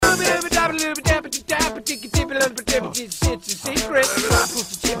It's a secret.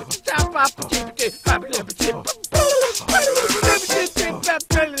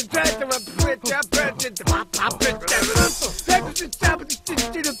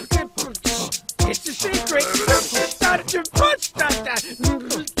 It's a secret. Started to push that.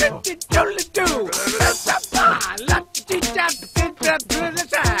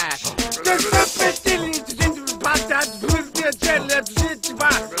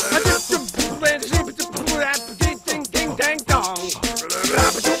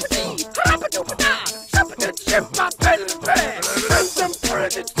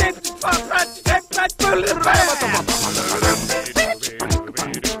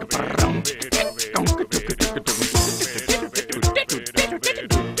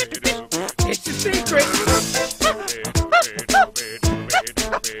 It's a secret.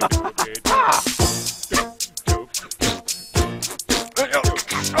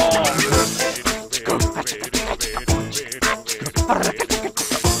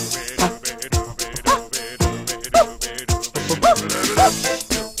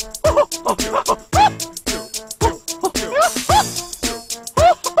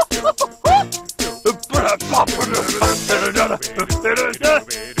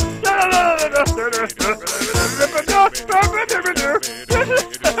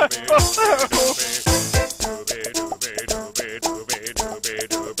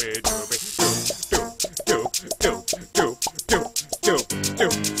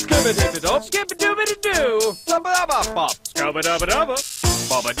 Skip-a-dooby-doo, bop-a-bop-bop, scubba-dubba-dubba,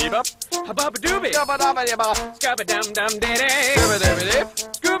 bop-a-dee-bop, a-bop-a-dooby, scubba-dubba-dee-bop, scubba-dum-dum-dee-dee, scubba-dooby-dip,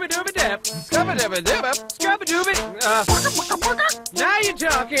 scooby-dooby-dip, scubba-dubba-dip, scubba-dooby, now you're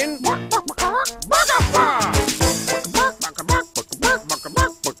talking,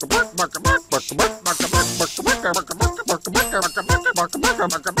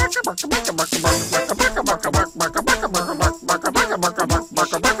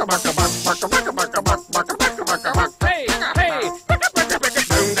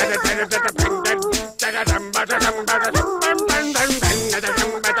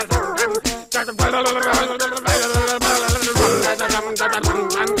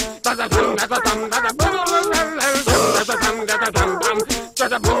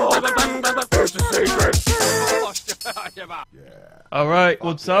 All right,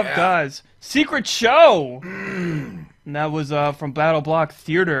 what's up, guys? Secret Show! And that was from Battle Block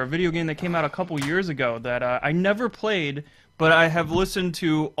Theater, a video game that came out a couple years ago that I never played, but I have listened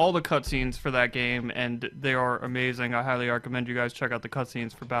to all the cutscenes for that game, and they are amazing. I highly recommend you guys check out the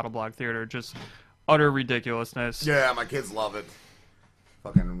cutscenes for Battle Block Theater. Just utter ridiculousness. Yeah, my kids love it.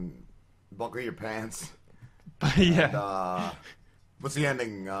 Fucking buckle your pants. Yeah. And, what's the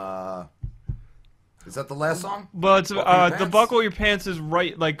ending? Is that the last song? Well, it's the Buckle Your Pants is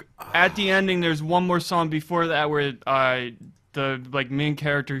right, like, at the ending, there's one more song before that where the, like, main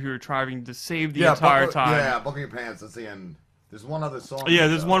character who you're trying to save the entire time. Yeah, Buckle Your Pants, that's the end. There's one other song. Yeah,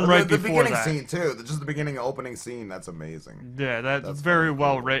 there's one right before that. The beginning scene, too. Just the beginning opening scene, that's amazing. Yeah, that's very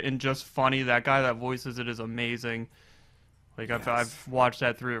well written, just funny. That guy that voices it is amazing. Like, yes. I've watched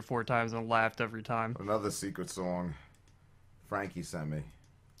that 3 or 4 times and laughed every time. Another secret song Frankie sent me.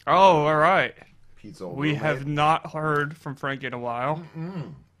 Oh, alright. We have not heard from Frankie in a while.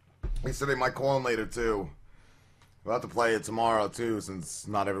 He said they might call him later, too. We'll have to play it tomorrow, too, since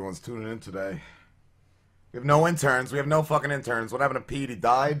not everyone's tuning in today. We have no interns. We have no fucking interns. What happened to Pete? He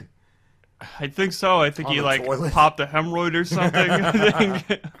died? I think so. I think he, like, popped a hemorrhoid or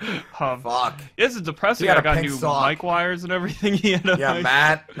something. Fuck. This is depressing. I got new mic wires and everything. He had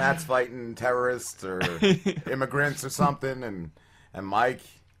Matt's fighting terrorists or immigrants or something, and Mike,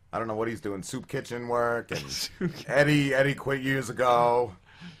 I don't know what he's doing, soup kitchen work, and Eddie quit years ago,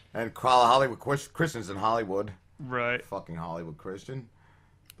 and Hollywood Christian's in Hollywood. Right. Fucking Hollywood Christian.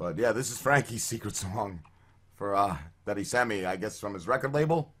 But yeah, this is Frankie's secret song for that he sent me, I guess from his record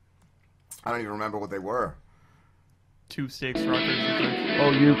label. I don't even remember what they were. 2 Stakes Records, I think.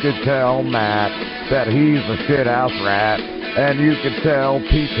 Oh, you could tell Matt that he's a shithouse rat, and you could tell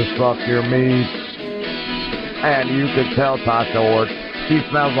Pete to suck your meat, and you could tell Tasha Ort she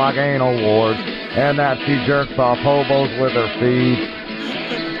smells like anal warts, and that she jerks off hobos with her feet.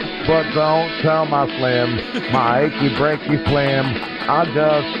 But don't tell my Slim, my achy breaky Slim, I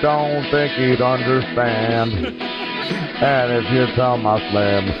just don't think he'd understand. And if you tell my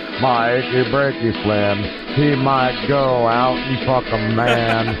Slim, my achy breaky Slim, he might go out and fuck a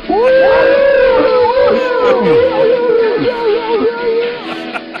man.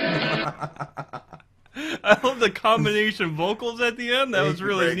 I love the combination vocals at the end. That was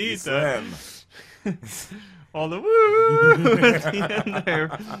really neat, though. All the woo at the end there.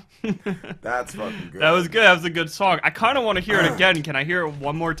 That's fucking good. That was good. That was a good song. I kind of want to hear it again. Can I hear it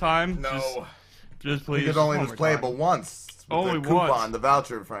one more time? No. Just please. Because only one was more playable time. once. With Only the coupon, once. the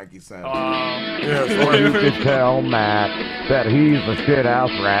voucher Frankie sent. You can tell Matt that he's a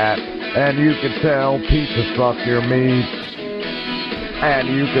shithouse rat, and you can tell Pete to suck your meat, and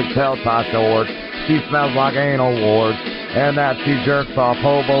you can tell Tasha Ort she smells like anal warts, and that she jerks off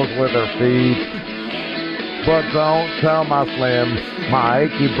hobos with her feet. But don't tell my Slim, my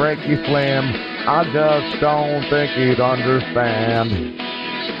achy breaky Slim, I just don't think he'd understand.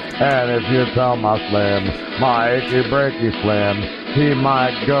 And if you tell my Slim, my achy breaky Slim, he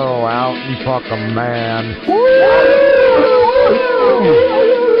might go out and fuck a man.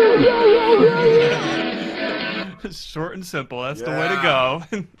 Short and simple. That's the way to go.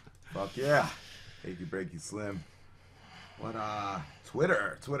 Fuck yeah. Achy breaky Slim. What,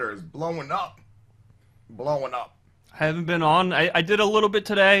 Twitter is blowing up. Blowing up. I haven't been on. I did a little bit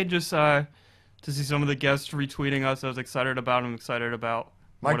today, just to see some of the guests retweeting us. I was excited about. I'm excited about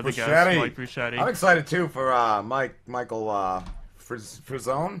Mike one of the Bocchetti. guests, Mike Bocchetti. I'm excited too for Michael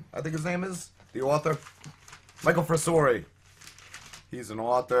Frissore, I think his name is, the author. Michael Frissore. He's an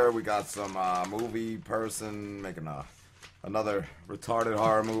author. We got some movie person making another retarded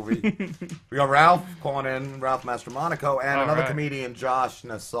horror movie. We got Ralph calling in, Ralph Mastromonaco, and another comedian, Josh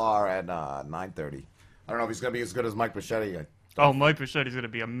Nassar, at 9:30. I don't know if he's gonna be as good as Mike Bocchetti. Oh, Mike Bocchetti's gonna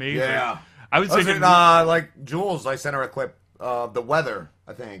be amazing. Yeah. I was thinking, like Juls. I sent her a clip of the weather.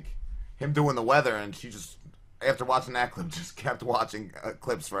 I think him doing the weather, and she just after watching that clip just kept watching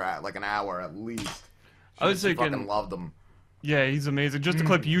clips for like an hour at least. I was she thinking, fucking loved him. yeah, he's amazing. Just the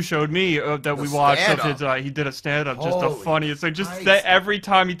clip you showed me that we watched of his, he did a stand-up, just the Holy funniest. Like, just Christ. that every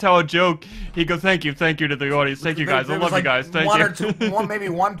time you tell a joke, he goes, thank you to the audience. Thank you guys. I There love was, you guys. Thank one you. or two, maybe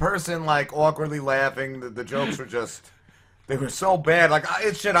one person like awkwardly laughing. The jokes were just, they were so bad. Like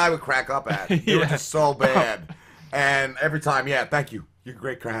it's shit I would crack up at. They were just so bad. And every time, yeah, thank you. You're a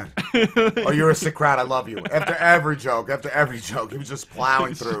great crowd. Oh, you're a sick crowd. I love you. After every joke, he was just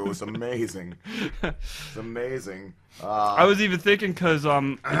plowing through. It was amazing. It's amazing. I was even thinking, because I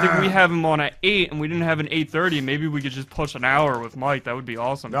think we have him on at 8, and we didn't have an 8:30. Maybe we could just push an hour with Mike. That would be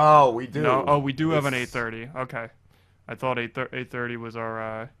awesome. No, we do. No? Oh, we do have an 8:30. Okay. I thought 8:30 was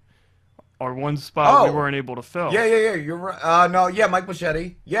our one spot we weren't able to fill. Yeah. You're right. No, yeah, Mike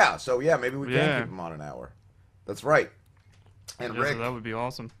Bocchetti. Yeah, so yeah, maybe we can keep him on an hour. That's right. And Yeah, Rick, so that would be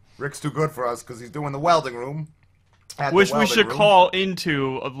awesome. Rick's too good for us because he's doing the welding room. Wish we should call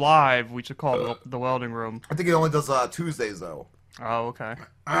into live. We should call the welding room. I think he only does Tuesdays though. Oh, okay.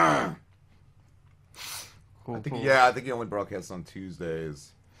 Cool, I think cool. I think he only broadcasts on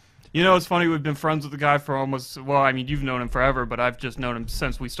Tuesdays. You know, it's funny. We've been friends with the guy for almost. Well, I mean, you've known him forever, but I've just known him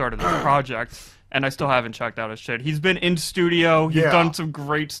since we started this project, and I still haven't checked out his shit. He's been in studio. He's done some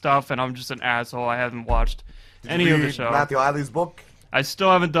great stuff, and I'm just an asshole. I haven't watched any of the show. Matthew Eiley's book. I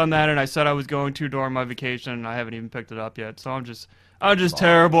still haven't done that, and I said I was going to during my vacation, and I haven't even picked it up yet. So I'm just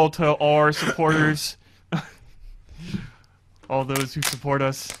terrible to all our supporters, all those who support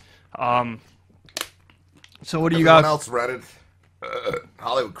us. So what do you got? Everyone else read it.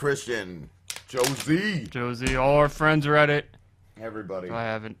 Hollywood Christian, Josie, all our friends read it. everybody. I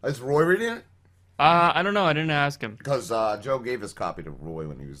haven't. Is Roy reading it? I don't know. I didn't ask him. Because Joe gave his copy to Roy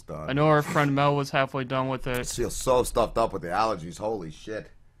when he was done. I know our friend Mel was halfway done with it. She feels so stuffed up with the allergies. Holy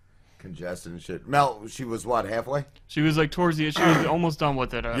shit. Congested and shit. Mel, she was what, halfway? She was like towards the. She was almost done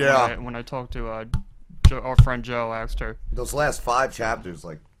with it. Yeah. When I talked to our friend Joe, asked her. Those last 5 chapters,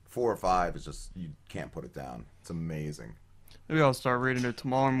 like 4 or 5, is just, you can't put it down. It's amazing. Maybe I'll start reading it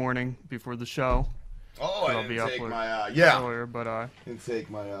tomorrow morning before the show. Oh, I'll I be didn't up take with my, earlier, but didn't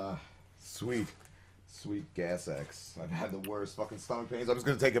take my, sweet Gas X. I've had the worst fucking stomach pains. I was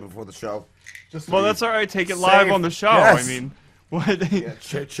going to take it before the show. Just well, that's all right. Take it live on the show. Yes. I mean, what? Yeah,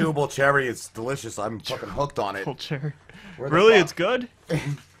 chewable cherry. It's delicious. I'm fucking hooked on it. Cherry. Where the Really, fuck- it's good.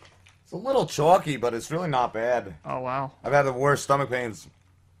 It's a little chalky, but it's really not bad. Oh wow. I've had the worst stomach pains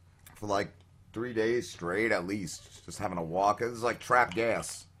for like 3 days straight at least. Just having to walk. It's like trapped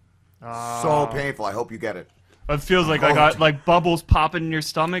gas. So painful. I hope you get it. It feels like I got like bubbles popping in your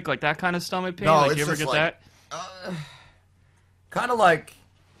stomach, like that kind of stomach pain. No, like, it's you ever just get like- that? Kind of like,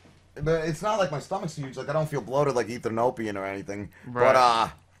 but it's not like my stomach's huge. Like I don't feel bloated like Ethanopian or anything. Right.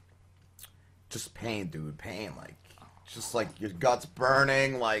 But just pain, dude. Pain. Like just like your gut's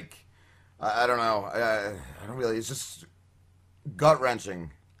burning. Like I don't know. I don't really. It's just gut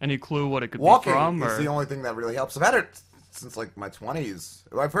wrenching. Any clue what it could Walking be from? is Or the only thing that really helps. I've had it since like my 20s.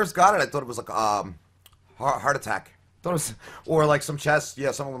 When I first got it, I thought it was like heart attack. Thought it was, or like some chest,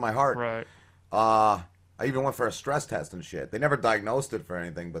 something with my heart. right. I even went for a stress test and shit. They never diagnosed it for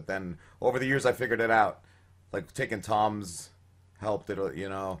anything, but then over the years I figured it out. Like taking Tums helped it, you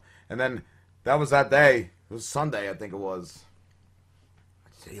know. And then that was that day. It was Sunday, I think it was.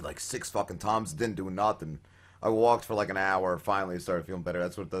 I ate like 6 fucking Tums, didn't do nothing. I walked for like an hour, finally started feeling better.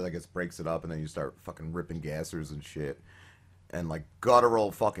 That's what I guess breaks it up, and then you start fucking ripping gassers and shit. And like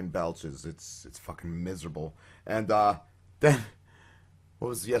guttural fucking belches. It's fucking miserable. And then what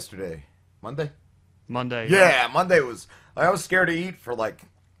was yesterday? Monday? Monday. Yeah, Monday was. I was scared to eat for like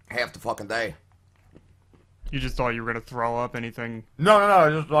half the fucking day. You just thought you were gonna throw up anything? No. I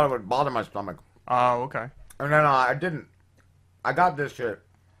just thought it would bother my stomach. Oh, okay. And then I didn't. I got this shit.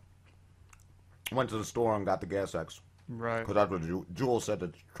 Went to the store and got the Gas X. Right. Because that's what Juls said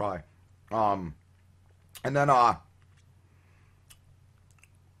to try. And then I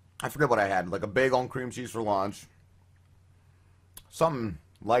forget what I had. Like a bagel and cream cheese for lunch. Something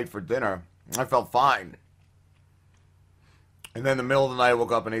light for dinner. I felt fine. And then in the middle of the night, I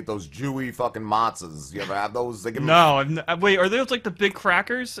woke up and ate those Jewy fucking matzahs. You ever have those? They give No, wait, are those like the big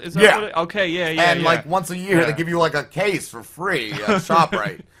crackers? Is that Yeah. what okay, yeah. And like once a year, they give you like a case for free at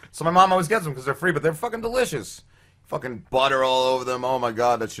ShopRite. So my mom always gets them because they're free, but they're fucking delicious. Fucking butter all over them. Oh my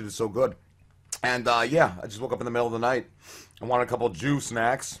god, that shit is so good. And yeah, I just woke up in the middle of the night. I wanted a couple of Jew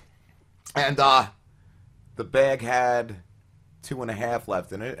snacks. And the bag had 2.5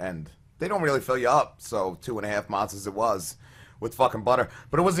 left in it, and they don't really fill you up, so 2.5 matzahs it was, with fucking butter.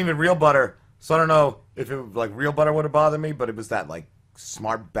 But it wasn't even real butter, so I don't know if it was, like, real butter would have bothered me, but it was that, like,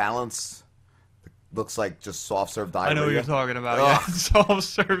 Smart Balance. It looks like just soft-serve diarrhea. I know what you're talking about, yeah.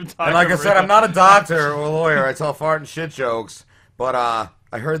 Soft-serve diarrhea. And like I said, I'm not a doctor or a lawyer. I tell fart and shit jokes. But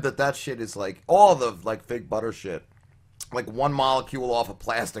I heard that shit is, like, all the, like, fake butter shit. Like 1 molecule off of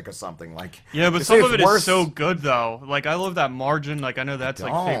plastic or something. Like yeah, but some of it is so good though. Like I love that margin. Like I know that's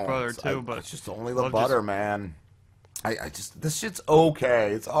like fake butter too, but it's just only the butter, man. I just this shit's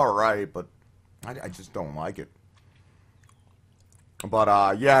okay. It's all right, but I just don't like it. But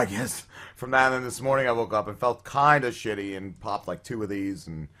yeah, I guess from that and then this morning I woke up and felt kind of shitty and popped like 2 of these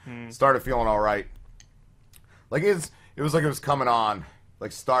and started feeling all right. Like it was like it was coming on.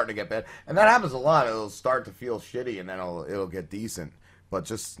 Like starting to get bad, and that happens a lot. It'll start to feel shitty, and then it'll get decent, but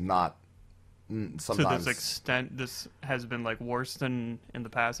just not sometimes. To this extent, this has been like worse than in the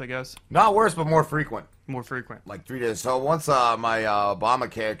past, I guess. Not worse, but more frequent. More frequent. Like 3 days. So once my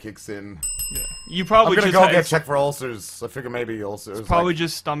Obamacare kicks in, yeah, you probably I'm gonna just go get checked for ulcers. I figure maybe ulcers. It's probably like,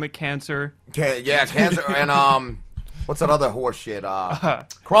 just stomach cancer. Yeah, cancer and what's that other horse shit?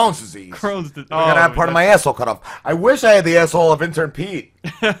 Crohn's disease. Crohn's disease. I gotta have part of my asshole cut off. I wish I had the asshole of Intern Pete.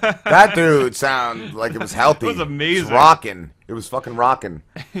 That dude sounded like it was healthy. It was amazing. It was rocking. It was fucking rocking.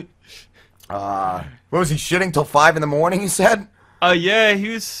 What was he shitting till 5 in the morning? He said. Yeah, he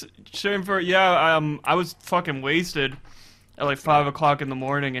was shitting for I was fucking wasted at like 5 o'clock in the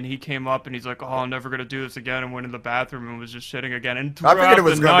morning, and he came up and he's like, "Oh, I'm never gonna do this again," and went in the bathroom and was just shitting again. And I figured it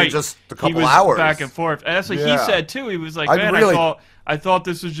was gonna be just a couple hours, back and forth. And that's what he said too. He was like, "Man, I thought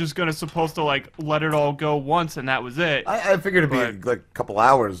this was just supposed to like let it all go once, and that was it." I figured it'd be like a couple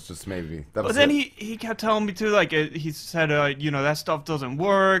hours, just maybe. But then he kept telling me too, like he said, you know, that stuff doesn't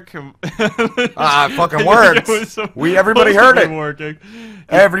work. It fucking works. Everybody heard it. Working.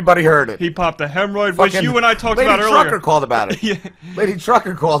 Everybody heard it. He popped a hemorrhoid, which you and I talked about earlier. Lady Trucker called about it. Yeah. Lady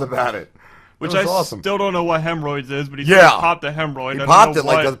Trucker called about it. Which I awesome. Still don't know what hemorrhoids is, but he popped a hemorrhoid. He popped it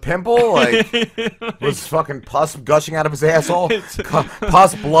like a pimple, like was fucking pus gushing out of his asshole,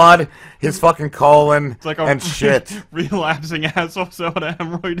 pus, blood, his fucking colon, like and shit. Relapsing asshole. Is that what a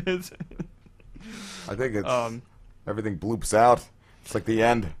hemorrhoid is? I think it's everything bloops out. It's like the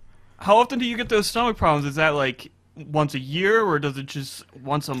end. How often do you get those stomach problems? Is that like once a year, or does it just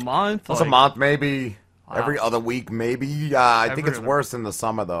once a month? Once a month, maybe. Wow. Every other week, maybe. I think it's worse in the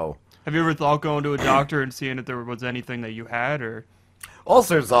summer, though. Have you ever thought going to a doctor and seeing if there was anything that you had, or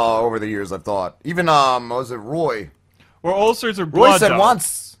ulcers? Over the years, I've thought. Even was it Roy? Or ulcers or blood? Roy said though.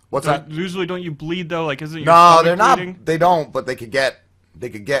 once. What's that? Usually, don't you bleed though? Like, isn't your no? They're bleeding? not. They don't. But they could get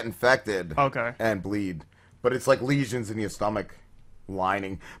infected. Okay. And bleed. But it's like lesions in your stomach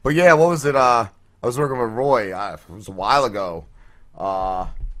lining. But yeah, what was it? I was working with Roy. It was a while ago.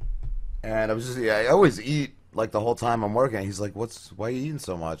 And I was just I always eat. Like the whole time I'm working, he's like, why are you eating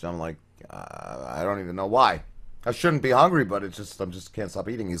so much? I'm like, I don't even know why. I shouldn't be hungry, but it's just, can't stop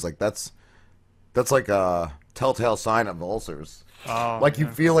eating. He's like, that's like a telltale sign of ulcers. Oh, like you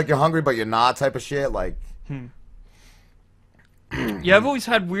feel like you're hungry, but you're not type of shit. Like, yeah, I've always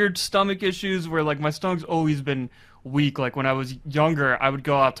had weird stomach issues where like my stomach's always been weak. Like when I was younger, I would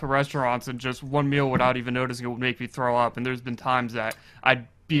go out to restaurants and just one meal without even noticing it would make me throw up. And there's been times that I'd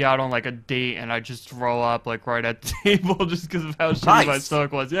be out on like a date and I just throw up like right at the table just because of how shitty my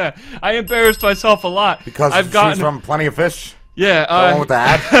stomach was. Yeah, I embarrassed myself a lot because I've she's gotten from Plenty of Fish. Yeah, going with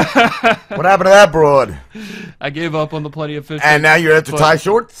that. What happened to that broad? I gave up on the Plenty of Fish. And now you're into tie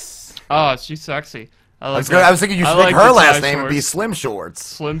shorts. Oh, she's sexy. I was thinking you should make her last name and be Slim Shorts.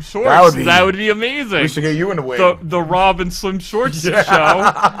 Slim Shorts. That would be amazing. We should get you in the wing. The Rob and Slim Shorts show.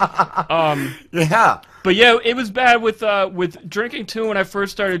 Yeah. But yeah, it was bad with drinking too. When I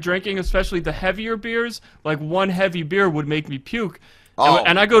first started drinking, especially the heavier beers, like one heavy beer would make me puke. Oh.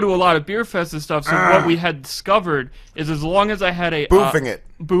 And I go to a lot of beer fests and stuff, so what we had discovered is as long as I had a...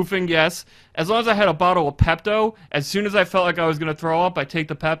 Boofing, yes. As long as I had a bottle of Pepto, as soon as I felt like I was going to throw up, I'd take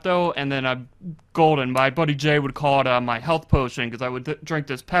the Pepto, and then I'm golden. My buddy Jay would call it my health potion, because I would drink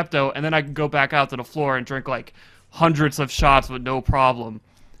this Pepto, and then I could go back out to the floor and drink, like, hundreds of shots with no problem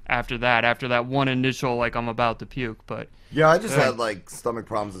after that one initial, like, I'm about to puke, but... Yeah, I just had, like, stomach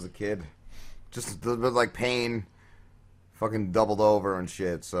problems as a kid. Just, like, pain... Fucking doubled over and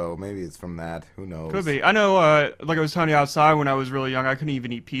shit, so maybe it's from that. Who knows? Could be. I know, like I was telling you outside when I was really young, I couldn't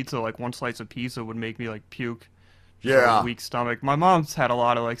even eat pizza. Like, one slice of pizza would make me, like, puke. Just a weak stomach. My mom's had a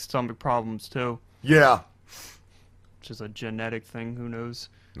lot of, like, stomach problems, too. Yeah. Which is a genetic thing. Who knows?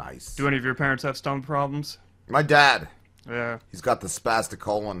 Nice. Do any of your parents have stomach problems? My dad. Yeah. He's got the spastic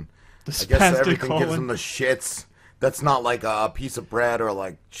colon. The spastic I guess everything gives him the shits. That's not like a piece of bread or,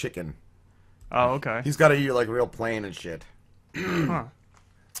 like, chicken. Oh, okay. He's got to eat like real plain and shit. Huh.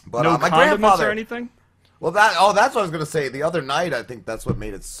 But no my condiments grandfather, or anything? Well, that's what I was gonna say. The other night, I think that's what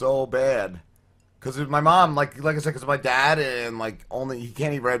made it so bad. Because my mom, like I said, because my dad and like he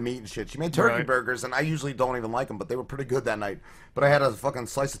can't eat red meat and shit. She made turkey burgers, and I usually don't even like them, but they were pretty good that night. But I had a fucking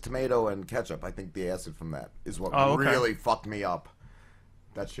slice of tomato and ketchup. I think the acid from that is what really fucked me up.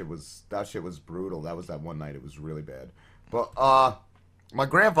 That shit was brutal. That was that one night. It was really bad. But my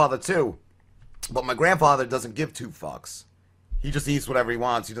grandfather too. But my grandfather doesn't give two fucks. He just eats whatever he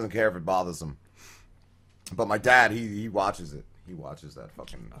wants. He doesn't care if it bothers him. But my dad, he watches it. He watches that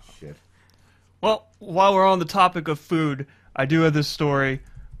fucking shit. Well, while we're on the topic of food, I do have this story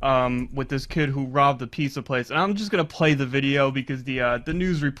with this kid who robbed the pizza place. And I'm just going to play the video because the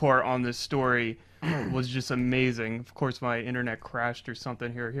news report on this story was just amazing. Of course, my internet crashed or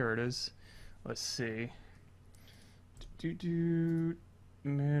something. Here it is. Let's see.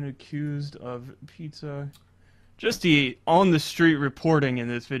 Man accused of pizza. Just the on-the-street reporting in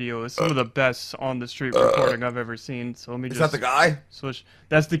this video is some of the best on-the-street reporting I've ever seen. So let me Is that the guy? Switch.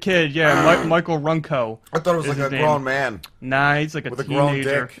 That's the kid, yeah, Michael Runco. I thought it was like a grown man. Nah, he's like a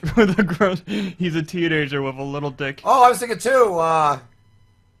teenager. With a grown dick. He's a teenager with a little dick. Oh, I was thinking too,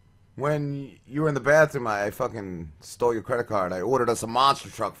 when you were in the bathroom, I fucking stole your credit card. I ordered us a monster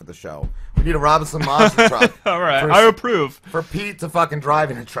truck for the show. We need a Robinson monster truck. All right, I approve. For Pete to fucking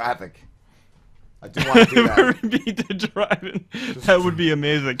drive into traffic. I do want to do that. For Pete to drive in. That would be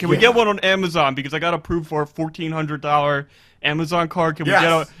amazing. Can we get one on Amazon? Because I got approved for a $1,400 Amazon card. Can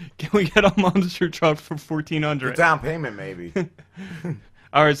we get a monster truck for $1,400? The down payment, maybe.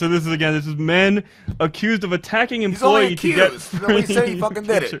 All right, so this is men accused of attacking employee to get free. Nobody said he fucking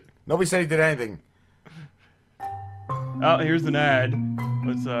did it. Nobody said he did anything. Oh, here's an ad.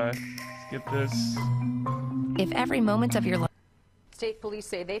 Let's skip this. If every moment of your life. State police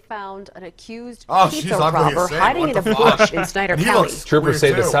say they found an accused pizza robber hiding in a bush in Snyder County. Troopers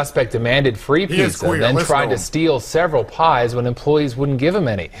say the suspect demanded free pizza, then tried to steal several pies when employees wouldn't give him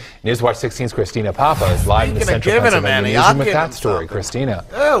any. Newswatch 16's Christina Papa is live in the Central Pennsylvania newsroom with that story. Christina.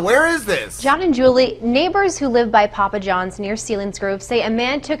 Where is this? John and Julie, neighbors who live by Papa John's near Selinsgrove, say a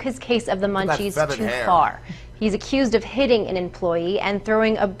man took his case of the munchies too far. He's accused of hitting an employee and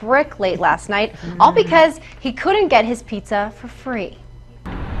throwing a brick late last night, all because he couldn't get his pizza for free.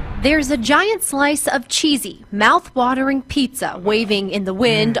 There's a giant slice of cheesy, mouth-watering pizza waving in the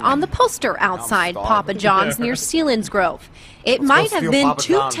wind on the poster outside Papa John's near Selinsgrove. It might have been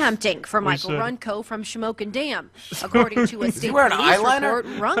too tempting for Michael Runco from Shamokin Dam. According to a state police report,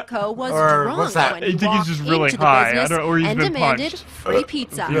 Runco was drunk when he walked into the business and demanded free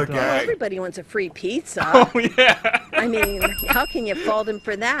pizza. Well, everybody wants a free pizza. Oh, yeah. I mean, how can you fault him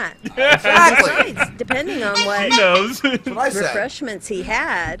for that? Exactly. Besides, depending on what refreshments he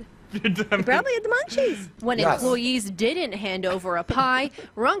had. Probably at the Munchies. When employees didn't hand over a pie,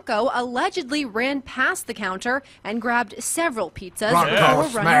 Runco allegedly ran past the counter and grabbed several pizzas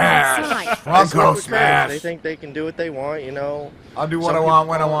before running outside. Runco smash! They think they can do what they want, you know. I'll do what I want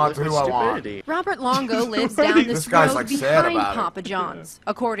when I want to do what I want. Robert Longo lives down this road like behind Papa John's.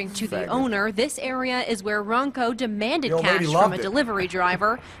 According to the owner, this area is where Runco demanded cash from a delivery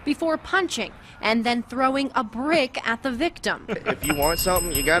driver before punching and then throwing a brick at the victim. If you want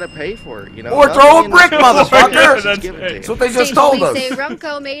something, you gotta pay for it, you know. Or throw a brick, motherfucker! That's what they just told us. Police say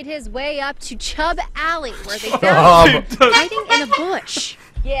Runco made his way up to Chubb Alley, where they found him hiding in a bush.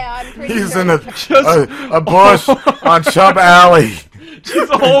 Yeah, I'm pretty He's sure. in a bush on Chubb Alley.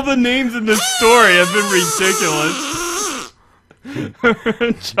 Just all the names in this story have been ridiculous.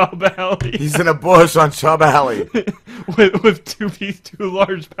 Chubb Alley. He's in a bush on Chubb Alley. with two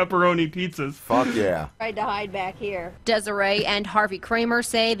large pepperoni pizzas. Fuck yeah. Tried to hide back here. Desiree and Harvey Kramer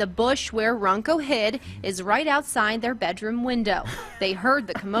say the bush where Runco hid is right outside their bedroom window. They heard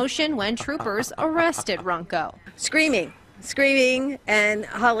the commotion when troopers arrested Runco. Screaming and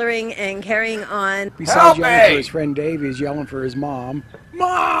hollering and carrying on. Besides yelling for his friend Dave, he's yelling for his mom.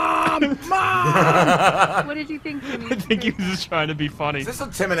 Mom! Mom! What did you think? I think he was just trying to be funny. Is this a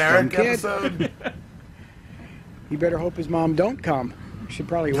Tim and Eric episode? He better hope his mom don't come. Should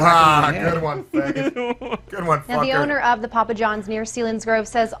probably whack him in the head. Good one, faggot. Good one, fucker. Now, the owner of the Papa John's near Selinsgrove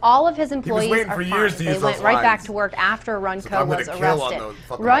says all of his employees are fine. They went right back to work after Runco was arrested.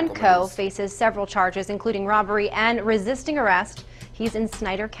 Runco faces several charges, including robbery and resisting arrest. He's in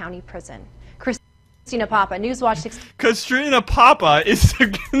Snyder County Prison. Christina Papa, Newswatch 16. Christina Papa is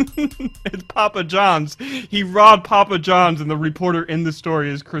Papa John's. He robbed Papa John's, and the reporter in the story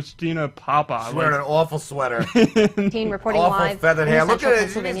is Christina Papa. She's wearing an awful sweater. Reporting awful live. Feathered hair. Look at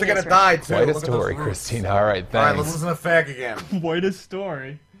it. She needs to get a dye, too. Quite a story, Christina. All right, thanks. All right, let's listen to Fag again. Whitest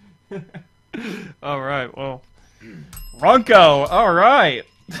story. All right, well. Runco, all right.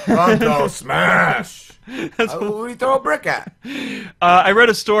 Runco smash. Who he throw a brick at? I read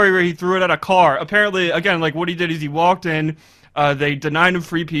a story where he threw it at a car. Apparently, again, like what he did is he walked in, they denied him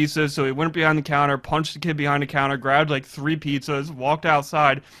free pizzas, so he went behind the counter, punched the kid behind the counter, grabbed like 3 pizzas, walked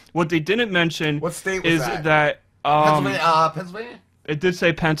outside. What they didn't mention what state was is that Pennsylvania? It did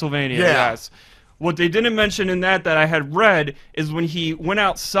say Pennsylvania, yes. What they didn't mention in that I had read is when he went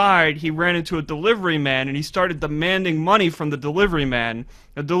outside, he ran into a delivery man and he started demanding money from the delivery man.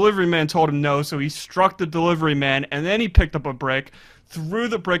 The delivery man told him no, so he struck the delivery man, and then he picked up a brick, threw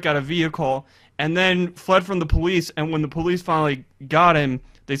the brick at a vehicle, and then fled from the police. And when the police finally got him,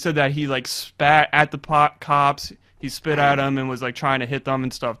 they said that he like spat at the cops. He spit at them and was like trying to hit them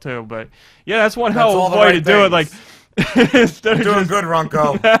and stuff too. But yeah, that's one hell of a way to do it. Like. Instead of doing good,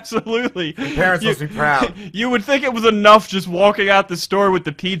 Runco. Absolutely. Your parents must be proud. You would think it was enough just walking out the store with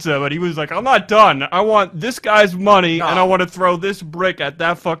the pizza, but he was like, I'm not done. I want this guy's money, and I want to throw this brick at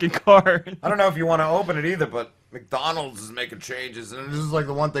that fucking car. I don't know if you want to open it either, but McDonald's is making changes, and this is like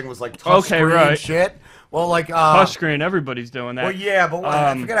the one thing was like touchscreen shit. Well, like touchscreen, everybody's doing that. Well, yeah, but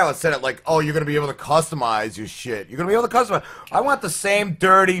I forget how it said it. Like, oh, you're gonna be able to customize your shit. You're gonna be able to customize. I want the same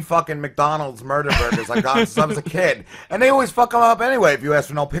dirty fucking McDonald's murder burgers I got since I was a kid, and they always fuck them up anyway. If you ask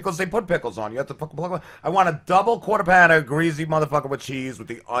for no pickles, they put pickles on. You have to fucking plug them. I want a double quarter pounder, greasy motherfucker with cheese, with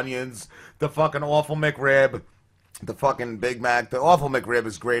the onions, the fucking awful McRib, the fucking Big Mac. The awful McRib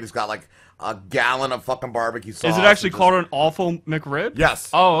is great. It's got like a gallon of fucking barbecue sauce. Is it actually called an awful McRib?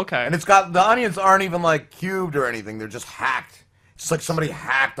 Yes. Oh, okay. And it's got, the onions aren't even like cubed or anything. They're just hacked. It's just like somebody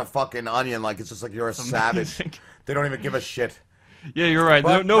hacked a fucking onion. Like it's just like you're a savage. They don't even give a shit. Yeah, you're right.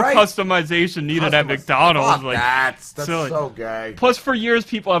 No customization needed at McDonald's. Fuck like that's silly. So gay. Plus, for years,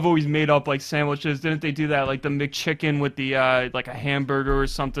 people have always made up like sandwiches. Didn't they do that? Like the McChicken with the like a hamburger or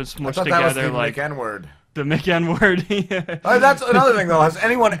something smushed together. That was the like McN-word. The McN-word. Yeah. That's another thing, though. Has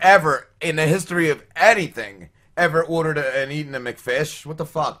anyone ever, in the history of anything, ever ordered and eaten a McFish? What the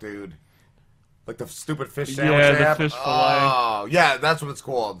fuck, dude? Like the stupid fish sandwich? Yeah, the fish fillet. Oh, yeah, that's what it's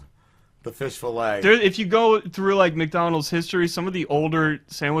called. The fish fillet. If you go through like McDonald's history, some of the older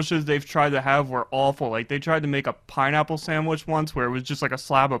sandwiches they've tried to have were awful. Like they tried to make a pineapple sandwich once where it was just like a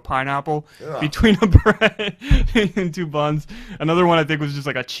slab of pineapple between a bread and 2 buns. Another one I think was just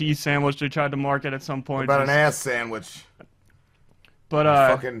like a cheese sandwich they tried to market at some point. What about an ass sandwich? But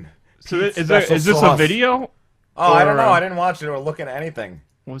fucking so is this a video? Oh, I don't know. I didn't watch it or look at anything.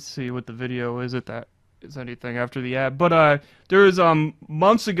 Let's see what the video is. Is anything after the ad? But there was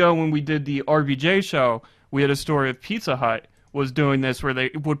months ago when we did the RBJ show, we had a story of Pizza Hut was doing this where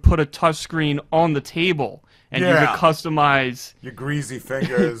they would put a touchscreen on the table and you could customize your greasy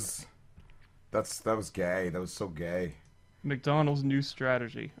fingers. That was gay. That was so gay. McDonald's new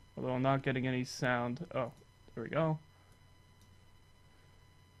strategy. Although I'm not getting any sound. Oh, there we go.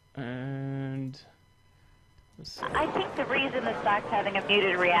 And I think the reason the stock's having a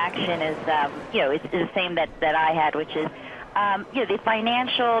muted reaction is, is the same that I had, which is, the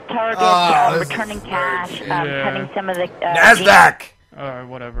financial targets, returning cash, cutting some of the NASDAQ. All right,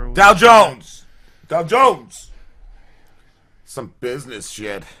 whatever. Dow Jones. Dow Jones. Some business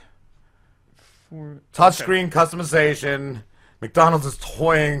shit. Touchscreen customization. McDonald's is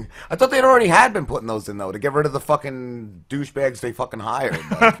toying. I thought they'd already had been putting those in though to get rid of the fucking douchebags they fucking hired.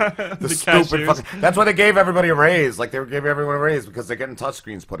 Like, the stupid fucking. That's why they gave everybody a raise. Like they gave everyone a raise because they're getting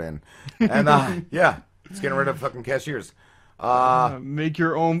touchscreens put in. And yeah, it's getting rid of fucking cashiers. Make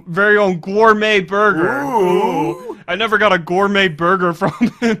your own very own gourmet burger. Ooh. I never got a gourmet burger from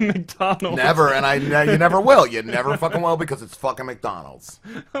McDonald's. Never, and you never will. You never fucking will because it's fucking McDonald's.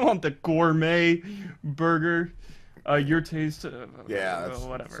 I want the gourmet burger. Your taste. Yeah,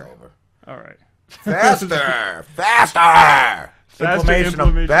 whatever. All right. Faster, faster. Implementation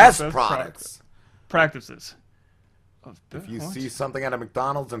of best products. Practices. If you see something at a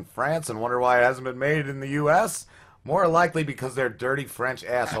McDonald's in France and wonder why it hasn't been made in the U.S., more likely because they're dirty French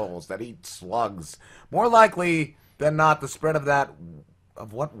assholes that eat slugs. More likely than not, the spread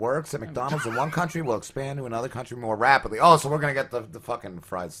of what works at McDonald's in one country will expand to another country more rapidly. Oh, so we're going to get the fucking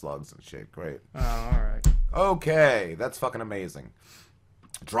fried slugs and shit. Great. Oh, all right. Okay, that's fucking amazing.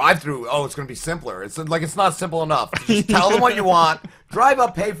 Drive-through. Oh, it's going to be simpler. It's like it's not simple enough. Just tell them what you want, drive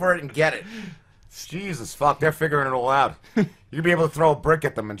up, pay for it, and get it. Jesus fuck, they're figuring it all out. You'll be able to throw a brick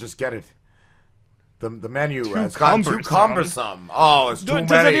at them and just get it. The menu has gotten too cumbersome. Oh, it's too many.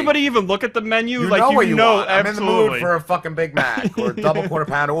 Does anybody even look at the menu? You like, know what you want. Absolutely. I'm in the mood for a fucking Big Mac or a double quarter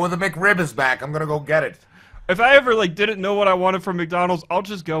pounder or the McRib is back. I'm gonna go get it. If I ever didn't know what I wanted from McDonald's, I'll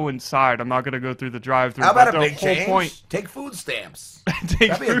just go inside. I'm not gonna go through the drive-thru. How about a big change? Take food stamps.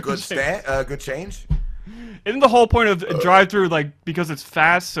 That'd be a good change. Isn't the whole point of drive-thru because it's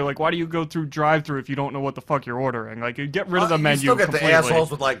fast? So why do you go through drive-thru if you don't know what the fuck you're ordering? You get rid of the menu. You still get completely. the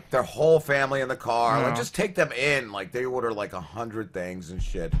assholes with their whole family in the car. Just take them in. They order 100 things and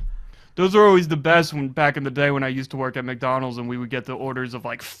shit. Those are always the best back in the day when I used to work at McDonald's and we would get the orders of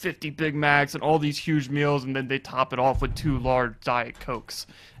 50 Big Macs and all these huge meals and then they top it off with 2 large Diet Cokes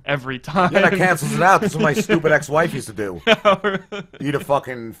every time. Yeah, that cancels it out. That's what my stupid ex-wife used to do. Eat a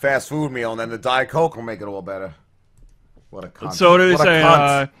fucking fast food meal and then the Diet Coke will make it all better. What a cunt. So what do they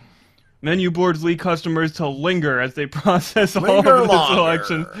say? Menu boards lead customers to linger as they process all of the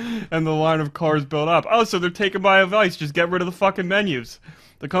selection and the line of cars build up. Oh, so they're taken by advice. Just get rid of the fucking menus.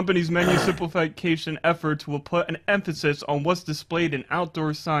 The company's menu simplification efforts will put an emphasis on what's displayed in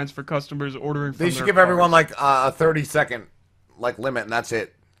outdoor signs for customers ordering from They should give everyone a 30-second limit, and that's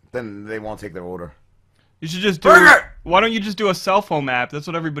it. Then they won't take their order. You should just do. Why don't you just do a cell phone app? That's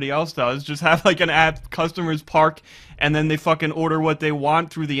what everybody else does. Just have an app, customers park, and then they fucking order what they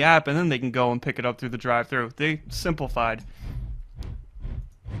want through the app, and then they can go and pick it up through the drive-thru. They simplified.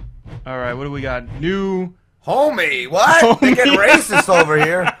 All right, what do we got? New. Homie, what? Homie. They get racist over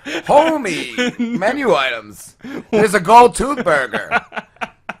here. Homie, menu items. There's a gold tooth burger.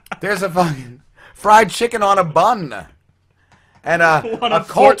 There's a fucking fried chicken on a bun. And a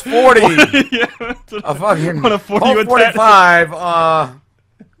Colt 40. A fucking Colt 45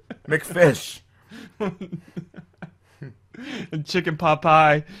 McFish. And chicken pot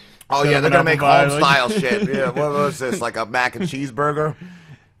pie. Oh yeah, they're gonna make home style shit. Yeah, what was this? A mac and cheeseburger?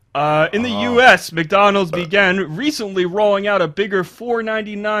 In the U.S., McDonald's began recently rolling out a bigger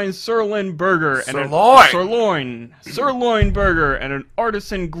 $4.99 sirloin burger sirloin burger and an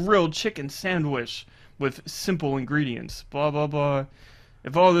artisan grilled chicken sandwich with simple ingredients. Blah blah blah.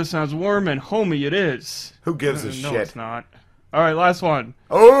 If all this sounds warm and homey, it is. Who gives a shit? No, it's not. All right, last one.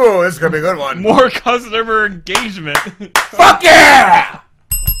 Oh, this is gonna be a good one. More customer engagement. Fuck yeah!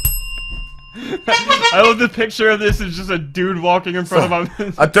 I love the picture of this. It's just a dude walking in front of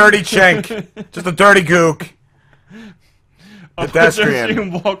him. A dirty chink. Just a dirty gook.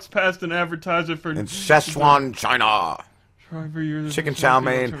 Pedestrian walks past an advertiser for... In Szechuan, China. Chicken chow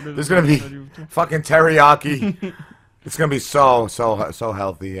mein. There's going to be fucking teriyaki. It's going to be so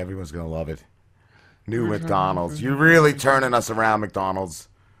healthy. Everyone's going to love it. New McDonald's. You're really turning us around, McDonald's.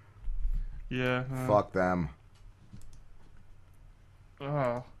 Yeah. Fuck them.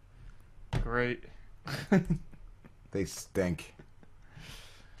 Oh. Great. They stink.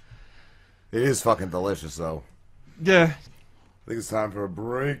 It is fucking delicious, though. Yeah. I think it's time for a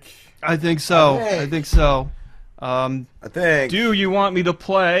break. I think so. I think so. I think. Do you want me to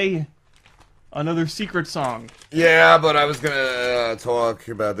play another secret song? Yeah, but I was gonna talk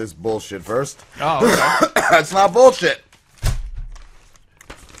about this bullshit first. Oh, okay. That's not bullshit.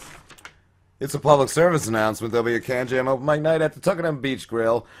 It's a public service announcement. There'll be a Can Jam open mic night at the Tuckerton Beach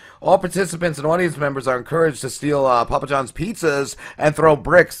Grill. All participants and audience members are encouraged to steal Papa John's pizzas and throw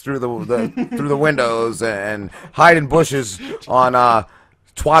bricks through the through the windows and hide in bushes on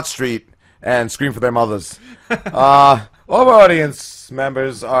Twat Street and scream for their mothers. All audience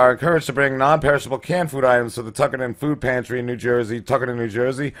members are encouraged to bring non-perishable canned food items to the Tuckerton Food Pantry in New Jersey, Tuckerton, New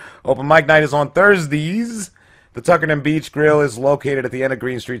Jersey. Open mic night is on Thursdays. The Tuckerton Beach Grill is located at the end of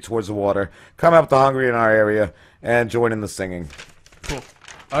Green Street towards the water. Come out to Hungry in our area and join in the singing. Cool.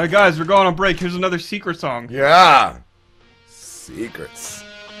 All right, guys, we're going on break. Here's another secret song. Yeah. Secrets.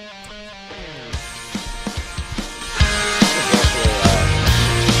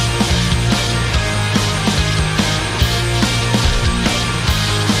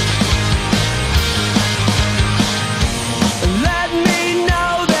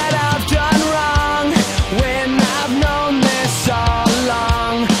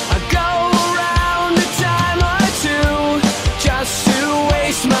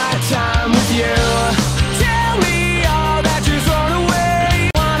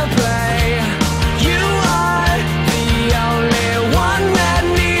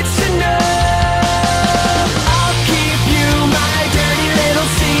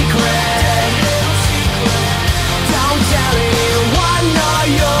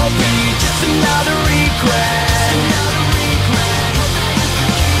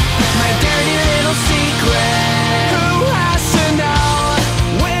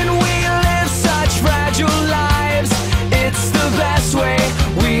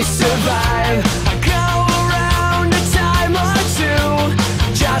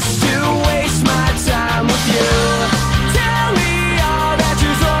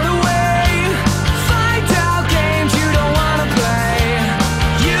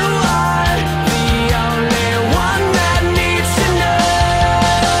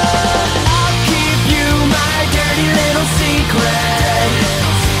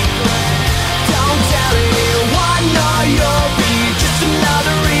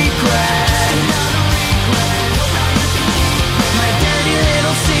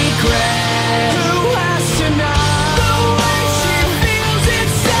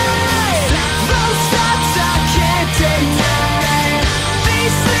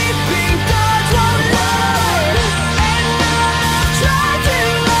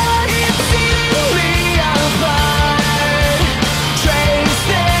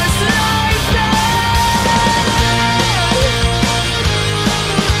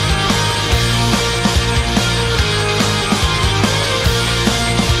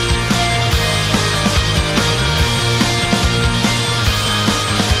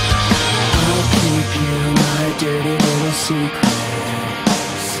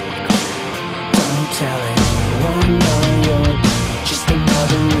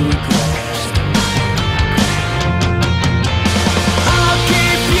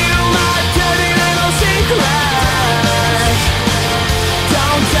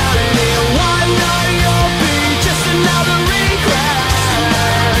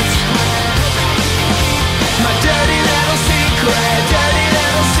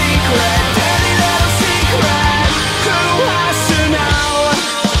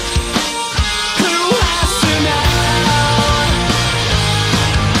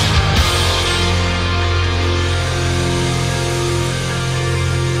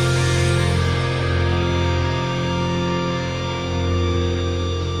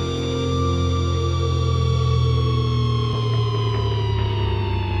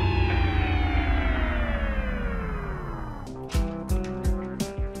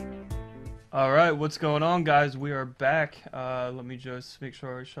 What's going on, guys? We are back. Let me just make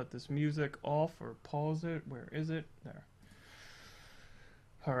sure I shut this music off or pause it. Where is it? There.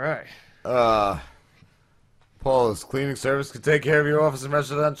 All right. Paula's cleaning service could take care of your office and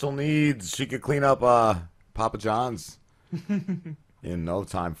residential needs. She could clean up Papa John's in no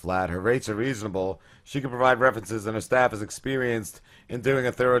time flat. Her rates are reasonable. She can provide references, and her staff is experienced in doing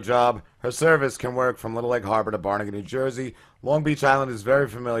a thorough job. Her service can work from Little Egg Harbor to Barnegat, New Jersey. Long Beach Island is very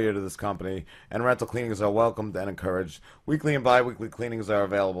familiar to this company, and rental cleanings are welcomed and encouraged. Weekly and bi-weekly cleanings are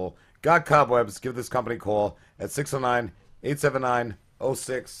available. Got cobwebs? Give this company a call at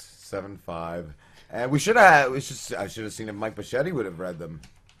 609-879-0675. And I should have seen if Mike Bocchetti would have read them.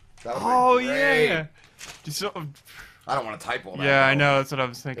 Oh yeah. I don't want to type all that. Yeah, I know. That's what I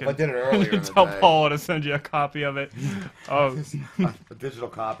was thinking. If I did it earlier in the Tell day. Paul to send you a copy of it. Oh, a digital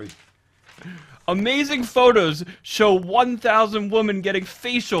copy. Amazing photos show 1,000 women getting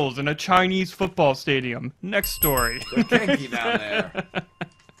facials in a Chinese football stadium. Next story. They're kinky down there.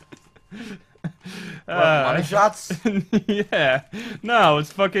 Money shots? Yeah. No,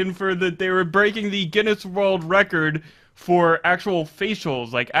 it's fucking for they were breaking the Guinness World Record for actual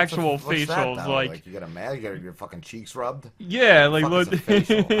facials, like actual facials, that, like you get a man, you get your fucking cheeks rubbed. Yeah, like look.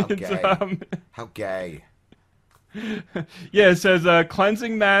 How gay. Yeah, it says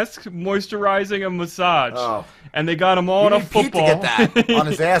cleansing mask, moisturizing, and massage. Oh. And they got them all in a football. Pete to get that on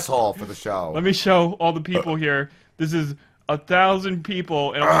his asshole for the show. Let me show all the people here. This is 1,000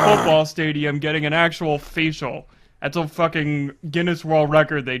 people in a football stadium getting an actual facial. That's a fucking Guinness World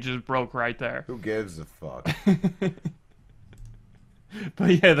Record they just broke right there. Who gives a fuck?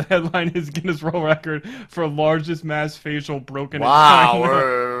 But yeah, the headline is Guinness World Record for largest mass facial broken in China. China.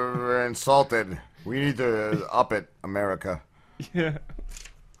 Wow, we're insulted. We need to up it, America. Yeah.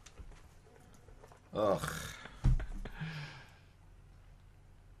 Ugh.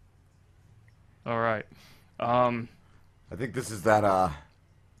 All right. I think this is that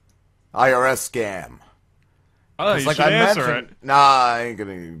IRS scam. Oh, you should answer it. Nah, I ain't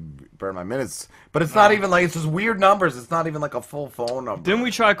gonna burn my minutes. But it's not even like, it's just weird numbers. It's not even like a full phone number. Didn't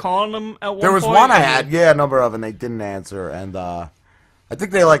we try calling them at one point? There was one I had, yeah, a number of, and they didn't answer. And I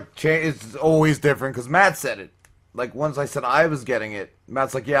think they like change. It's always different because Matt said it. Like once I said I was getting it,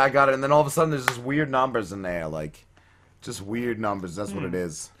 Matt's like, yeah, I got it. And then all of a sudden there's just weird numbers in there, like just weird numbers. That's what it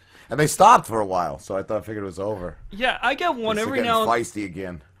is. And they stopped for a while, so I figured it was over. Yeah, I get one every now and then. Feisty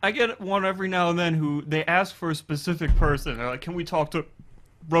again. I get one every now and then who they ask for a specific person. They're like, "Can we talk to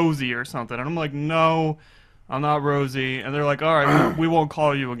Rosie or something?" And I'm like, "No, I'm not Rosie." And they're like, "All right, we won't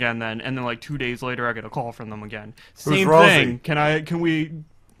call you again then." And then like 2 days later, I get a call from them again. Same thing. Can we?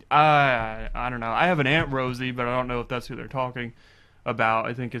 I don't know. I have an Aunt Rosie, but I don't know if that's who they're talking about.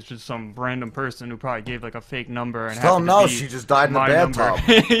 I think it's just some random person who probably gave like a fake number and tell them no, she just died in the bathtub.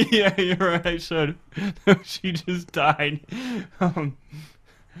 Yeah, you're right. I should. She just died.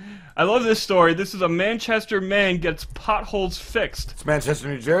 I love this story. This is a Manchester man gets potholes fixed. It's Manchester,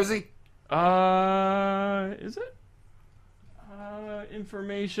 New Jersey? Is it?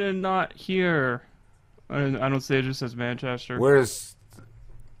 Information not here. I don't say it just says Manchester. Where's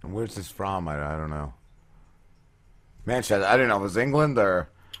this from? I don't know. Manchester. I didn't know. Was England or?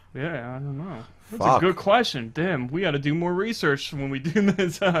 Yeah, I don't know. That's a good question. Damn, we got to do more research when we do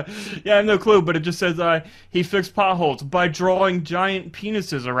this. Yeah, I have no clue, but it just says he fixed potholes by drawing giant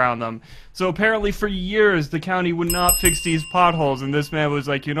penises around them. So apparently for years, the county would not fix these potholes, and this man was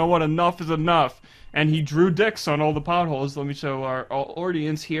like, you know what, enough is enough. And he drew dicks on all the potholes. Let me show our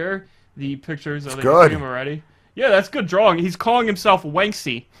audience here the pictures. They can see him already. Yeah, that's good drawing. He's calling himself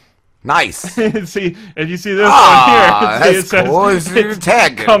Wanksy. Nice. See, if you see this one here, that's cool. It's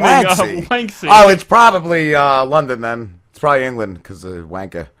tag coming Wanksy. Wanksy. Oh, it's probably London then. It's probably England because of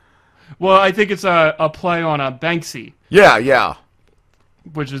Wanker. Well, I think it's a play on a Banksy. Yeah, yeah.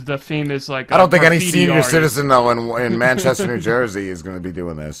 Which is the famous like. I don't think any senior citizen though in Manchester, New Jersey, is going to be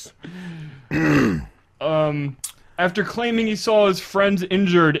doing this. After claiming he saw his friends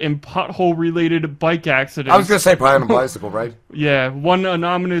injured in pothole-related bike accidents. I was going to say probably on a bicycle, right? Yeah, one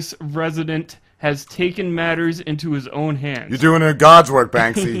anonymous resident has taken matters into his own hands. You're doing God's work,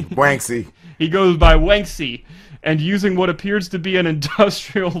 Banksy. Wanksy. He goes by Wanksy, and using what appears to be an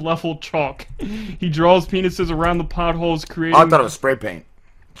industrial-level chalk, he draws penises around the potholes, creating... Oh, I thought it was spray paint.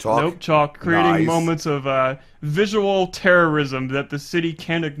 Chalk? Nope, chalk, creating moments of visual terrorism that the city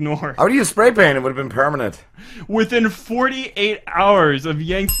can't ignore. How do you spray paint? It would have been permanent. Within 48 hours of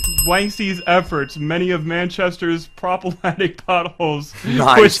Wanksy's efforts, many of Manchester's problematic potholes,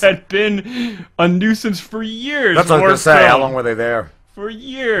 which had been a nuisance for years, that's what I was going to say. How long were they there? For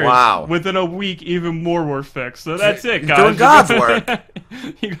years. Wow. Within a week, even more were fixed. So that's it, guys. Doing God's work.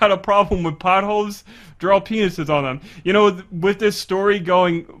 You got a problem with potholes? Draw penises on them. You know, with this story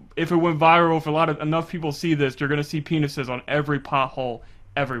going, if it went viral, if enough people see this, you're going to see penises on every pothole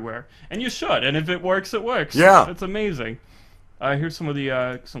everywhere. And you should. And if it works, it works. Yeah. It's amazing. Here's some of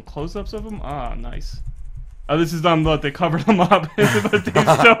the some close-ups of them. Ah, nice. Oh, this is them. Look, they covered them up,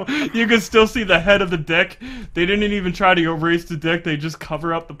 but you can still see the head of the dick. They didn't even try to erase the dick. They just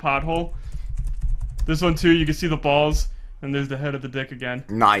cover up the pothole. This one too, you can see the balls, and there's the head of the dick again.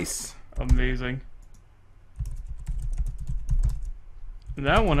 Nice. Amazing. And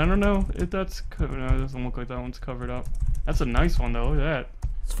that one, I don't know if that's covered. No, it doesn't look like that one's covered up. That's a nice one though. Look at that.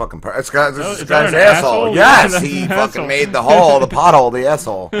 It's fucking. This guy's asshole. Yes, he fucking made the hole, the pothole, the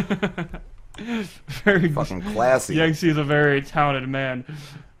asshole. Very fucking classy. Yanksy is a very talented man.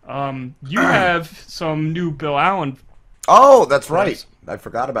 You have some new Bill Allen. Oh, that's right. I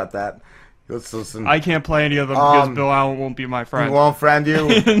forgot about that. Let's listen. I can't play any of them because Bill Allen won't be my friend. He won't friend you?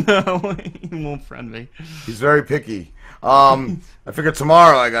 No, he won't friend me. He's very picky. I figured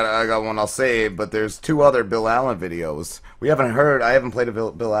tomorrow I got one I'll save, but there's 2 other Bill Allen videos. I haven't played a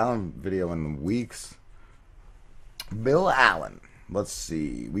Bill Allen video in weeks. Bill Allen. Let's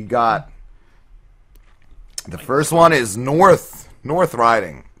see. We got the first one is North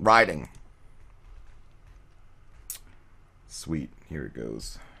Riding. Sweet. Here it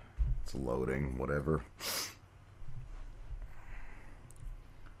goes. It's loading, whatever.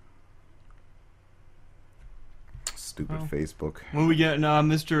 Stupid Facebook. When we getting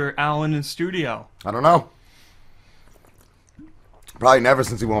Mr. Allen in studio? I don't know. Probably never,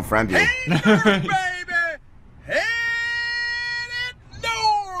 since he won't friend you. Baby, headed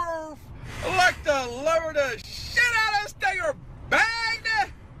north. Like to lower the shit out of this thing or bang the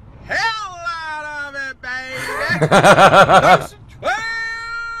hell out of it, baby.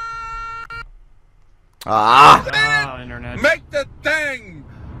 Internet. Make the thing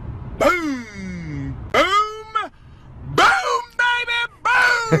boom, boom, boom, baby,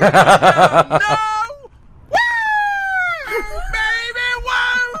 boom. No, woo, baby,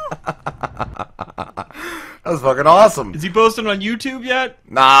 woo. That was fucking awesome. Is he posting on YouTube yet?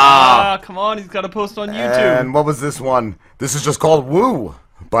 Nah. Come on, he's got to post on YouTube. And what was this one? This is just called Woo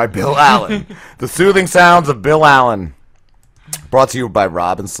by Bill Allen. The soothing sounds of Bill Allen. Brought to you by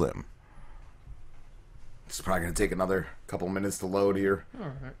Rob and Slim. It's probably going to take another couple minutes to load here.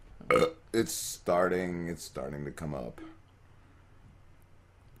 All right. It's starting to come up.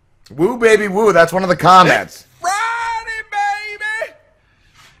 Woo, baby, woo. That's one of the comments. It's Friday, baby.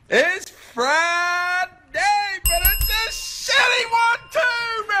 It's Friday, but it's a shitty one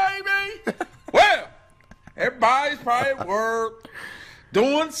too, baby. Well, everybody's probably at work,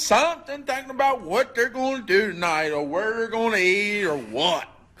 doing something, thinking about what they're going to do tonight or where they're going to eat or what.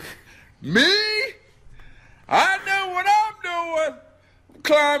 Me? I know what I'm doing. I'm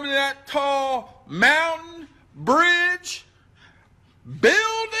climbing that tall mountain, bridge,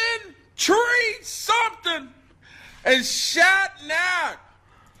 building, tree, something, and shouting out.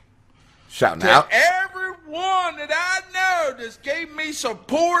 Shouting out? To everyone that I know that's gave me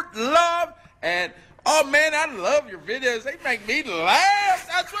support, love, and oh man, I love your videos. They make me laugh.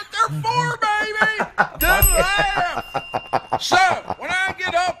 That's what they're for, baby. To laugh. So, when I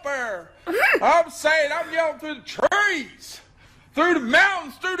get up there, I'm saying, I'm yelling through the trees, through the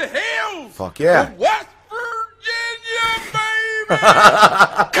mountains, through the hills. Fuck yeah. Of West Virginia, baby.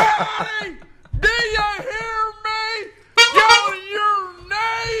 Connie, do you hear me? Yelling your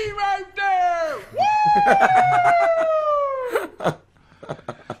name out there. Woo!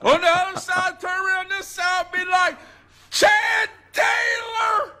 On the other side, turn around this side, be like, Chad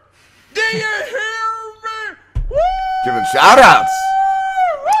Taylor, do you hear me? Woo! Giving shout outs.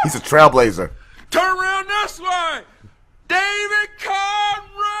 He's a trailblazer. Turn around this way. David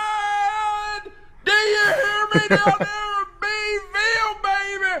Conrad, do you hear me down there in Beeville,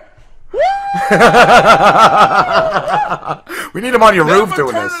 baby? We need him on your roof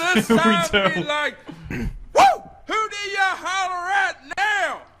doing this. We do. Like, woo! Who do you holler at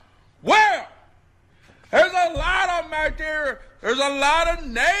now? Well, there's a lot of them out there. There's a lot of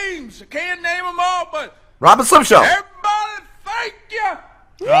names. I can't name them all, but Robin Slim Show. Everybody, thank you.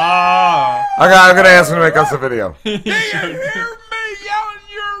 Ah. I'm gonna ask him to make us a video. Do you hear me yelling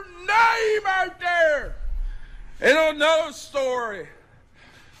your name out there? And another story.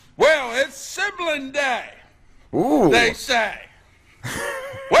 Well, it's sibling day. Ooh. They say.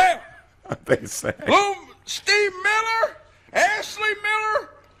 Well, they say. Steve Miller, Ashley Miller,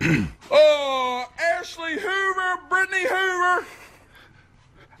 Ashley Hoover, Brittany Hoover,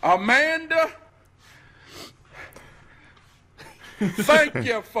 Amanda. Thank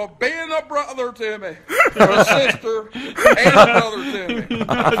you for being a brother to me, a sister, and a brother to me.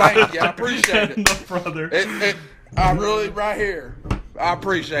 Thank you, I appreciate it. Brother. I really, right here, I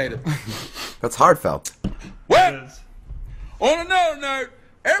appreciate it. That's heartfelt. Well, on another note,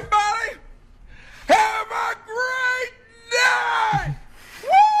 everybody, have a great night!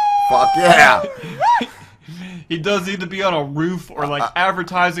 Fuck yeah! He does need to be on a roof or like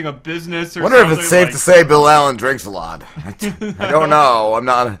advertising a business or wonder something. If it's safe to say Bill Allen drinks a lot. I don't know. I'm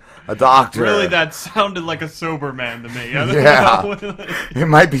not a doctor. Really, that sounded like a sober man to me. Yeah. It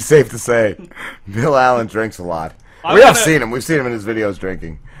might be safe to say Bill Allen drinks a lot. We have seen him. We've seen him in his videos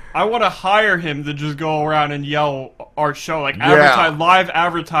drinking. I want to hire him to just go around and yell our show, like live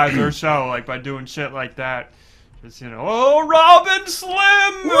advertise our show, like by doing shit like that. Just, you know, oh, Robin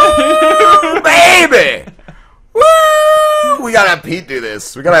Slim! Woo, baby! Woo! We gotta have Pete do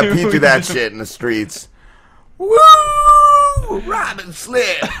this. We gotta have Pete do that shit in the streets. Woo! Robin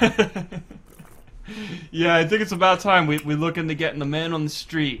slip. Yeah, I think it's about time we look into getting the man on the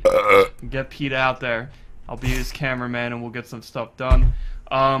street. Get Pete out there. I'll be his cameraman and we'll get some stuff done.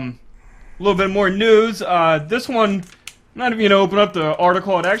 A little bit more news. This one, I'm not even going to open up the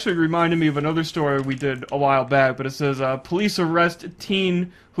article. It actually reminded me of another story we did a while back, but it says, police arrest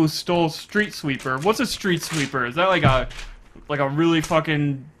teen who stole street sweeper. What's a street sweeper? Is that like a really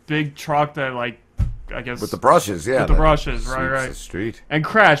fucking big truck that, like, I guess... With the brushes, yeah. With the brushes, right. The street. And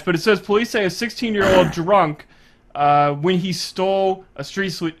crashed. But it says, police say a 16-year-old drunk, when he stole a street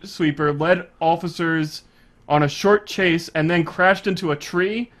sweeper, led officers on a short chase and then crashed into a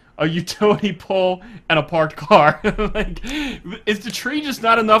tree, a utility pole, and a parked car. Like, is the tree just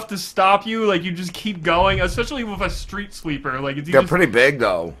not enough to stop you? Like, you just keep going, especially with a street sweeper. Like, they're pretty big,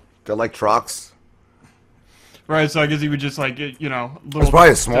 though. They're like trucks. Right, so I guess he would just, like, you know... It was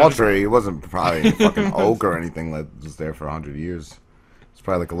probably a small tree. It wasn't probably a fucking oak or anything that was there for 100 years. It's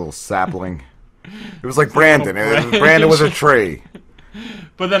probably like a little sapling. It was like Brandon. Brandon was a tree.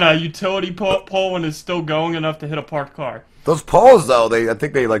 But then a utility pole when it's still going enough to hit a parked car. Those poles, though, I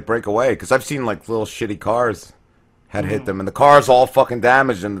think they, like, break away. Because I've seen, like, little shitty cars had hit them. And the car's all fucking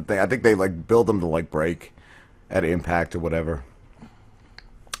damaged. And I think they, like, build them to, like, break at impact or whatever.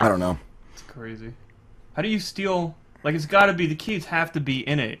 I don't know. It's crazy. How do you steal... Like, it's gotta be... The keys have to be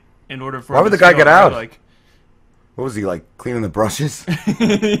in it in order for... Why would the guy get out? Like, what was he, like, cleaning the brushes? Yeah.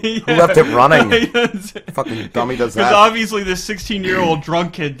 Who left it running? Fucking dummy does that. Because obviously this 16-year-old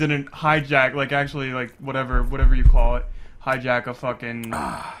drunk kid didn't hijack, like, actually, like, whatever you call it, hijack a fucking,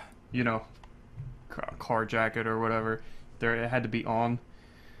 you know, car jacket or whatever. It had to be on.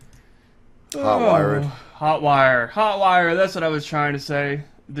 Hot wired. Hot wire, that's what I was trying to say.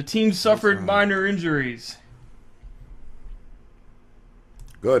 The team suffered minor injuries.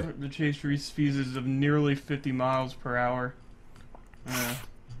 Good. The chase reached speeds of nearly 50 miles per hour.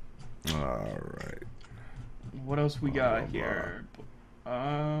 Alright. What else we got here?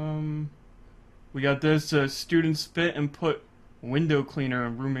 We got this. Student spit and put window cleaner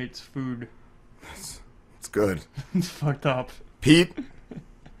in roommate's food. It's good. It's fucked up. Pete?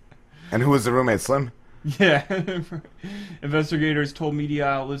 And who was the roommate, Slim? Yeah. Investigators told media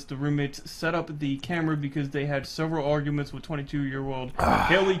outlets the roommates set up the camera because they had several arguments with 22-year-old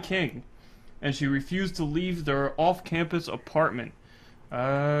Haley King, and she refused to leave their off-campus apartment.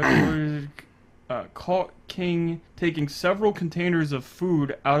 Caught King taking several containers of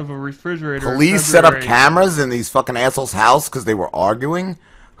food out of a refrigerator. Police set up cameras in these fucking assholes' house because they were arguing?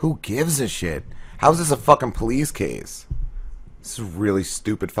 Who gives a shit? How is this a fucking police case? This is a really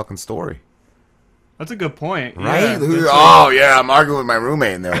stupid fucking story. That's a good point. Right? Yeah, I'm arguing with my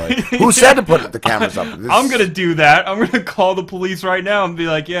roommate, and they're like, who said to put the cameras up? I'm going to do that. I'm going to call the police right now and be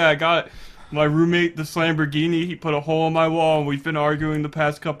like, yeah, I got my roommate, this Lamborghini. He put a hole in my wall, and we've been arguing the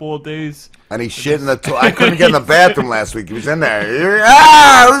past couple of days. And he shit in the I couldn't get in the bathroom last week. He was in there.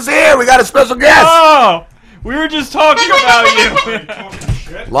 Who's here? We got a special guest. Oh, we were just talking about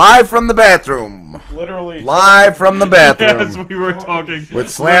you. Live from the bathroom. Literally. Live from the bathroom. Yes, we were talking. With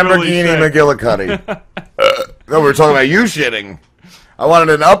Lamborghini McGillicuddy. No, we were talking about you shitting. I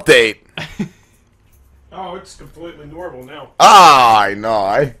wanted an update. Oh, it's completely normal now. Ah, I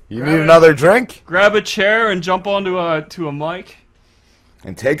know. You need another drink? Grab a chair and jump onto a mic.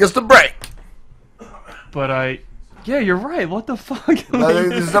 And take us to break. But yeah, you're right. What the fuck?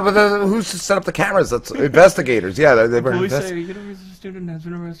 Who's set up the cameras? That's investigators. Yeah, they were. Police say a student has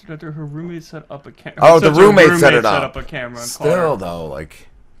been arrested after her roommate set up a camera. Oh, the roommate set it up. Set up a camera. Still, though, like,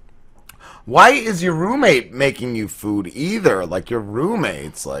 why is your roommate making you food either? Like your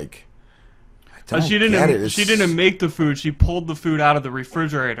roommate's like. She didn't make the food. She pulled the food out of the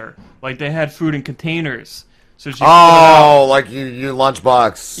refrigerator. Like they had food in containers. So she like your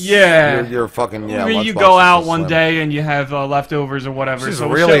lunchbox. Yeah. Your fucking I mean, you go out one day and you have leftovers or whatever. She's so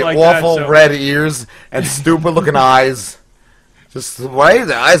really shit like awful that, so. Red ears and stupid looking eyes. Just the way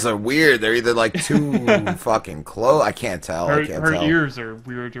the eyes are weird. They're either like too fucking close. I can't tell. Her ears are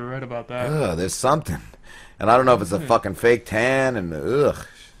weird. You're right about that. Ugh, there's something, and I don't know if it's a fucking fake tan. And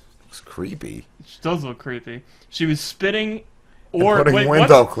it's creepy. She does look creepy. She was spitting. Or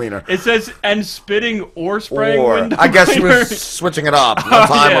window cleaner. It says and spitting or spraying window I guess cleaner. She was switching it up. One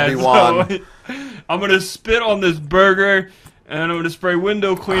time will be one. I'm gonna spit on this burger, and I'm gonna spray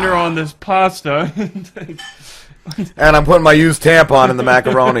window cleaner on this pasta. And I'm putting my used tampon in the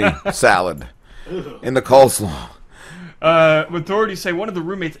macaroni salad, in the coleslaw. Authorities say one of the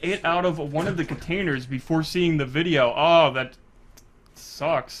roommates ate out of one of the containers before seeing the video. Oh, that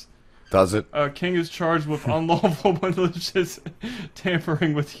sucks. Does it? King is charged with unlawful malicious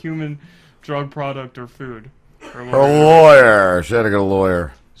tampering with human drug product or food. Her lawyer. She had to get a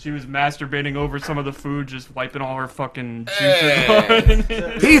lawyer. She was masturbating over some of the food, just wiping all her fucking juices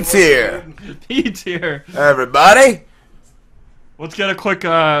on. Pete's here. Pete's here. Everybody. Let's get a quick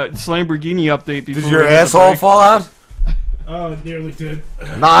Lamborghini update before. Did your asshole fall out? Oh, it nearly did.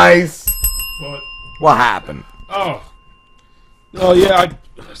 Nice. What happened? Oh yeah.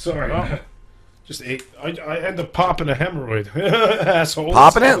 Sorry. Oh. Just ate. I ended up popping a hemorrhoid. Asshole.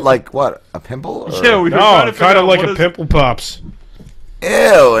 Popping it like what? A pimple? Or? Yeah, we were kind of like a pimple pops.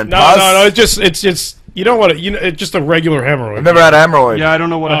 Ew, and no, it's just you know what? It's just a regular hemorrhoid. I've never had a hemorrhoid. Yeah, I don't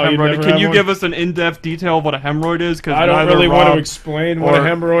know what a hemorrhoid is. Can you give us an in-depth detail of what a hemorrhoid is? I don't really want to explain what a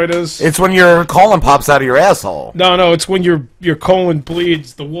hemorrhoid is. It's when your colon pops out of your asshole. No, it's when your colon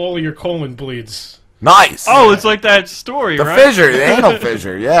bleeds. The wall of your colon bleeds. Nice. Oh, it's like that story, the right? fissure, the anal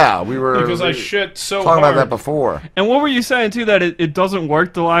fissure. Yeah, we were. Because I shit so talking hard. about that before. And what were you saying too? That it doesn't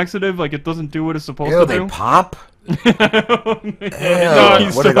work, the laxative? Like it doesn't do what it's supposed to do? They pop? No,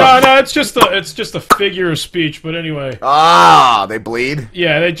 it's just a figure of speech. But anyway. Ah, they bleed.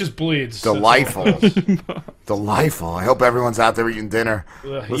 Yeah, they just bleeds. Delightful. Delightful. I hope everyone's out there eating dinner.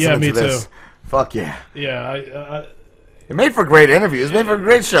 Yeah, me to this. too. Fuck yeah. Yeah, it made for great interviews. It made for a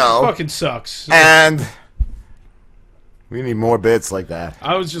great show. Fucking sucks. And we need more bits like that.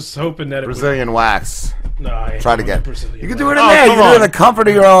 I was just hoping that Brazilian wax. No, I ain't try to get. Brazilian You can do it in there. You can do it in the comfort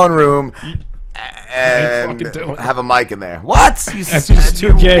of your own room. And fucking have a mic in there. What? That's just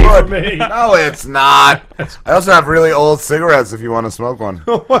too gay for me. No, it's not. I also have really old cigarettes if you want to smoke one.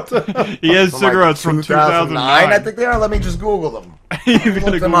 What the? He has cigarettes from 2009. I think they are. Let me just Google them. You're Look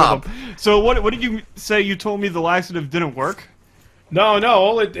gonna them Google up. them. So what did you say? You told me the laxative didn't work? No.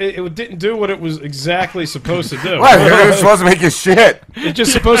 All it didn't do what it was exactly supposed to do. What? It was supposed to make you shit. It's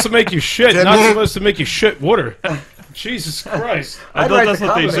just supposed to make you shit, not supposed to make you shit water. Jesus Christ! I thought that's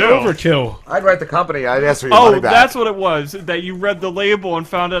what they do. Overkill. I'd write the company. I'd ask for your money back. That's what it was. That you read the label and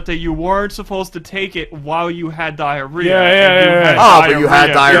found out that you weren't supposed to take it while you had diarrhea. Yeah. But you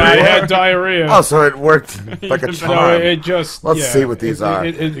had diarrhea. Yeah, I had diarrhea. Oh, so it worked like a charm. No, it just. Let's see what these are.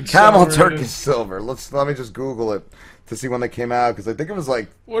 It Camel accelerated. Turkish Silver. Let me just Google it to see when they came out because I think it was like.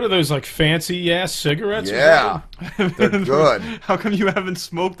 What are those like fancy ass cigarettes? Yeah, they're good. How come you haven't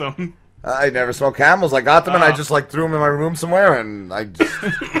smoked them? I never smoked Camels. I got them and I just like threw them in my room somewhere and I just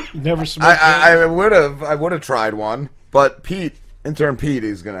never smoked. I would have tried one, but Intern Pete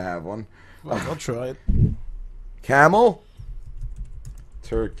is gonna have one. Well, I'll try it. Camel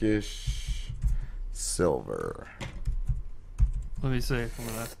Turkish Silver. Let me see some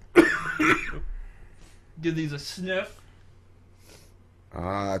of that. Give these a sniff.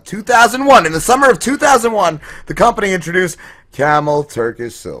 2001. In the summer of 2001, the company introduced Camel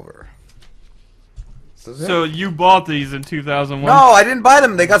Turkish Silver. So you bought these in 2001? No, I didn't buy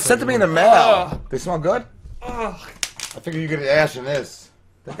them. They got sent to me in the mail. They smell good? I figure you get ash in this.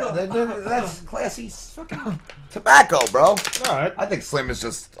 That's classy fucking tobacco, bro. I think Slim is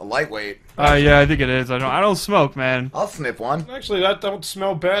just a lightweight. Yeah, I think it is. I don't smoke, man. I'll sniff one. Actually, that don't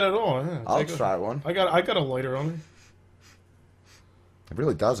smell bad at all. Yeah, I'll try one. I got a lighter on me. It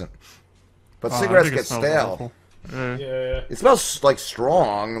really doesn't. But cigarettes get stale. Yeah. It smells like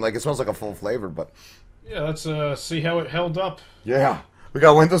strong. Like it smells like a full flavor, but. Yeah, let's see how it held up. Yeah. We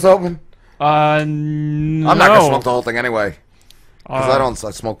got windows open? No. I'm not going to smoke the whole thing anyway. Because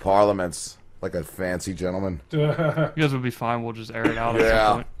I smoke Parliaments like a fancy gentleman. You guys would be fine. We'll just air it out at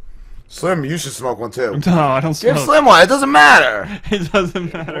some point. Slim, you should smoke one too. No, I don't smoke. Give Slim one. It doesn't matter. It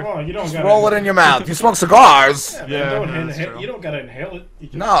doesn't matter. Well, you don't just roll it in your mouth. You smoke cigars. Yeah, you don't got to inhale it. You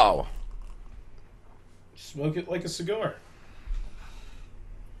just no. Smoke it like a cigar.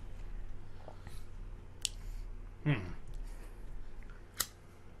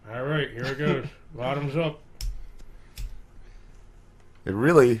 All right, here it goes. Bottoms up. It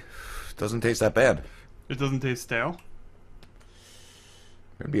really doesn't taste that bad. It doesn't taste stale?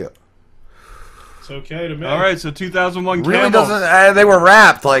 Maybe it's okay to me. All right, so 2001 really Camels. doesn't. They were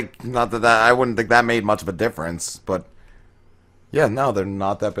wrapped. Like, not that I wouldn't think that made much of a difference, but yeah, no, they're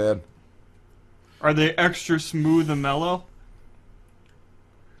not that bad. Are they extra smooth and mellow?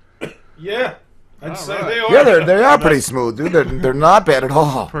 Yeah. I'd say they are. Yeah, they are pretty smooth, dude. They're not bad at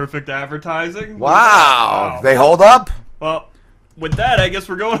all. Perfect advertising. Wow. They hold up? Well, with that, I guess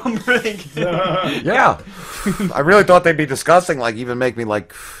we're going on break. Yeah. I really thought they'd be disgusting, like even make me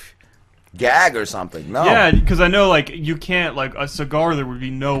like gag or something. No. Yeah, because I know like you can't like a cigar. There would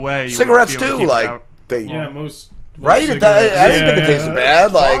be no way. Cigarettes too, like they. Yeah, most. Right? I didn't think it tasted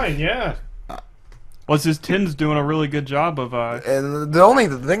bad. Like, fine, yeah. What's his tin's doing a really good job of and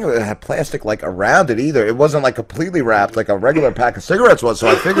the thing that had plastic like around it either. It wasn't like completely wrapped like a regular pack of cigarettes was, so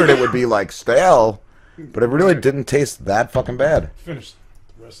I figured it would be like stale. But it really didn't taste that fucking bad. Finish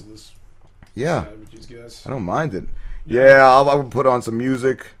the rest of this. Yeah. Sandwiches, guys. I don't mind it. Yeah, I'll put on some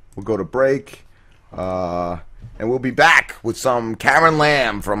music. We'll go to break. And we'll be back with some Karen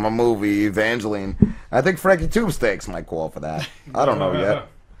Lam from a movie, Evangeline. I think Frankie Tubesteaks might call for that. I don't know yet.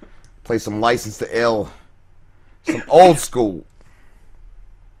 Play some License to Ill. Some old school.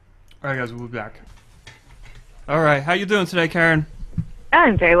 Alright guys, we'll be back. Alright, how you doing today, Karen?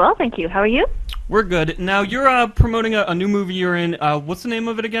 I'm very well, thank you. How are you? We're good. Now, you're promoting a new movie you're in. What's the name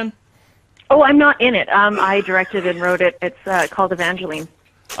of it again? Oh, I'm not in it. I directed and wrote it. It's called Evangeline.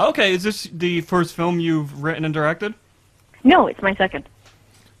 Okay, is this the first film you've written and directed? No, it's my second.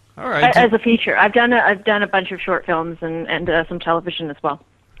 All right. As a feature. I've done a bunch of short films and some television as well.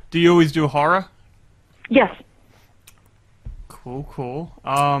 Do you always do horror? Yes. Cool, cool.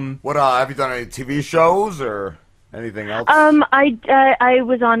 What have you done any TV shows or anything else? I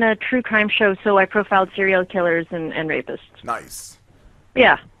was on a true crime show, so I profiled serial killers and rapists. Nice.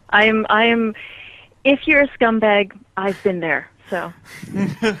 Yeah. I'm if you're a scumbag, I've been there. So.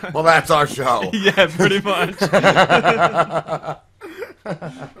 Well, that's our show. Yeah, pretty much.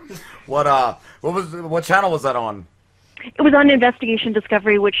 What channel was that on? It was on Investigation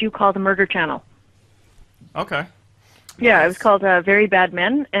Discovery, which you call the Murder Channel. Okay. Yeah, it was called Very Bad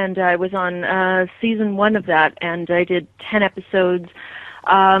Men, and I was on season 1 of that, and I did 10 episodes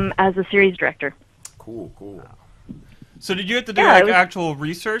as a series director. Cool, cool. So did you have to do actual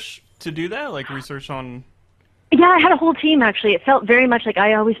research to do that? Like research on... Yeah, I had a whole team, actually. It felt very much like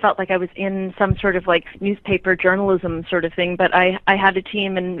I always felt like I was in some sort of like newspaper journalism sort of thing, but I had a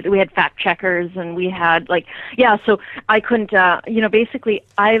team, and we had fact checkers, and we had like, yeah, so I couldn't, basically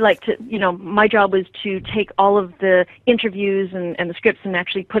I like to, my job was to take all of the interviews and the scripts and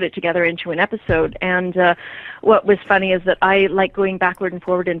actually put it together into an episode. And what was funny is that I like going backward and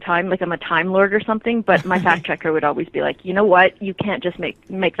forward in time, like I'm a Time Lord or something, but my fact checker would always be like, you know what, you can't just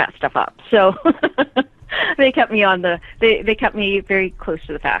make that stuff up. So... They kept me on they kept me very close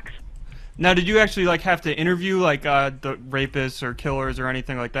to the facts. Now, did you actually like have to interview like the rapists or killers or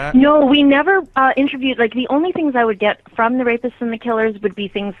anything like that? No, we never interviewed. Like the only things I would get from the rapists and the killers would be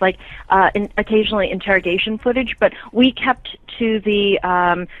things like occasionally interrogation footage. But we kept to the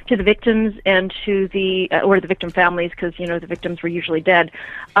victims and to the victim families, because the victims were usually dead.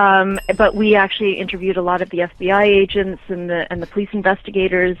 But we actually interviewed a lot of the FBI agents and the police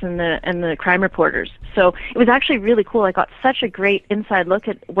investigators and the crime reporters. So it was actually really cool. I got such a great inside look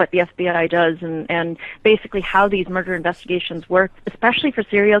at what the FBI does and basically how these murder investigations work, especially for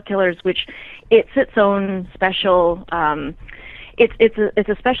serial killers, which it's its own special it's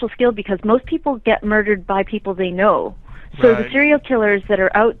a special skill, because most people get murdered by people they know. So the serial killers that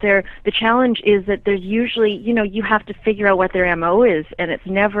are out there, the challenge is that there's usually, you have to figure out what their MO is, and it's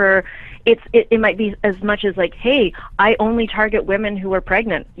never, it might be as much as like, hey, I only target women who are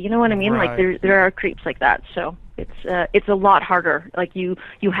pregnant. You know what I mean? Like there are creeps like that. So it's a lot harder. Like you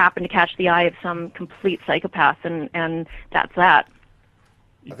happen to catch the eye of some complete psychopath, and that's that.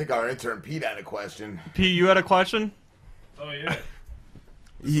 I think our intern Pete had a question. Pete, you had a question? Oh yeah.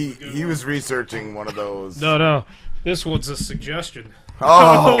 He was researching one of those. No. This one's a suggestion.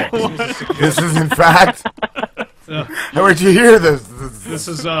 Oh, this is in fact. Where'd you hear this? This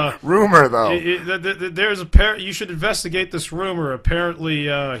is rumor, though. There's you should investigate this rumor. Apparently,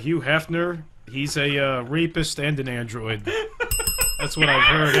 Hugh Hefner, he's a rapist and an android. That's what I've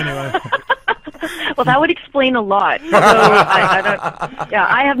heard, anyway. Well, that would explain a lot. So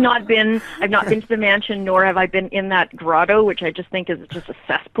I have not been. I've not been to the mansion, nor have I been in that grotto, which I just think is just a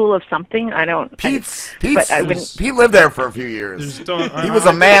cesspool of something. I don't. Pete lived there for a few years. He was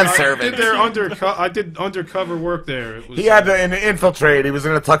a manservant. I did undercover work there. He had to infiltrate. He was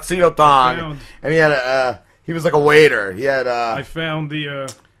in a tuxedo thong, and he had he was like a waiter. He had. I found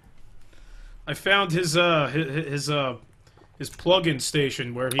his plug-in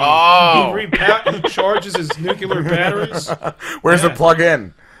station where he recharges his nuclear batteries. Where's the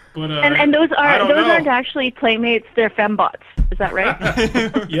plug-in? But and those aren't actually playmates; they're fembots. Is that right?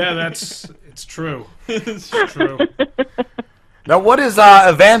 Yeah, it's true. It's true. Now, what is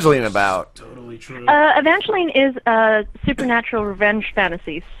Evangeline about? Totally true. Evangeline is a supernatural revenge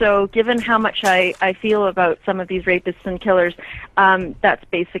fantasy. So, given how much I feel about some of these rapists and killers, that's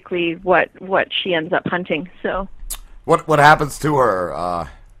basically what she ends up hunting. So. What happens to her?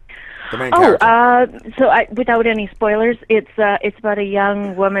 The main character. So without any spoilers, it's about a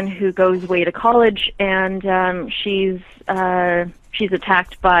young woman who goes away to college, and she's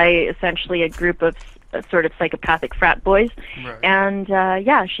attacked by essentially a group of sort of psychopathic frat boys. Right. And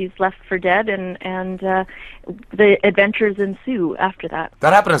yeah, she's left for dead, and the adventures ensue after that.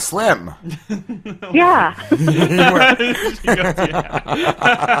 That happened to Slim. Yeah.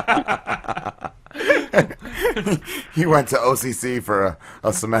 He went to OCC for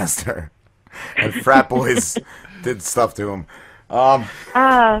a semester, and frat boys did stuff to him.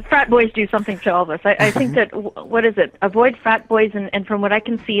 Frat boys do something to all of us. I think that, what is it? Avoid frat boys, and from what I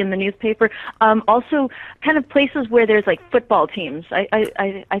can see in the newspaper, also kind of places where there's like football teams.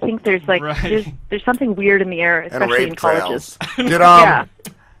 I think there's like there's something weird in the air, especially in colleges. Yeah.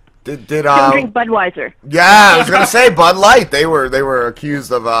 Did don't drink Budweiser. Yeah, I was gonna say Bud Light. They were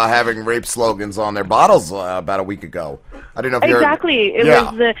accused of having rape slogans on their bottles about a week ago. I didn't know if you Exactly. It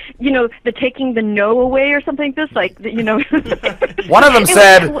was the taking the no away or something. This One of them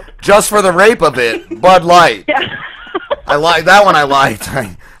said, "Just for the rape of it, Bud Light." Yeah. I like that one. I liked.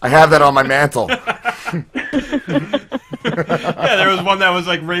 I have that on my mantle. Yeah, there was one that was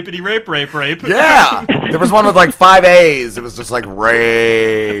like rapity rape. Yeah, there was one with like 5 A's. It was just like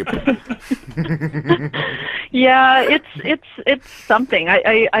rape. Yeah, it's something.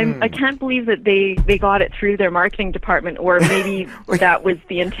 I can't believe that they got it through their marketing department, or maybe that was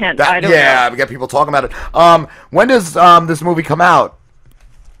the intent. I don't know. Yeah, we got people talking about it. When does this movie come out?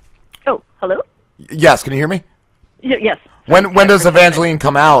 Oh, hello? Yes, can you hear me? Yes. When does Evangeline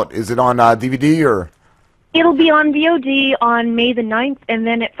come out? Is it on DVD or? It'll be on VOD on May the 9th, and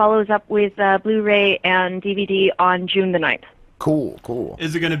then it follows up with Blu-ray and DVD on June the 9th. Cool.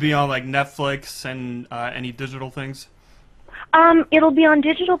 Is it going to be on like Netflix and any digital things? It'll be on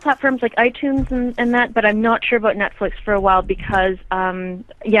digital platforms like iTunes and that, but I'm not sure about Netflix for a while because,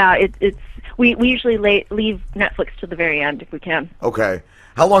 we usually leave Netflix to the very end if we can. Okay.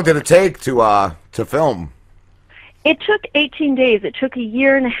 How long did it take to film? It took 18 days. It took a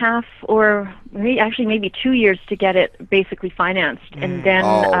year and a half, or maybe 2 years to get it basically financed, and then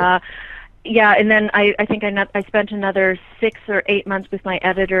and then I think I spent another 6 or 8 months with my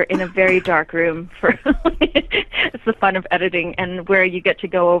editor in a very dark room. It's the fun of editing, and where you get to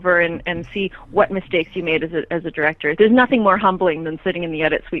go over and see what mistakes you made as a director. There's nothing more humbling than sitting in the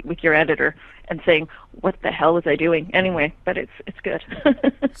edit suite with your editor and saying, "What the hell was I doing?" Anyway, but it's good.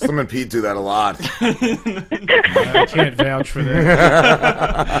 Slim and Pete do that a lot. I can't vouch for that.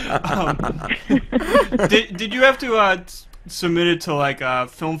 Did you have to submit it to like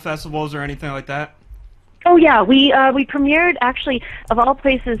film festivals or anything like that? Oh yeah, we premiered actually, of all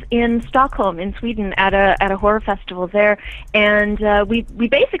places, in Stockholm in Sweden at a horror festival there, and we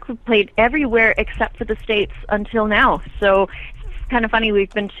basically played everywhere except for the States until now. So it's kind of funny.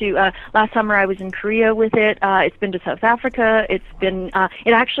 We've been to last summer I was in Korea with it. It's been to South Africa. It's been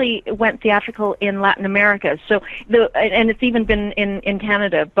it actually went theatrical in Latin America. So and it's even been in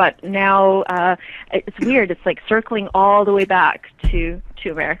Canada. But now it's weird. It's like circling all the way back to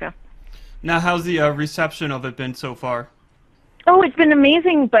America. Now, how's the reception of it been so far? Oh, it's been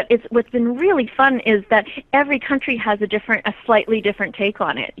amazing, but what's been really fun is that every country has a slightly different take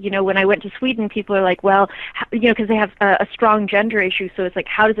on it. You know, when I went to Sweden, people are like, well, because they have a strong gender issue, so it's like,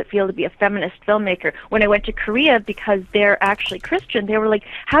 how does it feel to be a feminist filmmaker? When I went to Korea, because they're actually Christian, they were like,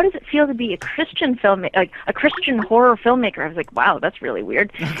 how does it feel to be a Christian filmmaker, like a Christian horror filmmaker? I was like, wow, that's really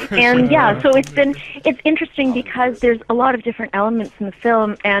weird. And yeah, so it's interesting because there's a lot of different elements in the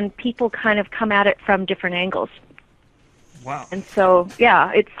film, and people kind of come at it from different angles. Wow. And so,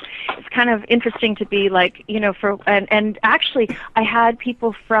 yeah, it's kind of interesting to be like, you know, and actually I had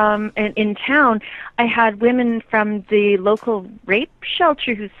people from, in town, I had women from the local rape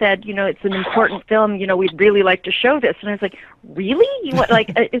shelter who said, you know, it's an important film, you know, we'd really like to show this. And I was like, really?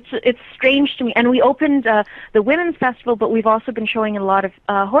 It's strange to me. And we opened the Women's Festival, but we've also been showing in a lot of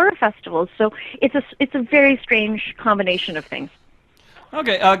horror festivals. So it's a very strange combination of things.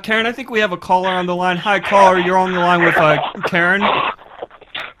 Okay, Karen, I think we have a caller on the line. Hi, caller, you're on the line with Karen.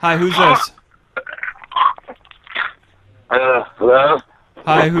 Hi, who's this? Hello?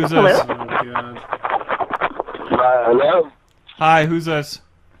 Hi, who's this? Hello? Hi, who's this?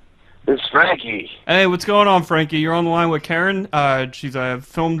 It's Frankie. Hey, what's going on, Frankie? You're on the line with Karen. She's a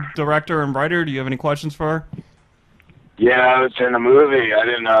film director and writer. Do you have any questions for her? Yeah, I was in a movie. I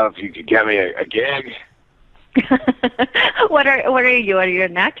didn't know if you could get me a gig. What are you? Are you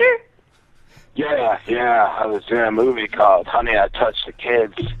an actor? Yeah. I was in a movie called Honey, I Touched the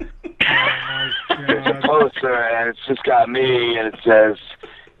Kids. It's a poster, and it's just got me, and it says,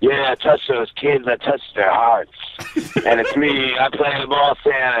 yeah, I touched those kids, I touched their hearts. And it's me, I play the ball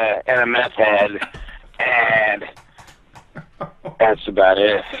Santa and a meth head, and that's about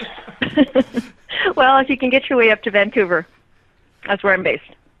it. Well, if you can get your way up to Vancouver, that's where I'm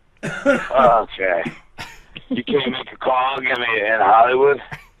based. Okay. You can't make a call, get me in Hollywood.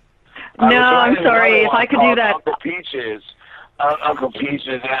 No, I'm sorry. If I could do that. Uncle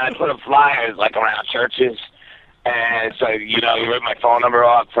Peaches, and I put up flyers like around churches, and so you write my phone number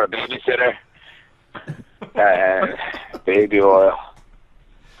off for a babysitter, and baby oil.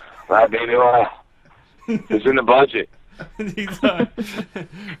 My baby oil. It's in the budget.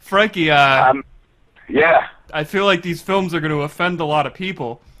 Frankie, yeah. I feel like these films are going to offend a lot of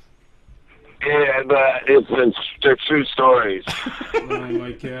people. Yeah, but they're true stories. Oh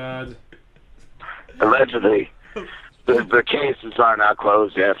my God. Allegedly. The cases are not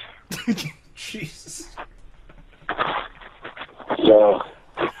closed yet. Jesus. So,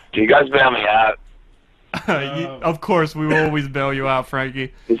 can you guys bail me out? Of course, we will always bail you out,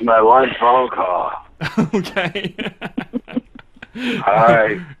 Frankie. It's my one phone call. Okay. All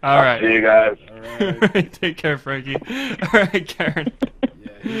right. All right. See you guys. All right. Take care, Frankie. All right, Karen.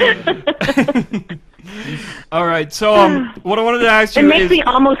 All right. So, what I wanted to ask you It makes me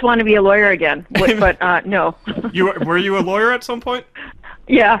almost want to be a lawyer again, but no. Were you a lawyer at some point?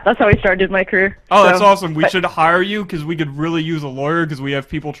 Yeah, that's how I started my career. Oh, that's awesome. We should hire you because we could really use a lawyer because we have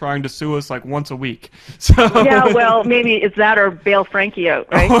people trying to sue us like once a week. So yeah, well, maybe it's that or bail Frankie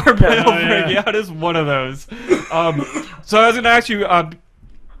out, right? Or bail Frankie out is one of those. So I was going to ask you,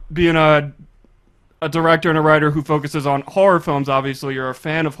 being a director and a writer who focuses on horror films, obviously you're a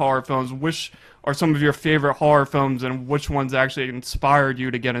fan of horror films. Which are some of your favorite horror films and which ones actually inspired you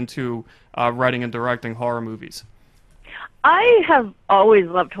to get into writing and directing horror movies? I have always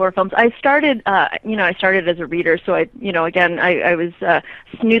loved horror films. I started, I started as a reader, so I was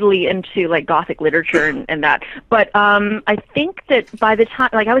snoodily into like Gothic literature and that. But I think that by the time,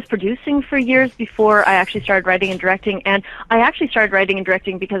 I was producing for years before I actually started writing and directing, and I actually started writing and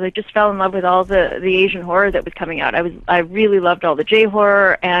directing because I just fell in love with all the Asian horror that was coming out. I really loved all the J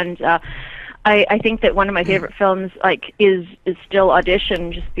horror, and I think that one of my favorite films is still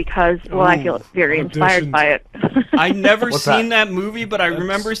Audition, just because I feel very inspired by it. I never seen that movie, but I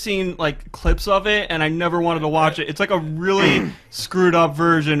remember seeing clips of it, and I never wanted to watch it. It's like a really screwed up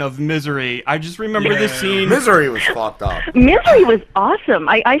version of Misery. I just remember this scene. Misery was fucked up. Misery was awesome.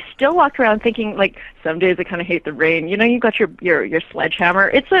 I still walk around thinking some days I kind of hate the rain. You got your sledgehammer.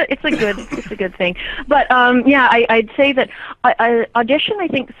 It's a good thing. But I'd say that Audition. I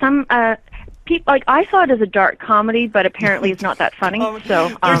think some. People, I saw it as a dark comedy, but apparently it's not that funny. So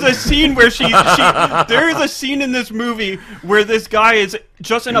there's a scene where there is a scene in this movie where this guy is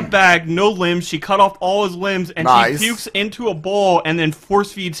just in a bag, no limbs. She cut off all his limbs, and she pukes into a bowl and then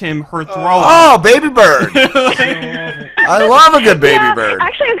force feeds him her throat. Oh, Baby Bird! I love a good Baby Bird.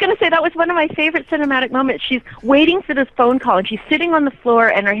 Actually, I was going to say that was one of my favorite cinematic moments. She's waiting for this phone call, and she's sitting on the floor,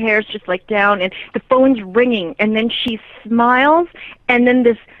 and her hair's just down, and the phone's ringing, and then she smiles, and then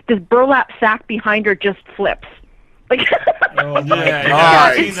this burlap sack behind her just flips. Oh my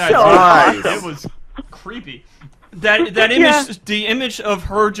God! It's so awesome. It was creepy. That image, the image of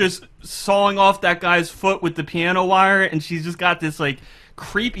her just sawing off that guy's foot with the piano wire, and she's just got this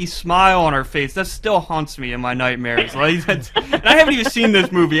creepy smile on her face. That still haunts me in my nightmares. And I haven't even seen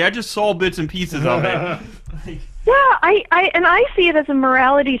this movie. I just saw bits and pieces of it. Yeah, I see it as a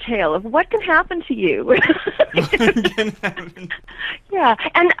morality tale of what can happen to you. Yeah,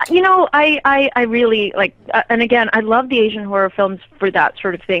 and I really and again, I love the Asian horror films for that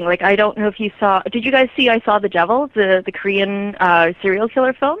sort of thing. I don't know if you saw. Did you guys see I Saw the Devil, the Korean serial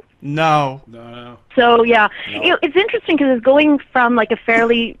killer film? No. So yeah, it's interesting because it's going from a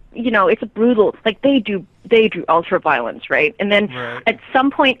fairly, it's a brutal, they do ultra violence, right? And then at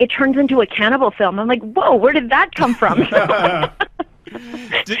some point it turns into a cannibal film. I'm like, whoa, where did that come from?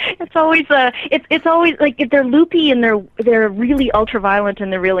 It's always it's always they're loopy and they're really ultra violent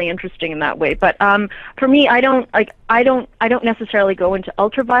and they're really interesting in that way. But for me, I don't necessarily go into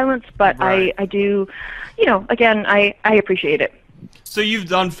ultra violence, but I do, again, I appreciate it. So you've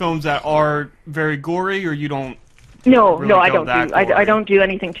done films that are very gory, or you don't? No, really I don't do. I don't do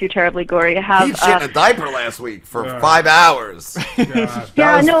anything too terribly gory. I have. He shit in a diaper last week for 5 hours.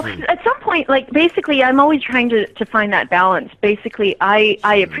 Yeah, no. At some point, basically, I'm always trying to find that balance. Basically, I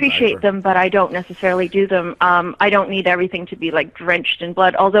appreciate them, but I don't necessarily do them. I don't need everything to be drenched in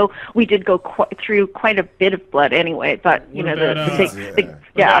blood. Although we did go through quite a bit of blood anyway. But What about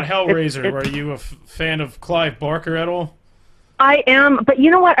Hellraiser? Are you a fan of Clive Barker at all? I am, but you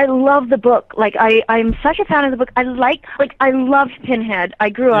know what? I love the book. I'm such a fan of the book. I loved Pinhead.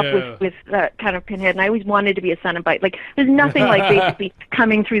 I grew up with that kind of Pinhead, and I always wanted to be a Cenobite. There's nothing basically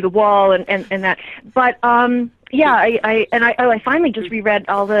coming through the wall and that. But I finally just reread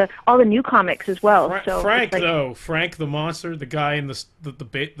all the new comics as well. Frank the monster, the guy in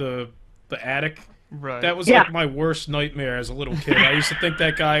the attic. Right. That was like my worst nightmare as a little kid. I used to think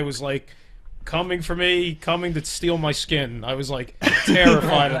that guy was like coming for me, coming to steal my skin. I was like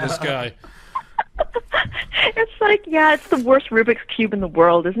terrified of this guy. It's like, it's the worst Rubik's Cube in the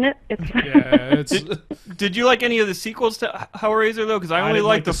world, isn't it? Did you like any of the sequels to Hellraiser, though? Because I only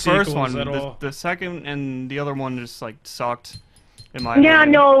liked the first one. The second and the other one just, like, sucked, in my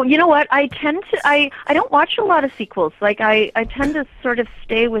opinion. No, you know what? I tend to... I don't watch a lot of sequels. Like, I tend to sort of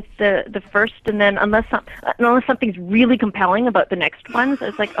stay with the first, and then unless something's really compelling about the next ones,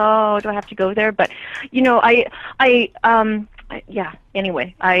 it's like, oh, do I have to go there? But, you know,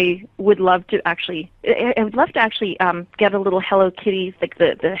 anyway, I would love to actually get a little Hello Kitty, like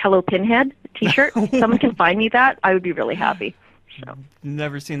the Hello Pinhead T-shirt. If someone can find me that, I would be really happy. So.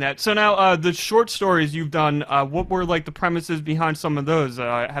 Never seen that. So now, the short stories you've done, what were like the premises behind some of those?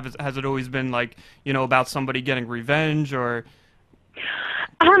 Has it always been like, you know, about somebody getting revenge, or?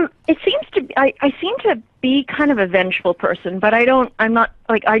 It seems to be, I seem to be kind of a vengeful person, but I'm not,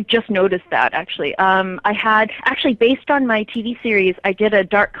 like, I just noticed that, actually. I had, actually, based on my TV series, I did a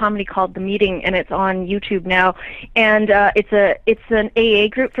dark comedy called The Meeting, and it's on YouTube now, and it's an AA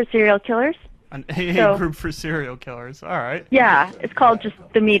group for serial killers. An AA group for serial killers, all right. Yeah, it's called just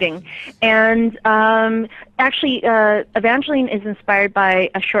The Meeting. And actually, Evangeline is inspired by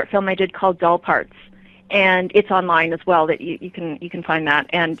a short film I did called Doll Parts. And it's online as well. That you can find that,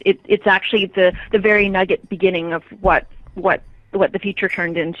 and it's actually the very nugget beginning of what the feature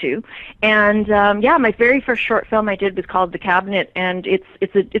turned into. And my very first short film I did was called The Cabinet, and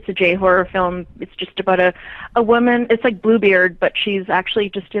it's a J horror film. It's just about a woman. It's like Bluebeard, but she's actually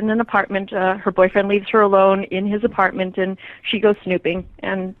just in an apartment. Her boyfriend leaves her alone in his apartment, and she goes snooping,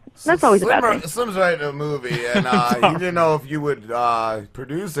 and that's always a bad thing. Slim's writing a movie, and he didn't know if you would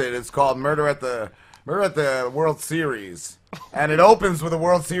produce it. It's called Murder at the World Series, and it opens with a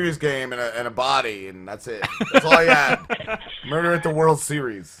World Series game and a body, and that's it. That's all I had. Murder at the World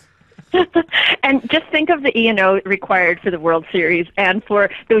Series. And just think of the E&O required for the World Series and for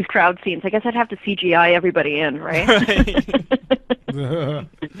those crowd scenes. I guess I'd have to CGI everybody in, right?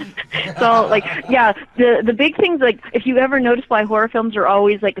 So, like, yeah, the big things, like, if you ever notice why horror films are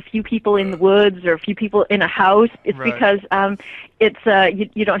always, like, a few people in the woods or a few people in a house, it's because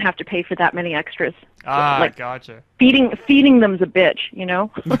it's you don't have to pay for that many extras. Like, gotcha. Feeding them's a bitch, you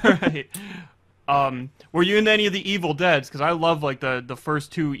know? Right. Were you in any of the Evil Deads? Because I love, like, the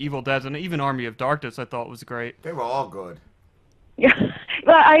first two Evil Deads, and even Army of Darkness I thought was great. They were all good. Yeah.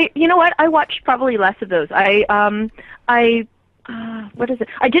 Well, you know what? I watched probably less of those. What is it?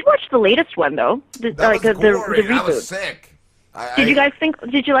 I did watch the latest one, though. The reboot. I was sick. Did you guys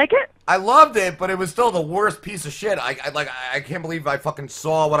did you like it? I loved it, but it was still the worst piece of shit. I can't believe I fucking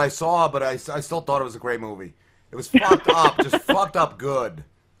saw what I saw, but I still thought it was a great movie. It was fucked up, just fucked up good.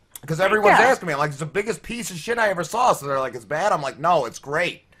 Because everyone's asking me, I'm like, it's the biggest piece of shit I ever saw. So they're like, it's bad? I'm like, no, it's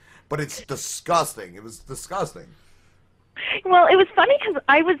great. But it's disgusting. It was disgusting. Well, it was funny because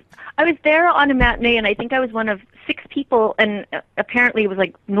I was there on a matinee, and I think I was one of 6 people, and apparently it was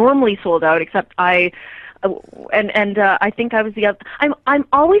like normally sold out, except I think I was the other. I'm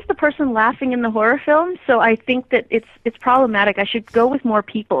always the person laughing in the horror film, so I think that it's problematic. I should go with more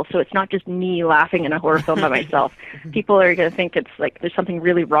people, so it's not just me laughing in a horror film by myself. People are going to think it's like there's something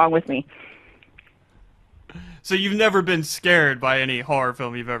really wrong with me. So you've never been scared by any horror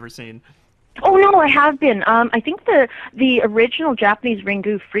film you've ever seen? Oh no, I have been. I think the original Japanese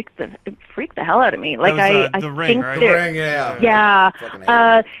Ringu freaked the hell out of me. Like I the Ring, think right? The Ring, yeah.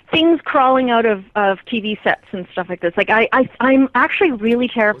 Yeah. Things crawling out of TV sets and stuff like this. Like I'm actually really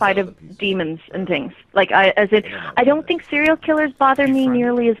terrified of demons and things. Like I don't think serial killers bother me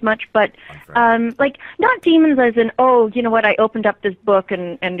nearly as much, but like not demons as in, oh, you know what, I opened up this book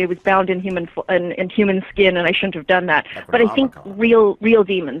and it was bound in human skin and I shouldn't have done that. But I think real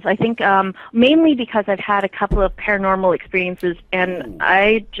demons. I think mainly because I've had a couple of paranormal experiences, and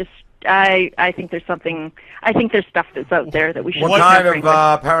I think there's something. I think there's stuff that's out there that we should. What kind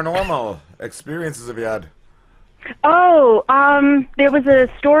of paranormal experiences have you had? Oh, there was a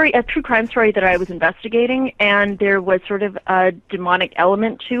true crime story that I was investigating, and there was sort of a demonic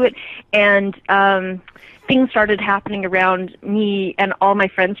element to it, and things started happening around me, and all my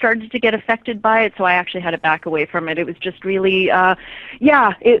friends started to get affected by it, so I actually had to back away from it. It was just really,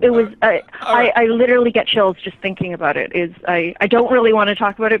 it was, I literally get chills just thinking about it. I don't really want to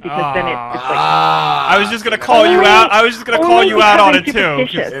talk about it because then it's like... I was just going to call you out. I was just going to call you out on it, too.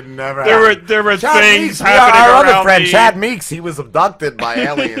 It never happened. There were Chad things Meeks, happening our around other friend, me. Chad Meeks, he was abducted by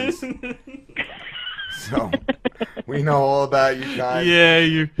aliens. So... We know all about you guys. Yeah,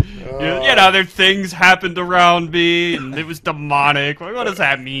 you know, there things happened around me, and it was demonic. What does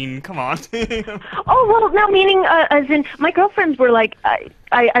that mean? Come on. Oh, well, no, meaning, as in, my girlfriends were like,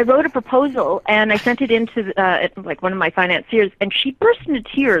 I wrote a proposal, and I sent it into, like, one of my financiers, and she burst into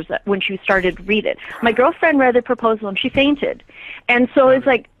tears when she started to read it. My girlfriend read the proposal, and she fainted. And so it's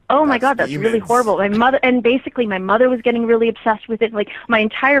like, oh my God, that's really horrible. My mother, and basically my mother was getting really obsessed with it. Like, my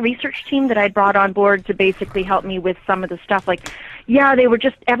entire research team that I'd brought on board to basically help me with some of the stuff, like, yeah, they were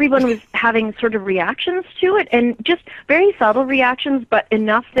just, everyone was having sort of reactions to it, and just very subtle reactions, but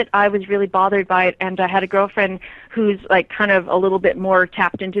enough that I was really bothered by it. And I had a girlfriend who's like kind of a little bit more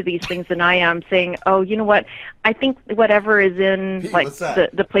tapped into these things than I am, saying, oh, you know what, I think whatever is in Pete, like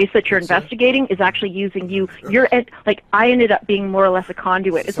the place that you're investigating is actually using you. You're like, I ended up being more or less a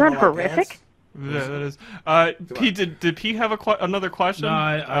conduit. Isn't that horrific? Yeah, that is. Pete, did Pete have another question?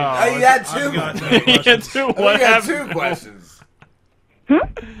 No, he had two. He had two. What happened? 2 questions.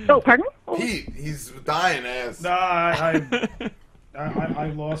 Oh, pardon? Pete, he's dying ass. No, I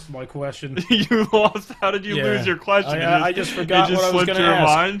lost my question. You lost? How did you lose your question? I just forgot what I was going to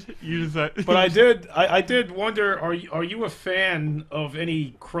ask. Mind? You just, but I did wonder, are you a fan of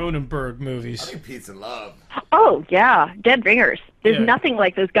any Cronenberg movies? I think Pete's in love. Oh, yeah. Dead ringers. There's nothing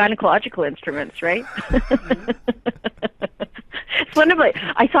like those gynecological instruments, right? It's one of like,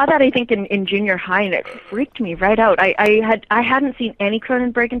 I saw that I think in junior high, and it freaked me right out. I hadn't seen any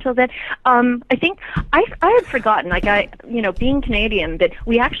Cronenberg until then. I think I had forgotten, like, being Canadian, that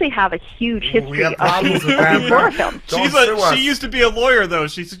we actually have a huge history of horror films. She used to be a lawyer, though.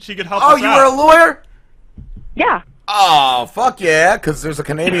 She could help us out. Oh, you were a lawyer? Yeah. Oh, fuck yeah, because there's a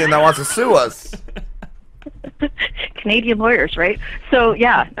Canadian that wants to sue us. Canadian lawyers, right? So,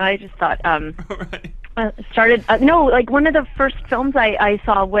 yeah, I just thought, Right. no, like, one of the first films I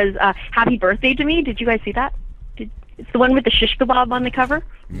saw was Happy Birthday to Me. Did you guys see that? It's the one with the shish kebab on the cover.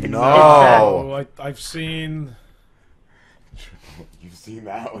 No. I've seen... You've seen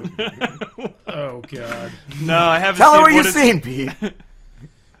that one? Oh, God. No, I haven't Tell seen her what you've seen, Pete.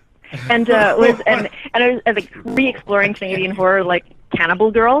 And I was like re-exploring Canadian horror, like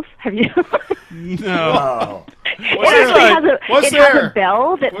Cannibal Girls. Have you? No. It has a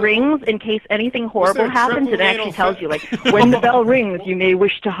bell that rings in case anything horrible happens. It actually tells you, like, when the bell rings, you may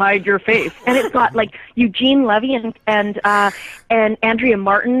wish to hide your face. And it's got like Eugene Levy and Andrea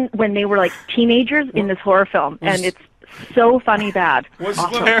Martin when they were like teenagers in this horror film, and it's so funny bad. Was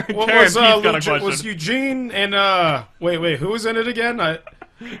Eugene and wait, who was in it again?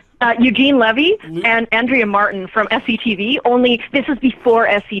 Eugene Levy and Andrea Martin from SCTV, only this was before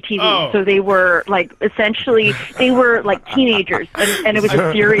SCTV, so they were like, essentially, they were like teenagers, and it was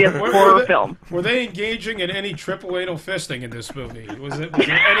a serious horror film. Were they engaging in any triple anal fisting in this movie? Was there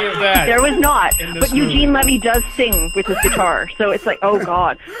any of that? There was not, but Eugene Levy does sing with his guitar, so it's like, oh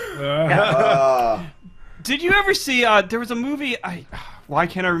God. Did you ever see, there was a movie, why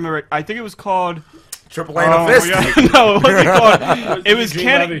can't I remember it? I think it was called... Triple anal fisting. No, it wasn't called. It was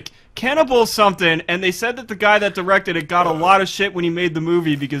Cannibal something, and they said that the guy that directed it got a lot of shit when he made the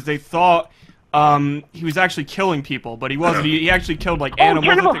movie because they thought he was actually killing people, but he wasn't. He actually killed like animals.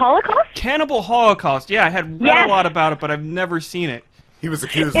 Cannibal Holocaust? Cannibal Holocaust. Yeah, I had read a lot about it, but I've never seen it. He was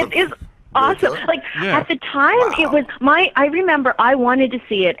accused of... It is awesome. Like, at the time, it was I remember I wanted to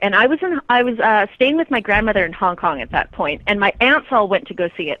see it, and I was staying with my grandmother in Hong Kong at that point, and my aunts all went to go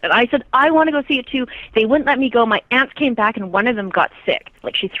see it, and I said, I want to go see it too. They wouldn't let me go. My aunts came back, and one of them got sick.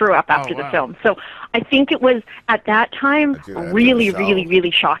 Like, she threw up after the film. So I think it was, at that time, really, really,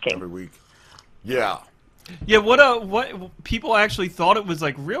 really shocking. Every week. Yeah. Yeah, what people actually thought it was,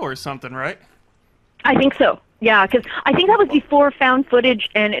 like, real or something, right? I think so. Yeah, because I think that was before found footage,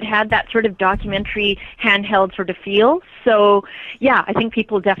 and it had that sort of documentary handheld sort of feel. So, yeah, I think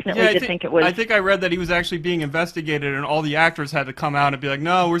people definitely did think it was. I think I read that he was actually being investigated, and all the actors had to come out and be like,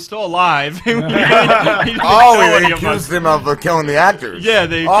 "No, we're still alive." They accused him of killing the actors. Yeah,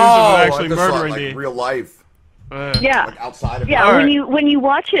 they accused him of actually murdering the real life. Yeah, like outside of when you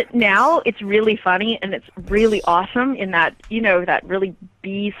watch it now, it's really funny and it's really awesome in that, that really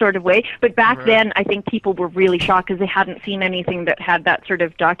B sort of way. But back then, I think people were really shocked because they hadn't seen anything that had that sort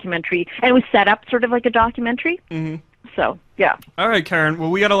of documentary, and it was set up sort of like a documentary. Mm-hmm. So, yeah. All right, Karen.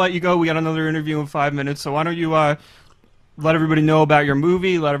 Well, we got to let you go. We got another interview in 5 minutes. So why don't you let everybody know about your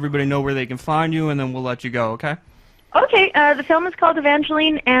movie, let everybody know where they can find you, and then we'll let you go. Okay. Okay, the film is called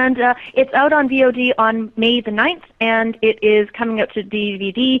Evangeline, and it's out on VOD on May the 9th, and it is coming out to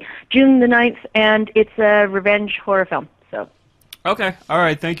DVD June the 9th, and it's a revenge horror film. So. Okay, all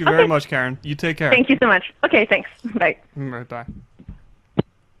right, thank you very much, Karen. You take care. Thank you so much. Okay, thanks. Bye. Right, bye.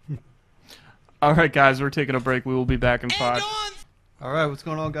 All right, guys, we're taking a break. We will be back in 5. All right, what's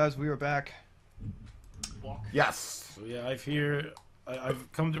going on, guys? We are back. Yes. So yeah,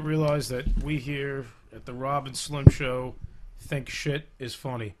 I've come to realize that we here at the Rob and Slim Show think shit is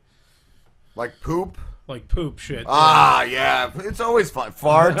funny. Like poop? Like poop shit. Yeah. It's always fun.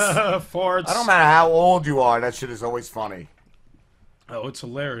 Farts. Farts. I don't matter how old you are, that shit is always funny. Oh, it's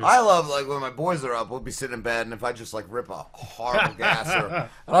hilarious. I love, like, when my boys are up, we'll be sitting in bed, and if I just, like, rip a horrible gasser, and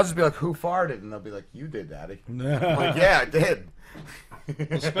I'll just be like, who farted? And they'll be like, you did, Daddy. I'm like, yeah, I did.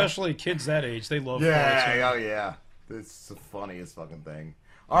 Especially kids that age, they love farts. Yeah, oh yeah. It's the funniest fucking thing.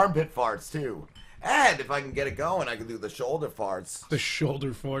 Armpit farts, too. And if I can get it going, I can do the shoulder farts. The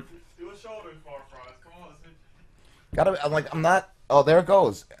shoulder fart. Do a shoulder fart for us. Come on, I'm like, I'm not... Oh, there it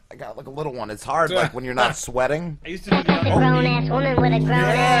goes. I got, like, a little one. It's hard, like, when you're not sweating. I used to do the grown-ass woman with a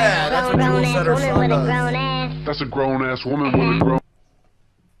Yeah, that's what Jules said her son does. That's a grown-ass woman with a grown...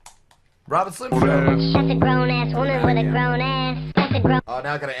 Robin Slim Show. That's a grown-ass woman with a grown ass. That's a grown... Oh,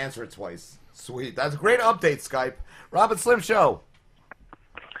 now I gotta answer it twice. Sweet. That's a great update, Skype. Robin Slim Show.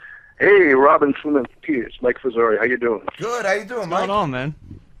 Hey, Robin Slim and Pete. It's Mike Frissore. How you doing? Good. How you doing, Mike? What's going on, man?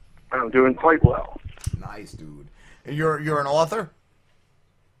 I'm doing quite well. Nice, dude. And you're an author?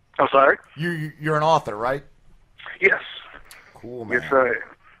 I'm sorry? You're an author, right? Yes. Cool, man. Yes, I am.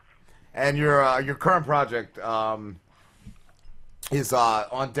 And your current project is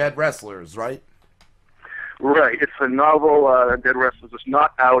on dead wrestlers, right? Right. It's a novel, Dead Wrestlers. It's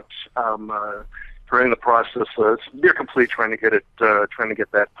not out. We're in the process. It's near complete. Trying to get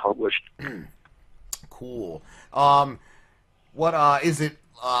that published. Cool. What is it?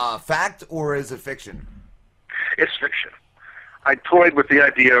 Fact or is it fiction? It's fiction. I toyed with the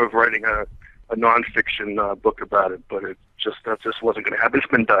idea of writing a nonfiction book about it, but that just wasn't going to happen.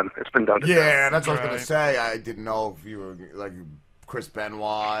 It's been done. It's been done. Yeah, that's what I was going to say. I didn't know if you were like Chris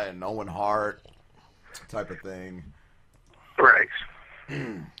Benoit and Owen Hart type of thing. Right.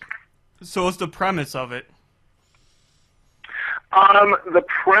 So what's the premise of it? The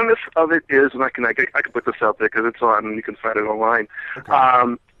premise of it is, and I can put this out there because it's on. You can find it online. Okay.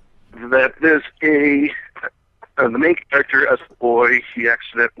 That there's the main character as a boy, he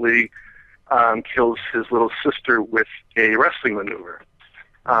accidentally kills his little sister with a wrestling maneuver,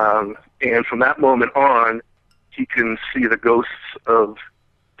 and from that moment on, he can see the ghosts of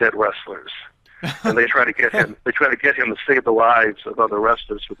dead wrestlers. And they try to get him. They try to get him to save the lives of other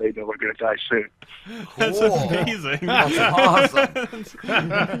wrestlers, so they know we're going to die soon. That's amazing. That's awesome.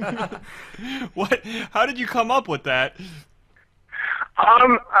 What? How did you come up with that?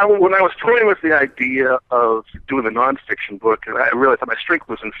 When I was toying with the idea of doing a nonfiction book, and I realized that my strength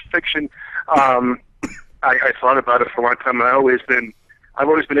was in fiction, I thought about it for a long time, and I've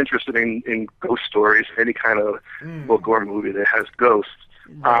always been interested in ghost stories, any kind of book or movie that has ghosts.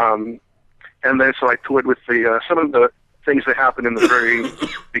 And then so I toyed with some of the things that happened in the very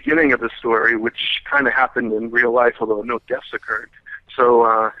beginning of the story, which kind of happened in real life, although no deaths occurred. So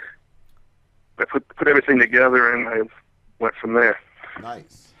I put everything together, and I went from there.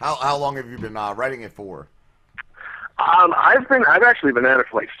 Nice. How long have you been writing it for? I've actually been at it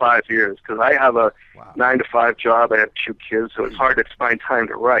for like 5 years because I have a 9-to-5 job. I have 2 kids, so it's hard to find time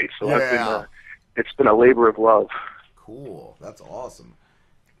to write. So it's been a labor of love. Cool. That's awesome.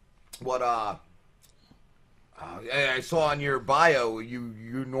 What I saw on your bio,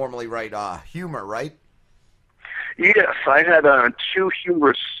 you normally write humor, right? Yes, I had 2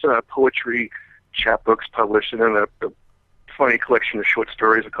 humorous poetry chapbooks published, and then a funny collection of short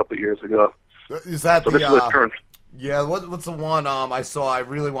stories a couple of years ago. Is that so this was current? Yeah, what's the one I saw? I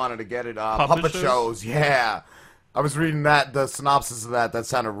really wanted to get it. Puppet shows. Yeah, I was reading the synopsis of that. That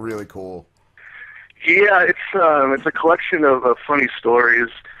sounded really cool. Yeah, it's a collection of funny stories.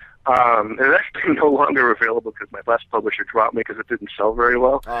 It's actually no longer available because my last publisher dropped me because it didn't sell very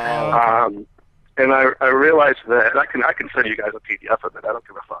well. And I realized that I can send you guys a PDF of it. I don't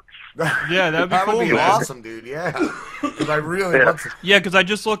give a fuck. Yeah, that'd be that cool. Would be man. Awesome, dude. Yeah, because I really Yeah, because I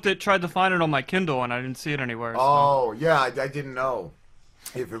just tried to find it on my Kindle and I didn't see it anywhere. So. Oh, yeah, I didn't know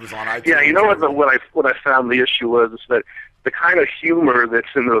if it was on iTunes. Yeah, you know what I found the issue was is that the kind of humor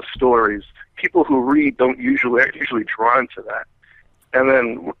that's in those stories, people who read aren't usually drawn to that. And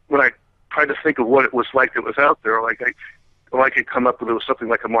then when I tried to think of what it was like that was out there, I could come up with something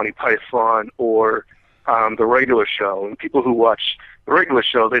like a Monty Python or the regular show. And people who watch the regular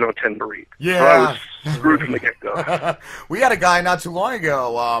show, they don't tend to read. Yeah. So I was screwed from the get-go. We had a guy not too long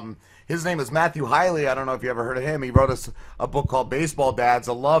ago. His name is Matthew Hiley. I don't know if you ever heard of him. He wrote us a book called Baseball Dads,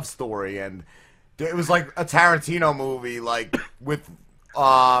 a love story. And it was like a Tarantino movie, like with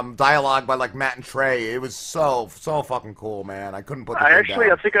dialogue by like Matt and Trey. It was so fucking cool, man. I couldn't put the thing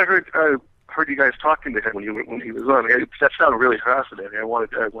down. I think I heard you guys talking to him when he was on. That sounded really fascinating. I want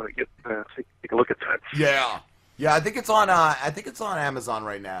to get take a look at that. Yeah. I think it's on Amazon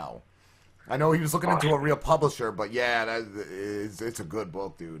right now. I know he was looking into a real publisher, but yeah, it's a good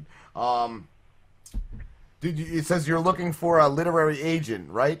book, dude. It says you're looking for a literary agent,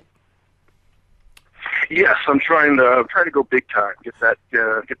 right? Yes, I'm trying to go big time. Get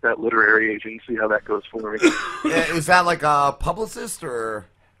that literary agent. See how that goes for me. Is that like a publicist or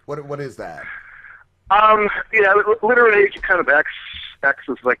what is that? Yeah, literary agent kind of acts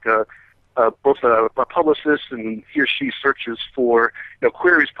as like both a publicist, and he or she searches for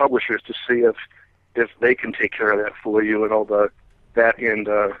queries publishers to see if they can take care of that for you and all that. And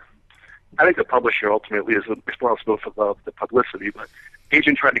I think the publisher ultimately is responsible for the publicity, but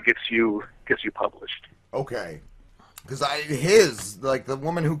agent trying to gets you published. Okay. Because the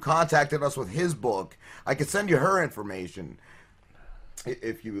woman who contacted us with his book, I could send you her information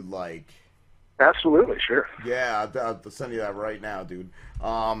if you would like. Absolutely, sure. Yeah, I'll send you that right now, dude.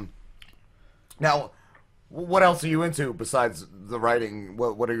 Now, what else are you into besides the writing?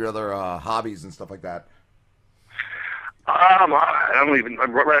 What are your other hobbies and stuff like that? I don't even.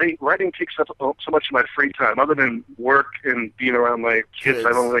 Writing takes up so much of my free time. Other than work and being around my kids, I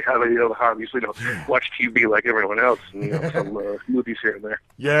don't really have any other hobbies. Watch TV like everyone else, and some movies here and there.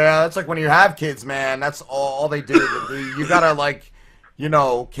 Yeah, that's like when you have kids, man. That's all they do. You gotta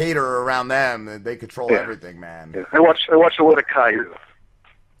cater around them. They control everything, man. Yeah. I watch a lot of Caillou.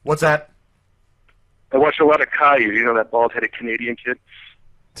 What's that? I watch a lot of Caillou. You know that bald-headed Canadian kid?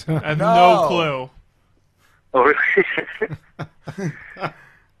 I have no clue. Oh, really?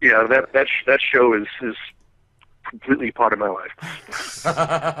 Yeah, that show is completely part of my life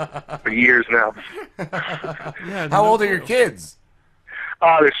for years now. How old are your kids?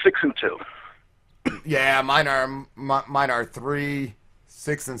 They're 6 and 2. Yeah, mine are 3,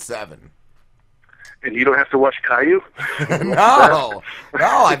 6, and 7. And you don't have to watch Caillou? No,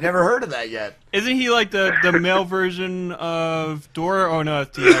 I've never heard of that yet. Isn't he like the male version of Dora? Oh no,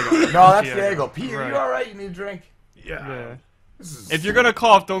 it's Diego. No, that's Diego. Pete, are you all right? You need a drink? Yeah. If you're gonna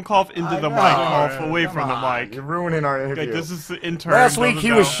cough, don't cough into the mic. Cough away from the mic. You're ruining our interview. Okay, this is the intern. Last week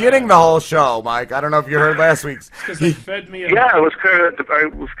he was shitting the whole show, Mike. I don't know if you heard last week's. Because they fed me. Yeah, I was kind of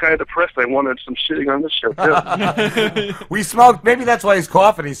depressed. I wanted some shitting on this show too. We smoked. Maybe that's why he's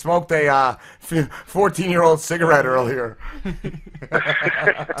coughing. He smoked a 14-year-old cigarette earlier.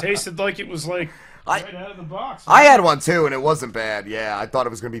 Tasted like it was right out of the box. I had one too, and it wasn't bad. Yeah, I thought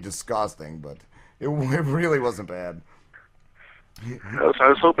it was gonna be disgusting, but it really wasn't bad. I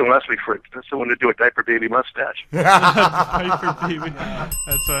was hoping last week for someone to do a diaper baby mustache. Diaper baby.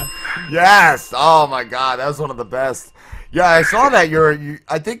 Yes. Oh my God, that was one of the best. Yeah, I saw that.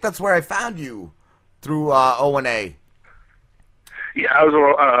 I think that's where I found you through O&A. Yeah, I was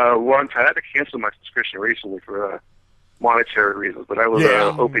I had to cancel my subscription recently for monetary reasons, but I was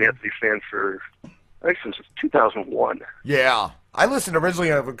an Opie Anthony fan for I think since 2001. Yeah, I listened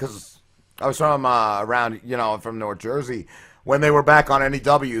originally because I was from around, from North Jersey when they were back on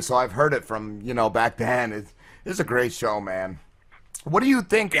NEW, so I've heard it from, back then. It's a great show, man. What do you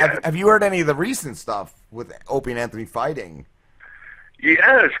think? Yeah. Have you heard any of the recent stuff with Opie and Anthony fighting?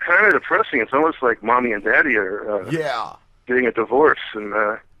 Yeah, it's kind of depressing. It's almost like mommy and daddy are getting a divorce, and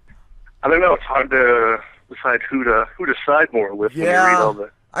I don't know. It's hard to decide who to side more with when you read all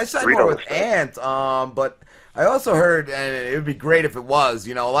the. I side more with Ant, but I also heard, and it would be great if it was.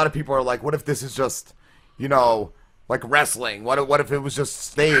 A lot of people are like, "What if this is just, like wrestling? What if it was just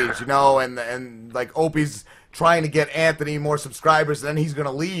stage? And like Opie's trying to get Anthony more subscribers, and then he's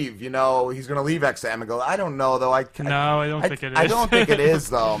gonna leave. He's gonna leave XM and go. I don't know though. I don't think it is. I don't think it is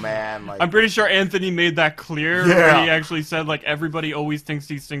though, man. Like, I'm pretty sure Anthony made that clear. Yeah. Where he actually said like everybody always thinks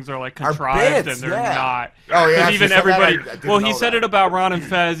these things are like contrived, bits, and they're not. Oh yeah. Even everybody. He said it about Ron and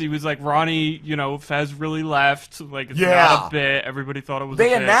Fez. He was like, Ronnie, Fez really left. Like it's not a bit. Everybody thought it was.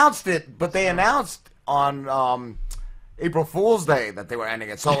 They a bit. announced it, but they announced on April Fool's Day that they were ending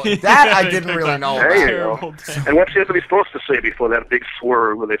it. So that I didn't really know about. There you go. And what's Anthony supposed to say before that big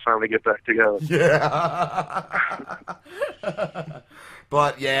swerve when they finally get back together? Yeah.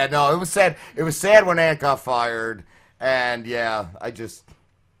 But yeah, no, it was sad. It was sad when Ant got fired, and yeah, it's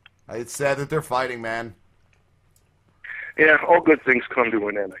sad that they're fighting, man. Yeah, all good things come to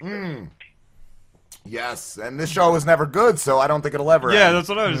an end, I guess. Yes, and this show was never good, so I don't think it'll ever end. That's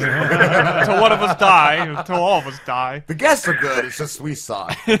what I was saying. Until one of us die, until all of us die. The guests are good, it's just we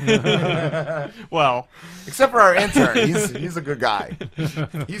suck. Well. Except for our intern, he's a good guy.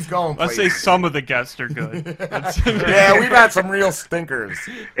 He's going Let's say some of the guests are good. Yeah, we've had some real stinkers.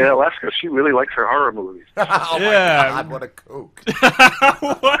 Yeah, Alaska, she really likes her horror movies. Oh my God, what a kook.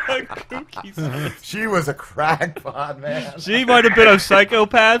 What? She was a crackpot, man. She might have been a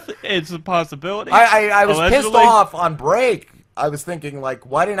psychopath. It's a possibility. I was pissed Allegedly. off on break. I was thinking, like,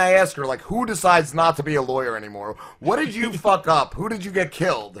 why didn't I ask her, like, who decides not to be a lawyer anymore? What did you fuck up? Who did you get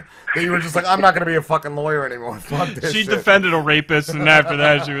killed? That you were just like, I'm not going to be a fucking lawyer anymore. Fuck this She shit. defended a rapist, and after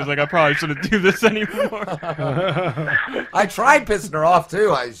that, she was like, I probably shouldn't do this anymore. I tried pissing her off,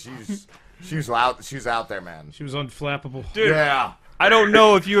 too. She's out there, man. She was unflappable. Dude, yeah. I don't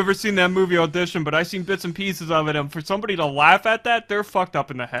know if you ever seen that movie Audition, but I seen bits and pieces of it, and for somebody to laugh at that, they're fucked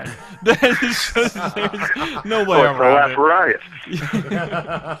up in the head. There's no way around it.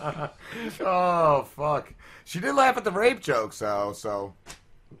 Oh, fuck. She did laugh at the rape joke, so...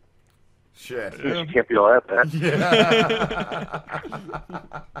 Shit. You can't be all that bad.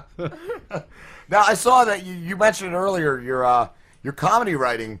 Yeah. Now, I saw that you mentioned earlier your comedy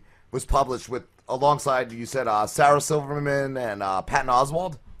writing was published with alongside, you said, Sarah Silverman and Patton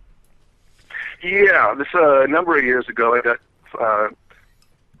Oswalt? Yeah, this a number of years ago, I got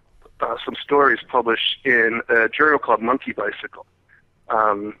some stories published in a journal called Monkey Bicycle.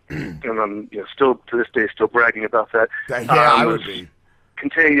 And I'm still, to this day, still bragging about that. Yeah, I would be.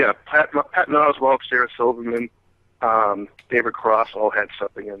 Contained Patton Oswalt, Sarah Silverman, David Cross all had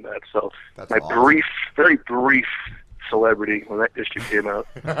something in that. So that's my awesome. very brief celebrity when that issue came out.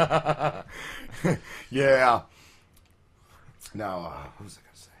 Yeah. Now, what was I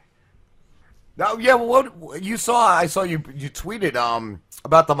gonna say? Now, yeah. Well, what you saw? I saw you tweeted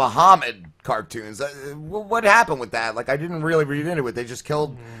about the Muhammad cartoons. What happened with that? Like, I didn't really read into it. They just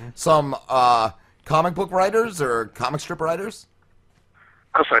killed some comic book writers or comic strip writers.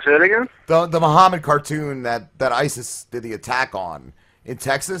 I'm sorry, say that again? The Muhammad cartoon that ISIS did the attack on in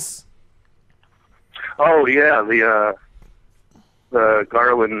Texas. Oh yeah, the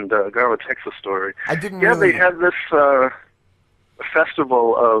Garland, Texas story. I didn't. Yeah, really... they had this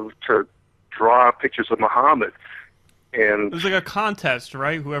festival to draw pictures of Muhammad, and it was like a contest,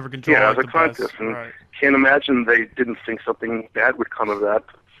 right? Whoever can draw. Yeah, it was the a contest, best. and Right. can't imagine they didn't think something bad would come of that.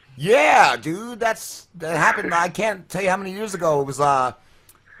 Yeah, dude, that happened. I can't tell you how many years ago. It was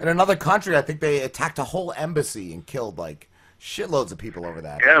in another country. I think they attacked a whole embassy and killed like shitloads of people over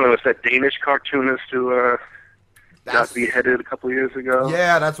that. Yeah, and there was that Danish cartoonist who got beheaded a couple of years ago.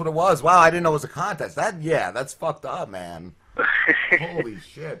 Yeah, that's what it was. Wow, I didn't know it was a contest. That's fucked up, man. Holy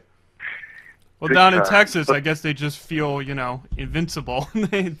shit. Well, down in Texas, I guess they just feel, invincible.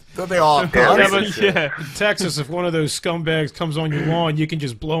 So they all yeah. In Texas, if one of those scumbags comes on your lawn, you can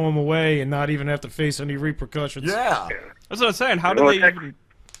just blow them away and not even have to face any repercussions. Yeah. That's what I'm saying. How do they even...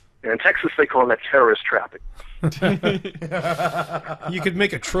 In Texas, they call that terrorist trapping. You could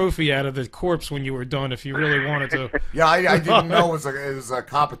make a trophy out of the corpse when you were done if you really wanted to. Yeah, I didn't know it was a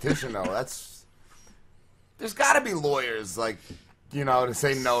competition, though. There's got to be lawyers, like, to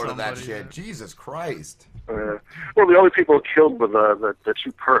say no to that shit. Jesus Christ. Well, the only people killed were the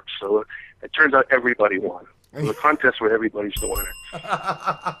two perps, so it turns out everybody won. It was a contest where everybody's the winner.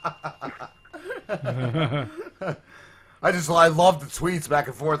 I love the tweets back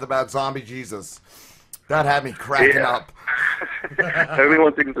and forth about Zombie Jesus. That had me cracking up.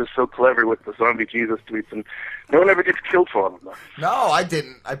 Everyone thinks they're so clever with the Zombie Jesus tweets, and no one ever gets killed for them. No, I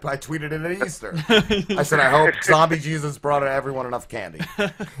didn't. I tweeted it at Easter. I said, I hope Zombie Jesus brought everyone enough candy.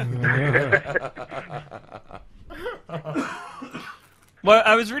 Well,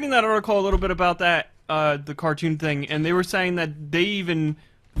 I was reading that article a little bit about that, the cartoon thing, and they were saying that they even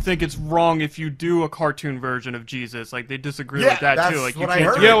think it's wrong if you do a cartoon version of Jesus. Like, they disagree with that, too. Like, you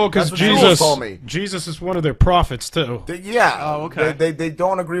can't yeah, well, because Jesus is one of their prophets, too. Oh, okay. They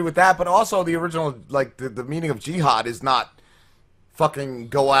don't agree with that, but also the original, like, the meaning of jihad is not fucking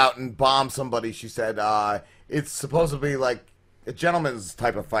go out and bomb somebody, she said. It's supposed to be, like, a gentleman's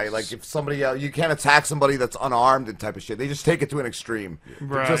type of fight. Like, if somebody, you can't attack somebody that's unarmed and type of shit. They just take it to an extreme.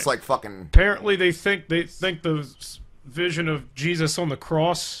 Right. They're just like fucking... Apparently they think the vision of Jesus on the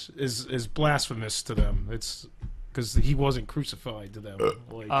cross is blasphemous to them. It's because he wasn't crucified to them.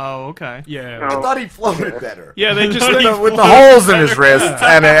 Like, oh, okay. Yeah. I thought he floated better. Yeah, they just with the holes in his wrists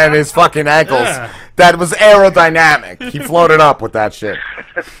and his fucking ankles. Yeah. That was aerodynamic. He floated up with that shit.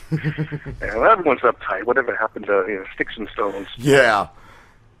 Yeah, well, everyone's uptight. Whatever happened to sticks and stones? Yeah.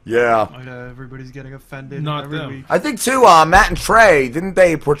 Yeah. Everybody's getting offended Not every them. week. I think, too, Matt and Trey, didn't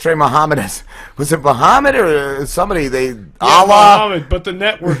they portray Muhammad as... Was it Muhammad or somebody? Allah? Muhammad, but the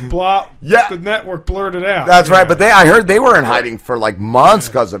network the network blurred it out. That's right, but I heard they were in hiding for, like, months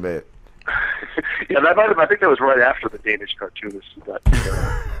because of it. Yeah, I think that was right after the Danish cartoonist got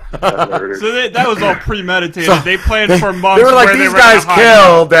murdered. So that was all premeditated. So they planned for months. They were like, these guys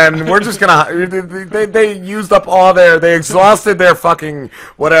killed, and we're just gonna. They used up all they exhausted their fucking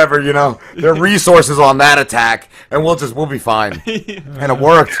whatever, you know, their resources on that attack, and we'll be fine. And it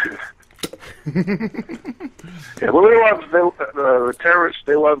worked. Yeah, well, the terrorists.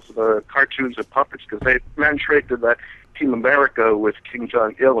 They love cartoons and puppets because they traded that Team America with King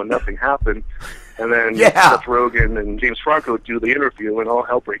Jong-il and nothing happened. And then Seth Rogen and James Franco do the interview, and all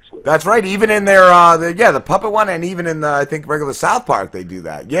hell breaks loose. That's right. Even in their, the puppet one, and even in I think regular South Park, they do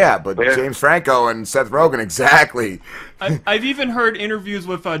that. Yeah, but James Franco and Seth Rogen, exactly. I've even heard interviews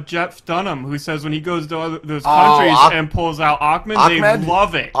with Jeff Dunham, who says when he goes to those countries and pulls out Ahmed, they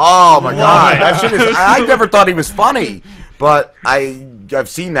love it. Oh my God, that shit is. I never thought he was funny, but I've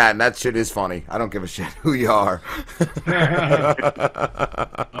seen that, and that shit is funny. I don't give a shit who you are.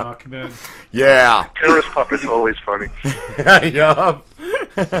 Ahmed. Yeah. Terrorist puppet's always funny. Yup.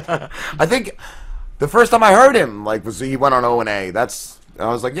 I think the first time I heard him, was he went on O&A. I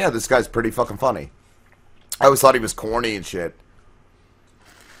was like, yeah, this guy's pretty fucking funny. I always thought he was corny and shit.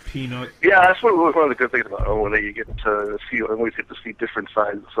 Peanut. Yeah, that's one of the good things about O&A. You get to see, always get to see different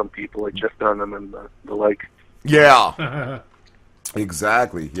sides of some people, like Jeff Dunham and the like. Yeah.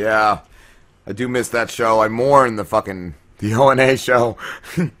 Exactly. Yeah. I do miss that show. I mourn the O&A show.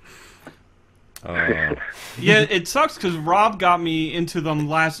 Yeah, it sucks because Rob got me into them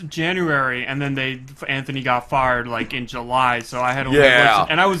last January, and then Anthony got fired in July, so I had to listen.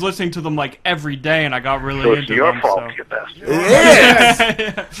 And I was listening to them every day, and I got really into them. It's your fault, you bastard.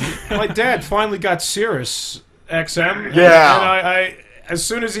 It is. My dad finally got Sirius XM. Yeah. And I as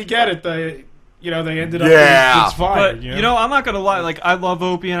soon as he got it, they ended up it's fired. But, I'm not going to lie. I love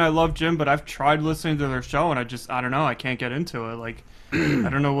Opie and I love Jim, but I've tried listening to their show, and I don't know. I can't get into it. I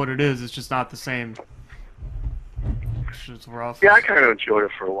don't know what it is. It's just not the same. It's rough. Yeah, I kind of enjoyed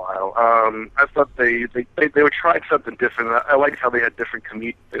it for a while. I thought they were trying something different. I liked how they had different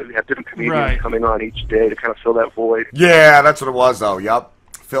comedians coming on each day to kind of fill that void. Yeah, that's what it was, though. Yup.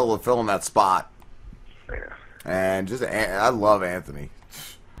 Filling that spot. Yeah. And I love Anthony.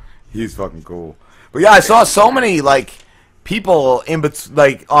 He's fucking cool. But yeah, I saw so many people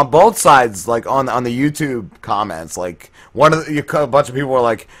on both sides, on the YouTube comments. A bunch of people were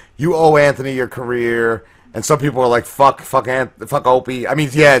like, "You owe Anthony your career," and some people were like, "Fuck Opie." I mean,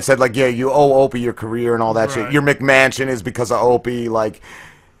 yeah, it said you owe Opie your career and all that shit. Your McMansion is because of Opie.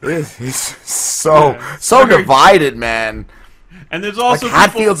 It's so divided, man. And there's also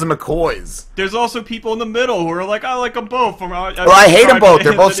Hatfields and McCoys. There's also people in the middle who are like, I like them both. I hate them both.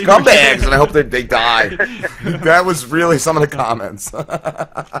 They're both scumbags, and I hope they die. That was really some of the comments.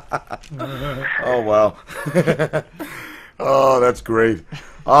 Oh, wow. Oh, that's great.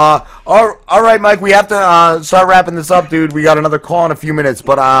 All right, Mike, we have to start wrapping this up, dude. We got another call in a few minutes,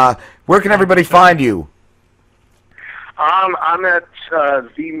 but where can everybody find you? I'm at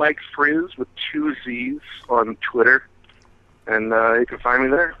the Mike Frizz with 2 Z's on Twitter. And you can find me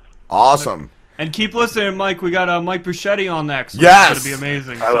there. Awesome. And keep listening, Mike. We got Mike Bocchetti on next. Yes. It's going to be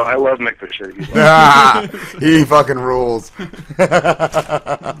amazing. I love Mike Bocchetti. He fucking rules.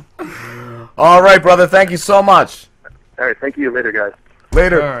 All right, brother. Thank you so much. All right. Thank you. Later, guys.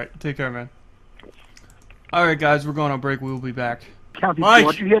 Later. All right. Take care, man. All right, guys. We're going on break. We'll be back. Mike.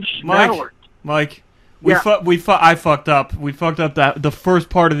 I fucked up. We fucked up that the first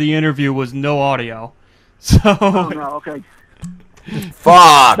part of the interview was no audio. So. Oh, no. Okay.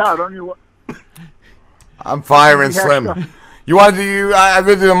 Fuck. No, don't you? I'm firing Slim. You want to do? I'm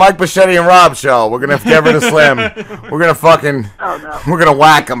gonna do the Mike Bocchetti and Rob show. We're gonna get rid of Slim. We're gonna fucking. Oh, no. We're gonna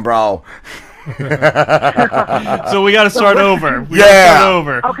whack him, bro. So we got to start over. Start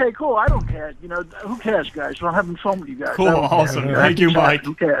over. Okay, cool. I don't care. Who cares, guys? I'm having fun with you guys. Cool, awesome. Thank you, Mike.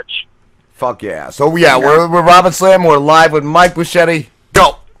 Who cares? Fuck yeah. So we're Rob and Slim. We're live with Mike Bocchetti.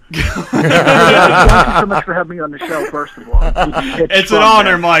 Go. Thank you so much for having me on the show, first of all. It's an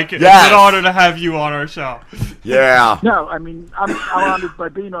honor, Mike. It's an honor to have you on our show. Yeah. No, I mean, I'm honored by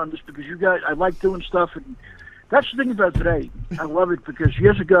being on this because you guys, I like doing stuff, and that's the thing about today. I love it because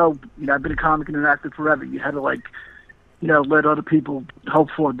years ago, I've been a comic and an actor forever. You had to, let other people hope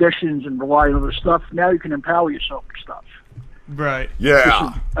for auditions and rely on other stuff. Now you can empower yourself with stuff. Right.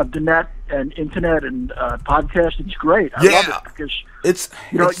 Yeah. Of the net and internet and podcast, it's great. I love it because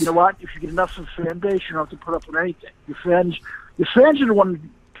you know what? If you get enough of a fan base, you don't have to put up with anything. Your fans are the ones.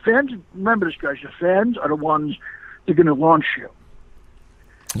 Fans, remember this, guys. Your fans are the ones that are going to launch you.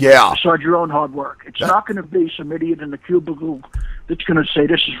 Yeah. Besides your own hard work, it's not going to be some idiot in the cubicle that's going to say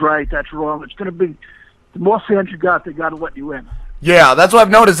this is right, that's wrong. It's going to be the more fans you got, they got to let you in. Yeah, that's what I've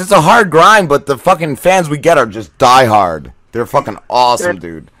noticed. It's a hard grind, but the fucking fans we get are just diehard. They're fucking awesome,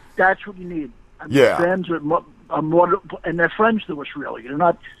 dude. That's what you need. I mean, Yeah. Fans are more, and they're friends to us, really. They're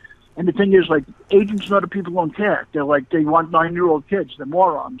not. And the thing is, like, agents and other people don't care. They're like, they want 9-year-old kids. They're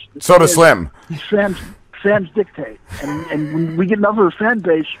morons. So does Slim. Fans dictate, and when we get enough of a fan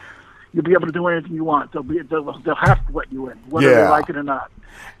base, you'll be able to do anything you want. They'll have to let you in, whether they like it or not.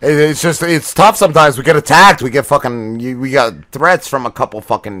 It's just, it's tough sometimes. We get attacked. We get we got threats from a couple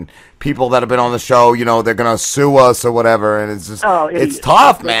fucking people that have been on the show. You know, they're going to sue us or whatever. And it's just, it's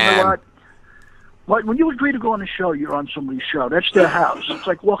tough, man. You know what? When you agree to go on a show, you're on somebody's show. That's their house. It's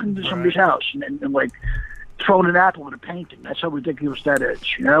like walking into somebody's house and like throwing an apple at a painting. That's how ridiculous that is,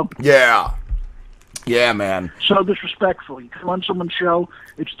 you know? Yeah. Yeah, man. So disrespectful. You come on someone's show,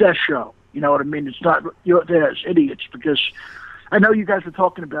 it's their show. You know what I mean? It's not theirs, idiots, because I know you guys were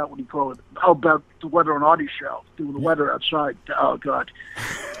talking about, what do you call it, about the weather on Artie's show, doing the weather outside. Oh, God.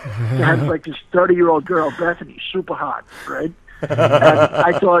 They had like this 30-year-old girl, Bethany, super hot, right? And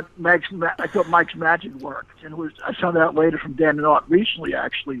I thought Mike's magic worked. And I found out later from Dan and Art recently,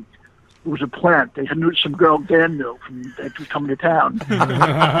 actually, it was a plant. They knew some girl Dan knew that was coming to town. Sort of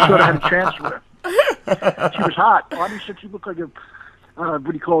had a chance with her. She was hot. Artie said she looked like what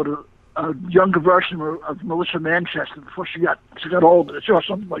do you call it, a younger version of Melissa Manchester before she got older. Or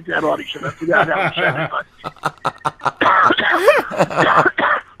something like that, Artie said. I forgot how he said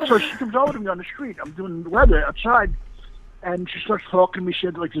it. So she comes over to me on the street. I'm doing the weather outside, and she starts talking to me. She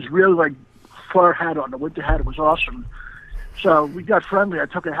had like this really like fur hat on, the winter hat. It was awesome. So we got friendly. I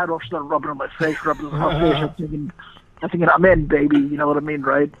took her hat off, started rubbing it on my face, rubbing it on her face. I'm thinking, I'm in, baby. You know what I mean,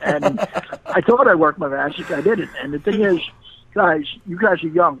 right? And I thought I worked my magic. I didn't. And the thing is, guys, you guys are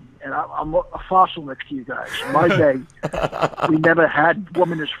young, and I'm a fossil next to you guys. In my day, we never had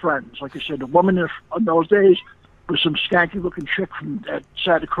women as friends. Like I said, the woman in those days was some skanky-looking chick that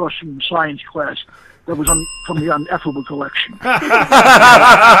sat across from science class that was from the Ineffable collection. Oh,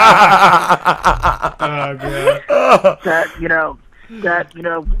 God. That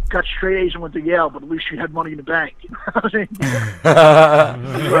got straight A's and went to Yale, but at least she had money in the bank. You know what I mean?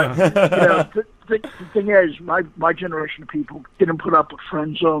 But, the thing is, my generation of people didn't put up with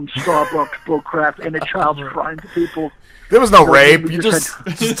friend zone, Starbucks, bullcrap, and a child's crying to people. There was no rape. You just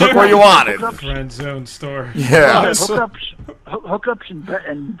took what you wanted. Friend zone store. Yeah. Hookups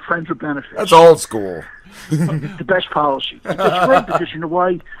and friends with benefits. That's old school. The best policy. It's great because you know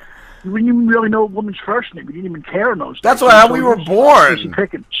why? We didn't even really know a woman's first name. We didn't even care in those days. That's how we were born. Easy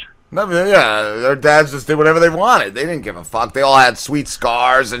pickings. Yeah, their dads just did whatever they wanted. They didn't give a fuck. They all had sweet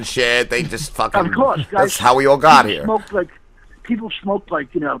scars and shit. They just fucking... Of course, guys. That's how we all got here. People smoked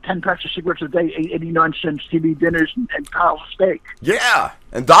 10 packs of cigarettes a day, 89 cents TV dinners, and piles of steak. Yeah,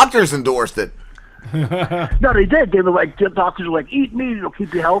 and doctors endorsed it. No, they did. They were like, the doctors were like, eat meat, it'll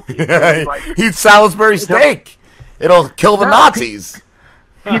keep you healthy. Eat Salisbury steak. It'll kill the Nazis.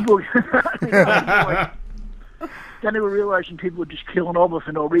 People, then they were realizing people were just killing over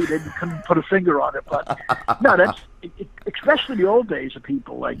for no reason. They couldn't put a finger on it. But no, that's especially the old days of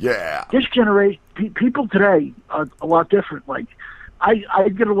people. Like this generation, people today are a lot different. Like I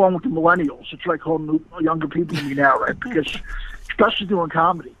get along with the millennials. It's like whole younger people to me now, right? Because especially doing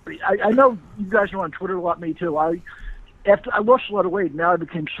comedy. I know you guys are on Twitter a lot. Me too. After I lost a lot of weight, now I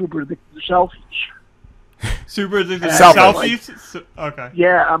became super addicted to selfies. Super addicted to selfies? Okay.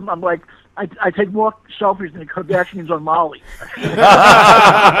 Yeah, I'm like, I take more selfies than the Kardashians on Molly.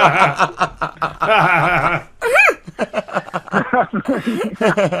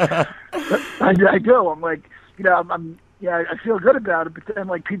 I do. I'm like, I feel good about it, but then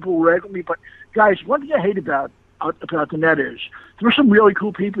like people rag at me. But guys, one thing I hate about the net is there are some really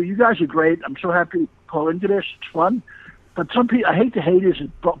cool people. You guys are great. I'm so happy to call into this. It's fun. But some people, I hate the haters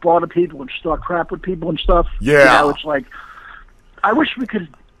that bother people and start crap with people and stuff. Yeah. It's like, I wish I could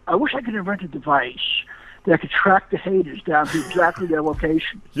invent a device that could track the haters down to exactly their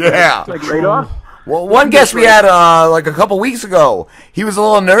location. Yeah. Like radar. Well, one guest we had like a couple weeks ago, he was a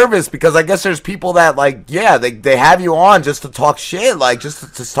little nervous because I guess there's people that they have you on just to talk shit, like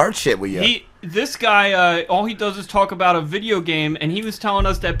just to start shit with you. This guy, all he does is talk about a video game, and he was telling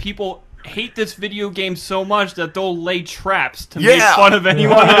us that people hate this video game so much that they'll lay traps to make fun of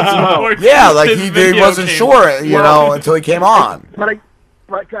anyone that supports he wasn't sure, until he came on.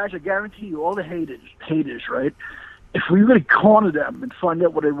 But guys, I guarantee you, all the haters, right? If we really corner them and find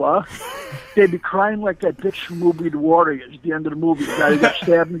out what they were, they'd be crying like that bitch from the movie The Warriors at the end of the movie. The guy who got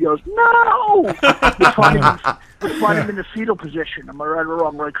stabbed and he goes, "No!" We find him in the fetal position. Am I right or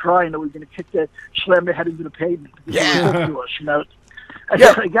wrong? We're crying that we're going to slam their head into the pavement because they to us,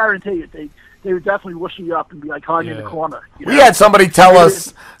 I guarantee you, they would definitely wussy you up and be like hiding in the corner. We had somebody tell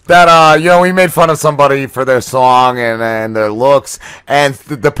us that we made fun of somebody for their song and their looks, and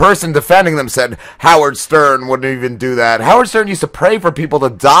the person defending them said Howard Stern wouldn't even do that. Howard Stern used to pray for people to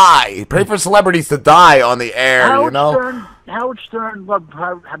die, pray for celebrities to die on the air. Howard Stern loved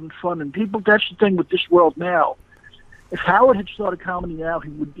having fun, and people. That's the thing with this world now. If Howard had started comedy now,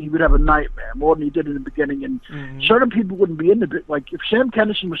 he would have a nightmare more than he did in the beginning, and certain people wouldn't be into it. Like if Sam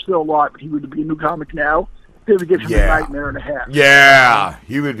Kinison was still alive, but he would be a new comic now, they would give him a nightmare and a half. Yeah,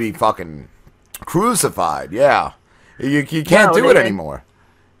 he would be fucking crucified. Yeah, you can't do it anymore.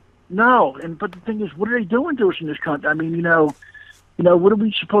 No, but the thing is, what are they doing to us in this country? I mean, what are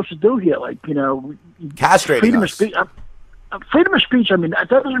we supposed to do here? Like, castrating freedom us. Freedom of speech. I mean, that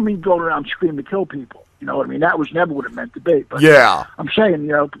doesn't mean going around screaming to kill people. You know what I mean? That was never what it meant to be. But yeah, I'm saying,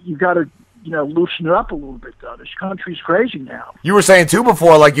 you got to, loosen it up a little bit, though. This country's crazy now. You were saying, too,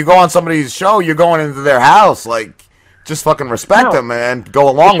 before, like, you go on somebody's show, you're going into their house, like, just fucking respect them and go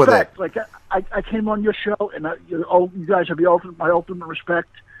along with it. Like, I came on your show, and you guys have my ultimate respect,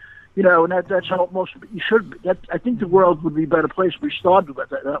 and that's how most of it, you should be. I think the world would be a better place if we started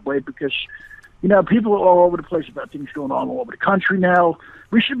that way, because, people are all over the place about things going on all over the country now.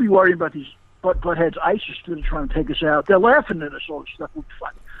 We should be worrying about these buttheads, ISIS students trying to take us out. They're laughing at us, all this stuff.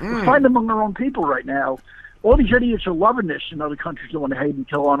 We're fighting among our own people right now. All these idiots are loving this in other countries don't want to hate and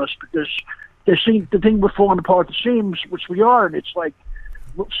kill on us because they see the thing we're falling apart at the seams, which we are, and it's like,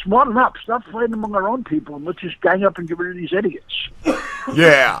 smarten up. Stop fighting among our own people, and let's just gang up and get rid of these idiots.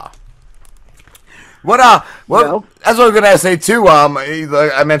 Yeah. What as I was gonna say too,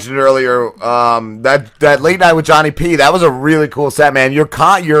 I mentioned it earlier, that late night with Johnny P, that was a really cool set, man. Your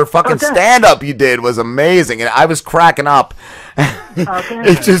fucking stand up you did was amazing, and I was cracking up.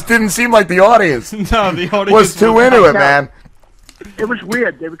 It just didn't seem like the audience. No, the audience was too into it, man. It was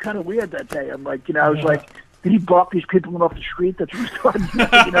weird. They were kind of weird that day. I'm like, I was like, did he block these people off the street? That's what started.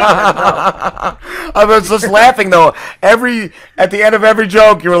 I was just laughing though. At the end of every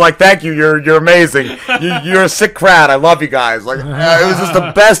joke, you were like, "Thank you, you're amazing. You're a sick crowd. I love you guys." Like it was just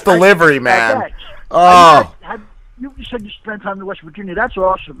the best delivery, man. You said you spent time in West Virginia. That's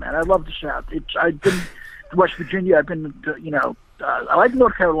awesome, man. I love the South. I've been to West Virginia. I've been, I like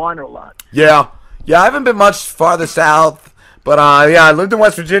North Carolina a lot. Yeah. I haven't been much farther south. But, I lived in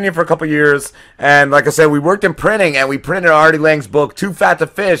West Virginia for a couple years, and like I said, we worked in printing, and we printed Artie Lang's book, Too Fat to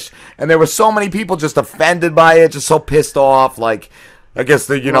Fish, and there were so many people just offended by it, just so pissed off, like, I guess,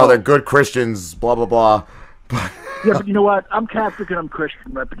 they're good Christians, blah, blah, blah. Yeah, but you know what? I'm Catholic and I'm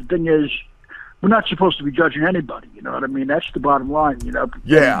Christian, right? But the thing is, we're not supposed to be judging anybody, you know what I mean? That's the bottom line,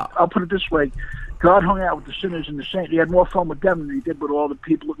 Yeah. I'll put it this way. God hung out with the sinners and the saints. He had more fun with them than he did with all the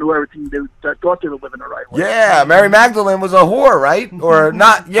people who knew everything that thought they were living the right way. Yeah, Mary Magdalene was a whore, right? Or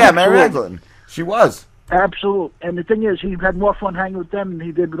not? Yeah, Mary Magdalene. She was. Absolutely. And the thing is, he had more fun hanging with them than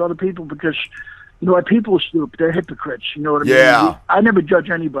he did with other people because, people are stupid. They're hypocrites. You know what I mean? Yeah. I never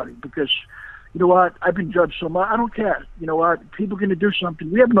judge anybody because, you know what? I've been judged so much. I don't care. You know what? People are going to do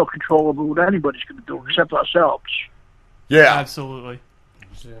something. We have no control over what anybody's going to do except ourselves. Yeah. Absolutely.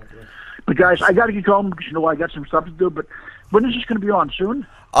 Exactly. But guys, I got to get going because I got some stuff to do. But when is this going to be on? Soon?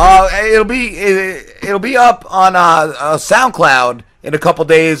 It'll be up on SoundCloud in a couple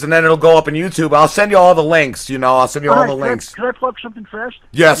days, and then it'll go up on YouTube. I'll send you all the links. I'll send you all the links. Can I plug something fast?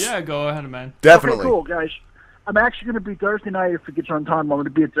 Yes. Yeah, go ahead, man. Definitely. Okay, cool, guys. I'm actually going to be Thursday night if it gets on time. I'm going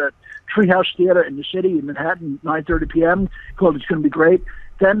to be at the Treehouse Theater in the city in Manhattan, 9:30 p.m. It's going to be great.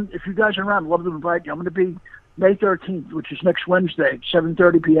 Then, if you guys are around, I'd love to invite you. I'm going to be May 13th, which is next Wednesday,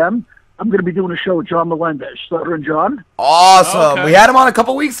 7:30 p.m. I'm going to be doing a show with John Melendez, Stutter and John. Awesome. Okay. We had him on a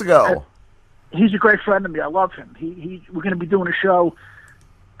couple weeks ago. He's a great friend of me. I love him. We're going to be doing a show,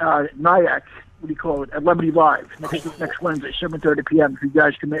 Nyack, what do you call it, at Liberty Live next Wednesday, 7:30 p.m. If you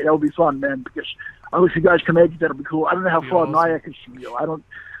guys can make it, that'll be fun, man, because if you guys can make it, that'll be cool. I don't know how far Nyack is from you.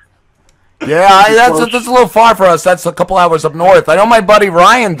 Yeah, that's a little far for us. That's a couple hours up north. I know my buddy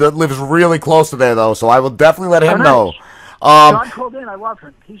Ryan lives really close to there, though, so I will definitely let him know. John called in. I love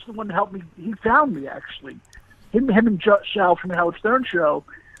him. He's the one that helped me. He found me, actually. Him and Sal from the Howard Stern Show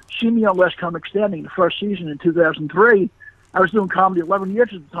seen me on Last Comic Standing the first season in 2003. I was doing comedy 11 years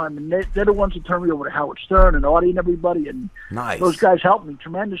at the time, and they're the ones that turned me over to Howard Stern and Artie and everybody. And nice. Those guys helped me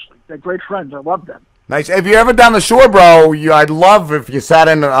tremendously. They're great friends. I love them. Nice. If you're ever down the shore, bro, I'd love if you sat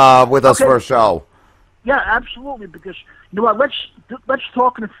in with us for a show. Yeah, absolutely. Because you know what? Let's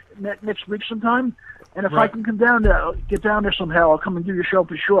talk next week sometime. And if I can come down there, get down there somehow, I'll come and do your show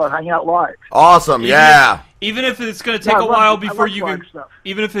for sure. I'll hang out live. Awesome, yeah. Even if it's going to take a while before you can,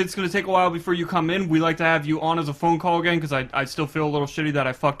 even if it's going to take a while before you come in, we like to have you on as a phone call again because I still feel a little shitty that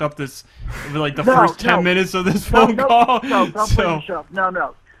I fucked up this, like the first 10 minutes of this phone call. No, don't blame yourself.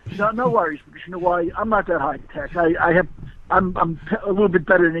 No worries, because you know why? I'm not that high tech. I'm a little bit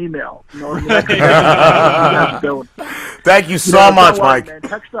better than email. You know what I mean? Thank you so much, Mike. Man.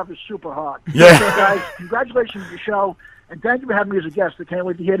 Tech stuff is super hard. Yeah. So guys, congratulations on your show, and thank you for having me as a guest. I can't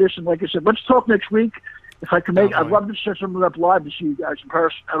wait to hear this. And like I said, let's talk next week. If I can make, I'd love to set something up live to see you guys in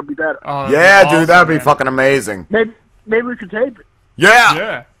person. That'll be better. Yeah, dude, that'd be fucking amazing. Maybe we could tape it.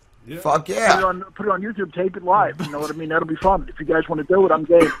 Yeah. Fuck yeah. Put it on YouTube, tape it live. You know what I mean? That'll be fun. If you guys want to do it, I'm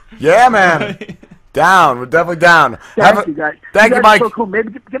game. Yeah, man. Down. We're definitely down. Thank you, guys. Thank you, Mike. So cool.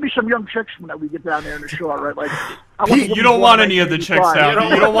 Maybe give me some young chicks when we get down there in the shore, right? Like, you don't want any of the chicks out.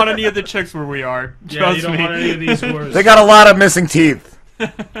 You don't want any of the chicks where we are. Yeah, you don't want any of these whores. They got a lot of missing teeth.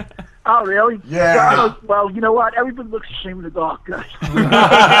 Oh, really? Yeah. Well, you know what? Everybody looks the same in the dark, guys.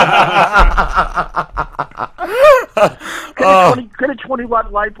 Get a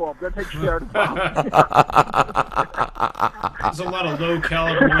 20-watt light bulb. That takes care of the problem. There's a lot of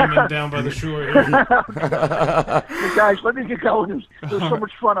low-caliber women down by the shore here. Hey, guys, let me get going. It was so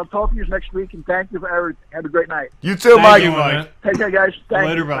much fun. I'll talk to you next week, and thank you for everything. Have a great night. You too, Mike. Thank you, Mike. Take care, guys.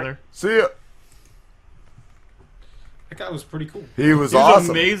 Later, brother. See ya. That guy was pretty cool. He was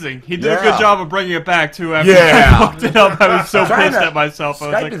awesome. Amazing. He did a good job of bringing it back, too. After I fucked it up, I was so pissed at myself. I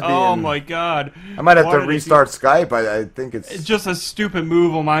was like, oh, my God. I might have to restart Skype. I think it's just a stupid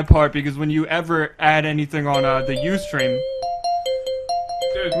move on my part, because when you ever add anything on the Ustream...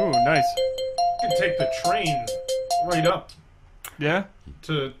 Dude, ooh, nice. You can take the train right up. Yeah?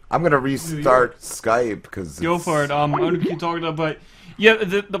 I'm going to restart Skype, because go for it. I'm going to keep talking about, but... Yeah,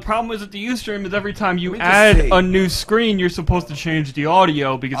 the problem is with the Ustream is every time you add a new screen, you're supposed to change the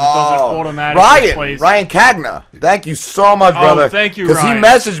audio because it doesn't automatically play. Ryan Cagna, thank you so much, brother. Thank you, Because he Ryan.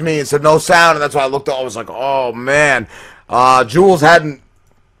 messaged me and said no sound, and that's why I looked up. I was like, oh, man. Juls hadn't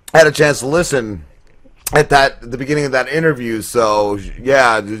had a chance to listen at the beginning of that interview, so,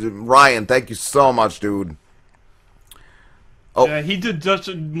 yeah, Ryan, thank you so much, dude. Oh. Yeah,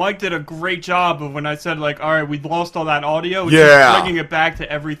 Mike did a great job of when I said, like, all right, we lost all that audio. Yeah. Just bringing it back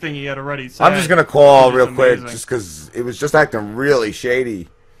to everything he had already said. I'm just going to call real quick, just because it was just acting really shady,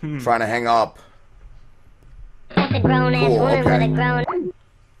 trying to hang up. That's a grown-ass woman with a grown...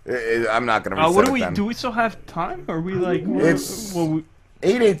 I'm not going to reset it then. Do we still have time? Or are we, like... It's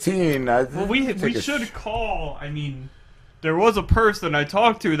 8:18. Well, we should call. I mean, there was a person I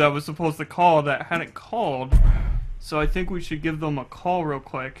talked to that was supposed to call that hadn't called. So I think we should give them a call real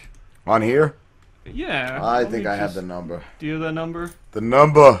quick. On here? Yeah. I think I have the number. Do you have that number? The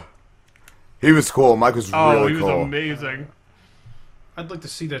number. He was cool. Mike was really cool. Oh, he was amazing. I'd like to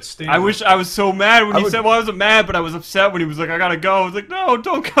see that stand. I wish I was so mad when he said, well, I wasn't mad, but I was upset when he was like, I gotta go. I was like, no,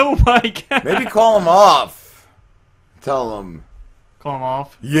 don't go, Mike. Maybe call him off. Tell him. Call him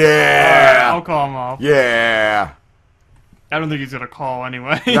off? Yeah. Right, I'll call him off. Yeah. I don't think he's gonna call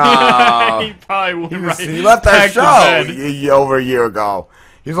anyway. No. He probably will. He left that show over a year ago.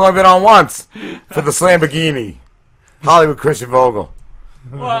 He's only been on once for the Lamborghini. Hollywood Christian Vogel.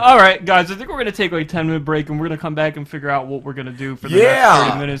 Well, all right, guys. I think we're gonna take like a 10-minute break, and we're gonna come back and figure out what we're gonna do for the next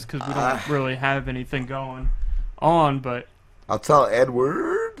 30 minutes because we don't really have anything going on. But I'll tell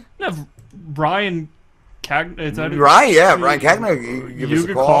Edward. No, Ryan Cagna. Ryan Cagna. Give us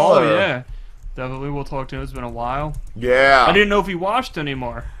a call. Yeah. Definitely, we'll talk to him. It's been a while. Yeah. I didn't know if he watched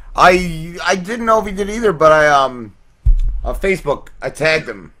anymore. I didn't know if he did either, but on Facebook I tagged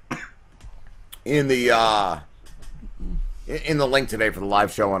him in the link today for the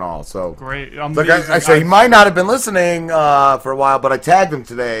live show and all. So great. Like I say, he might not have been listening for a while, but I tagged him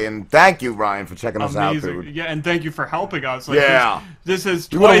today, and thank you, Ryan, for checking us out, dude. Yeah, and thank you for helping us. Like, yeah. This is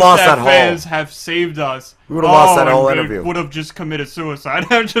twice that fans have saved us. We would have lost that whole interview. Would have just committed suicide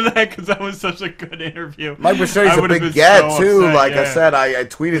after that because that was such a good interview. Mike Bocchetti's a big get, too. Upset, like I said, I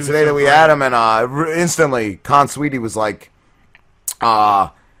tweeted today that we had him, and instantly, Con Sweetie was like,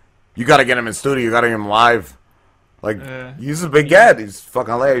 you got to get him in studio. You got to get him live. Like, he's a big get. He's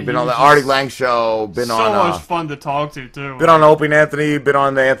fucking hilarious. He's been on the Artie Lang show. Been so on much fun to talk to, too. Been on Opie and Anthony. Been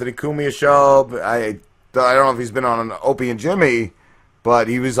on the Anthony Cumia show. I don't know if he's been on Opie and Jimmy, but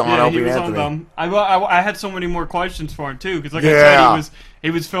he was on Opie and Anthony. On them. I had so many more questions for him, too, because like I said, he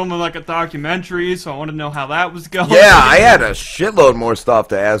was filming like a documentary, so I wanted to know how that was going. Yeah, I had a shitload more stuff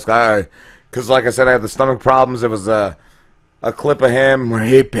to ask. Because like I said, I have the stomach problems. It was a clip of him where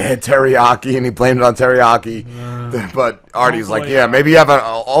he ate bad teriyaki and he blamed it on teriyaki. But Artie's like, yeah, maybe you have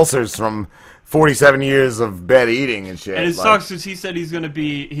ulcers from 47 years of bad eating and shit. And it like, sucks because he said he's gonna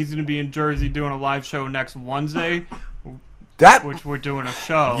be in Jersey doing a live show next Wednesday. Which we're doing a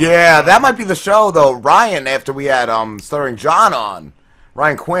show. Yeah, that might be the show though. Ryan, after we had starring John on,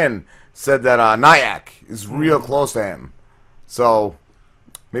 Ryan Quinn said that Nyack is real close to him. So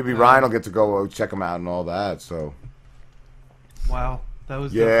maybe Ryan will get to go check him out and all that. So wow, that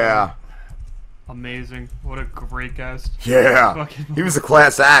was amazing. What a great guest. Yeah, he was a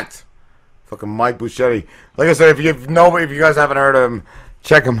class act. Fucking Mike Bocchetti. Like I said, if you guys haven't heard of him,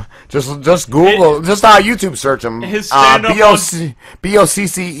 check him. Just Google, YouTube search him. His stand-up Bocchetti.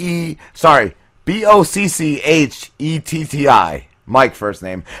 Mike first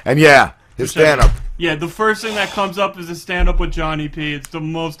name, and yeah, his stand-up. Yeah, the first thing that comes up is a stand-up with Johnny P. It's the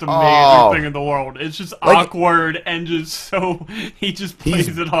most amazing thing in the world. It's just awkward and just so he just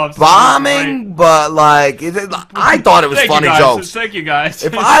plays it off. Bombing, but like I thought it was funny jokes. Thank you guys.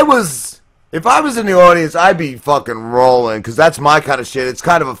 If I was in the audience, I'd be fucking rolling because that's my kind of shit. It's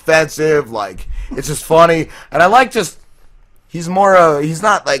kind of offensive, like it's just funny, and I like he's more he's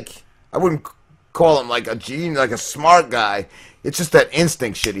not like, I wouldn't call him like a genius, like a smart guy. It's just that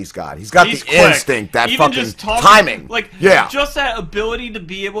instinct shit he's got. He's got the instinct, that even fucking timing. Like, yeah. Just that ability to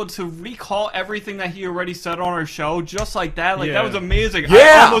be able to recall everything that he already said on our show, just like that. Like, that was amazing.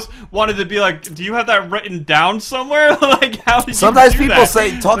 Yeah. I almost wanted to be like, do you have that written down somewhere? Like, how did Sometimes you do people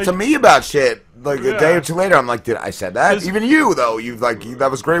that? talk to me about shit. Like a day or two later, I'm like, did I said that? Even you, though,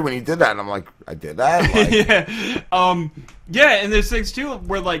 that was great when you did that. And I'm like, I did that? Like, yeah, and there's things too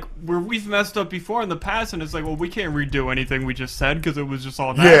where we've messed up before in the past, and it's like, well, we can't redo anything we just said because it was just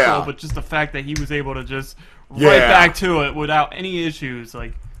all natural. But just the fact that he was able to just right back to it without any issues,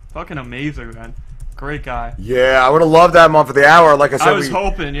 like, fucking amazing, man. Great guy. Yeah, I would have loved that month for the hour. Like I said, I was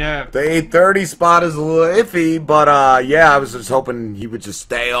hoping, yeah. The 8:30 spot is a little iffy, but yeah, I was just hoping he would just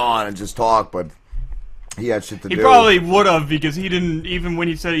stay on and just talk, but he had shit to do. He probably would have, because he didn't, even when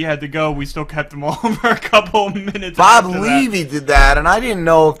he said he had to go, we still kept him on for a couple of minutes. Bob Levy did that, and I didn't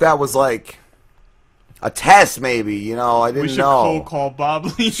know if that was like a test, maybe, you know, I didn't know. We should cold call Bob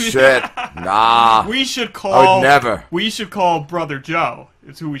Levy. Shit, nah. We should call. I would never. We should call Brother Joe.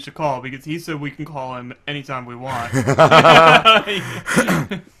 It's who we should call, because he said we can call him anytime we want. I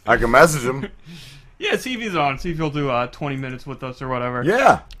can message him. Yeah, see if he's on. See if he'll do 20 minutes with us or whatever.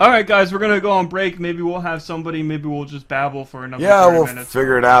 Yeah. All right, guys, we're going to go on break. Maybe we'll have somebody. Maybe we'll just babble for another 30 minutes. We'll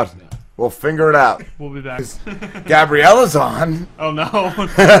figure it out. We'll figure it out. We'll be back. Gabriella's on. Oh, no.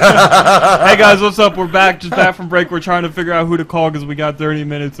 Hey, guys, what's up? We're back. Just back from break. We're trying to figure out who to call because we got 30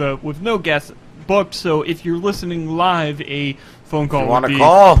 minutes with no guests booked. So if you're listening live, a phone call would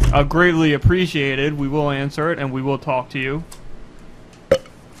be greatly appreciated. We will answer it, and we will talk to you.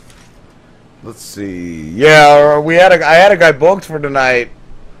 Let's see. Yeah, I had a guy booked for tonight,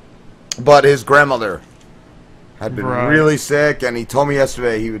 but his grandmother had been really sick, and he told me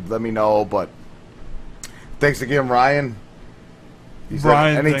yesterday he would let me know, but thanks again, Ryan. He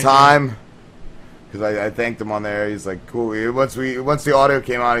said anytime, because I thanked him on there. He's like, cool. Once the audio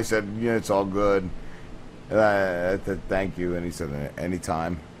came on, he said, yeah, it's all good. And I said, thank you, and he said,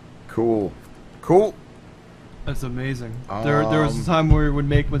 anytime. Cool. That's amazing. There was a time where we would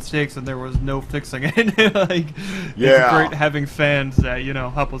make mistakes and there was no fixing it. It's great having fans that,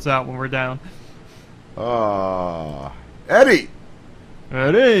 help us out when we're down. Eddie.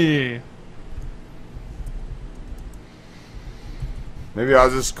 Maybe I'll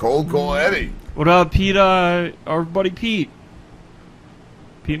just cold call Eddie. What up, Pete? Our buddy Pete.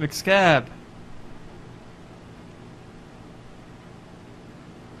 Pete McScab.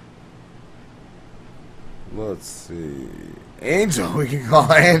 Let's see. Angel, we can call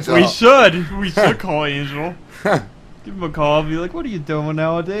Angel. We should call Angel. Give him a call. Be like, what are you doing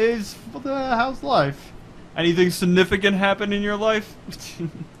nowadays? How's life? Anything significant happen in your life?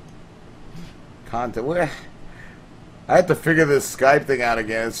 Content. I have to figure this Skype thing out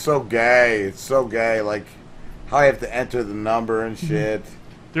again. It's so gay. Like, how I have to enter the number and shit.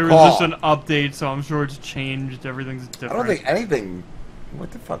 There was just an update, so I'm sure it's changed. Everything's different. I don't think anything.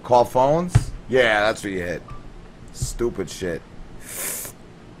 What the fuck? Call phones? Yeah, that's what you hit. Stupid shit.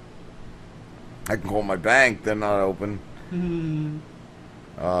 I can call my bank. They're not open.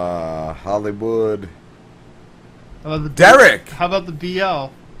 Hollywood. Derek. How about the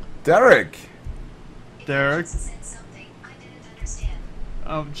BL? Derek.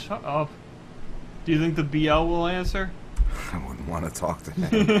 Shut up. Do you think the BL will answer? I wouldn't want to talk to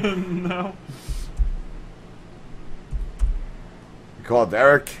him. No. You call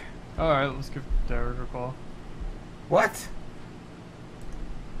Derek? Alright, let's give Derek a call. What?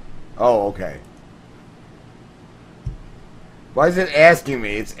 Oh, okay. Why is it asking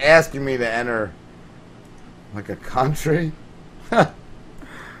me? It's asking me to enter like a country.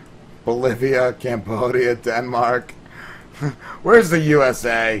 Bolivia, Cambodia, Denmark. Where's the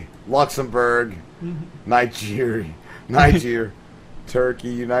USA? Luxembourg, Nigeria, Turkey,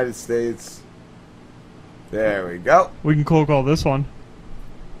 United States. There we go. We can cold call this one.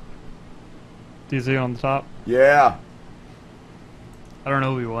 Do you see it on the top? Yeah. I don't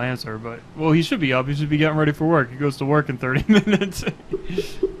know who he will answer, but... Well, he should be up. He should be getting ready for work. He goes to work in 30 minutes.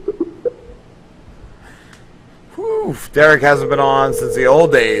 Whew, Derek hasn't been on since the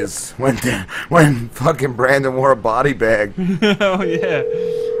old days when fucking Brandon wore a body bag. Oh, yeah.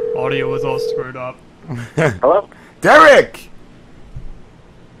 Audio was all screwed up. Hello? Derek!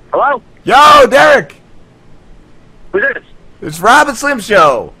 Hello? Yo, Derek! Who's this? It's Rob and Slim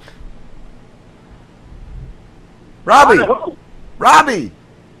Show. Robbie! Robbie!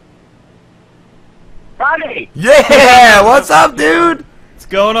 Robbie! Yeah! What's up, dude? What's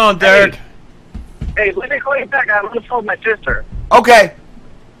going on, Derek? Hey, let me call you back. I'm on the phone with my sister. Okay.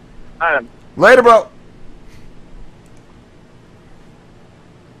 Later, bro.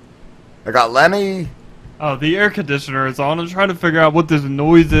 I got Lenny. Oh, the air conditioner is on. I'm trying to figure out what this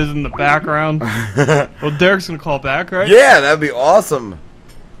noise is in the background. Well, Derek's gonna call back, right? Yeah, that'd be awesome.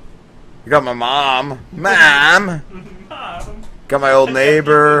 You got my mom. Mom. Got my old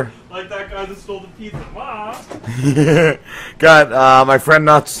neighbor. Like that guy that stole the pizza. Mom. Got my friend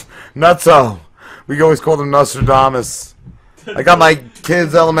Nutso. We always called him Nostradamus. I got my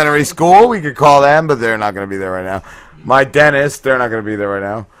kids' elementary school. We could call them, but they're not going to be there right now. My dentist, they're not going to be there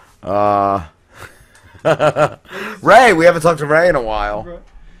right now. Ray, we haven't talked to Ray in a while.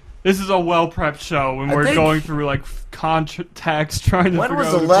 This is a well-prepped show, and we're going through, like, contacts trying to figure out... When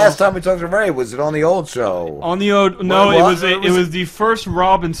was the last time we talked to Ray? Was it on the old show? On the old... No, it was the first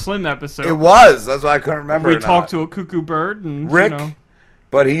Rob and Slim episode. It was. That's why I couldn't remember. We talked to a cuckoo bird and, Rick, you know...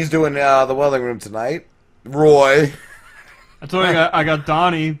 but he's doing the welding room tonight. Roy. I told you I got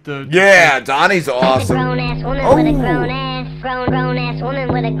Donnie. Yeah, Donnie's awesome. Grown-ass woman with a grown ass. Grown-ass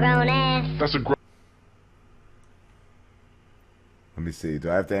woman with a grown ass. That's a grown... Let me see.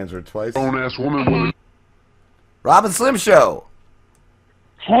 Do I have to answer it twice? Grown-ass woman. Rob and Slim Show.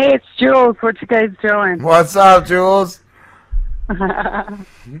 Hey, it's Jules. What you guys doing? What's up, Jules? What's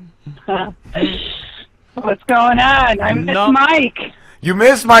going on? I miss Mike. You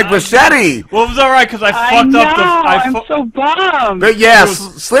missed Mike Bocchetti. Well, it was all right because I fucked up the... I'm so bummed. But yeah,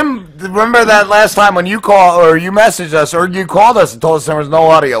 Slim, remember that last time when you called or you messaged us or you called us and told us there was no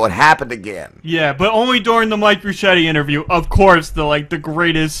audio? It happened again. Yeah, but only during the Mike Bocchetti interview. Of course, the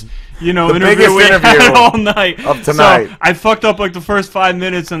greatest, The interview we had all night of tonight. So I fucked up like the first 5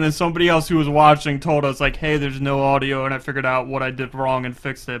 minutes, and then somebody else who was watching told us like, "Hey, there's no audio," and I figured out what I did wrong and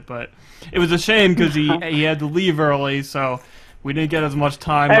fixed it. But it was a shame because he had to leave early, so we didn't get as much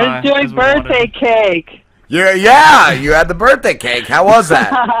time. I was doing birthday cake. Yeah, you had the birthday cake. How was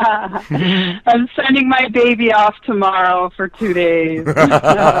that? I'm sending my baby off tomorrow for 2 days.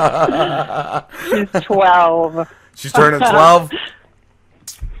 She's 12. She's turning 12?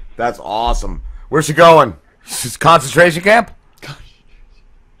 That's awesome. Where's she going? She's concentration camp?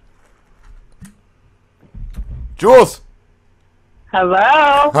 Jules.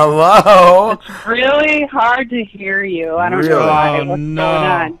 Hello. Hello. It's really hard to hear you. I don't know why. What's going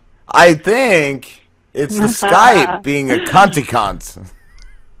on? I think it's the Skype being a cunty cunt.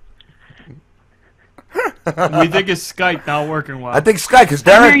 We think it's Skype not working well. I think Skype, because I'm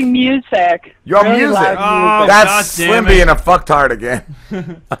Derek... hearing music. You're on Really music. loud music. That's Slim being a fucktard again.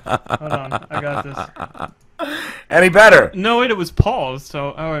 Hold on, I got this. Any better? No, wait, it was paused,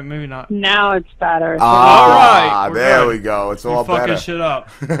 so alright, maybe not. Now it's better. Alright, there we go. It's all fucking better. shit up.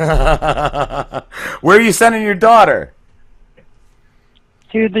 Where are you sending your daughter?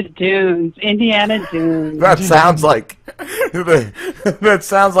 To the dunes, Indiana dunes. That sounds like that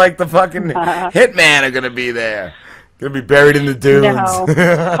sounds like the fucking hitman are gonna be there. Gonna be buried in the dunes. No,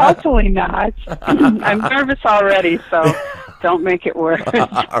 hopefully not. I'm nervous already, so don't make it worse.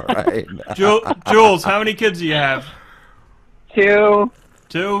 All right. Jules, how many kids do you have? 2.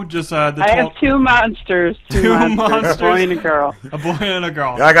 2? Just I have 2 monsters. Two monsters? A boy and a girl. A boy and a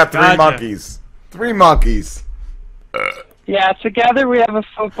girl. Yeah, I got 3 monkeys. 3 monkeys. Yeah, together we have a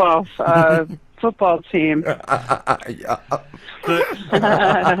football team. Yeah.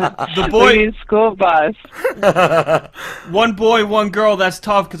 The boy... We need school bus. One boy, one girl, that's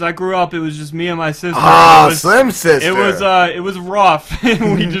tough because I grew up, it was just me and my sister. Slim sister. It was rough.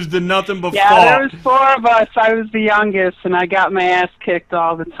 We just did nothing but fall. Yeah, there was 4 of us. I was the youngest, and I got my ass kicked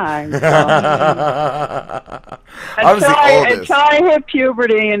all the time. So. I was the oldest. Until I hit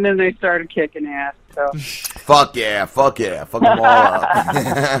puberty, and then they started kicking ass. So. Fuck yeah, fuck them all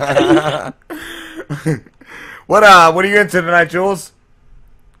up. What are you into tonight, Jules?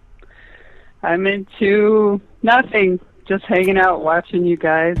 I'm into nothing, just hanging out, watching you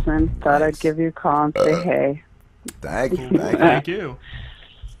guys, and thought I'd give you a call and say hey. Thank you. Thank you.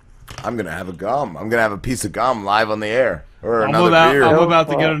 I'm gonna have a gum. I'm gonna have a piece of gum live on the air, or I'm another beer. I'm about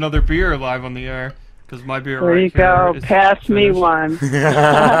to get another beer live on the air because my beer. There right you go. Is Pass me finished. one.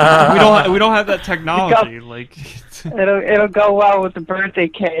 we don't have that technology. Like it'll go well with the birthday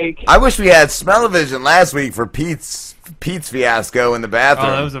cake. I wish we had smell-o-vision last week for Pete's fiasco in the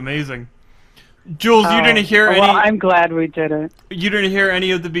bathroom. Oh, that was amazing. Jules, you didn't hear any. Well, I'm glad we did it. You didn't hear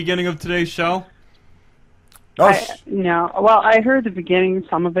any of the beginning of today's show? No. Well, I heard the beginning,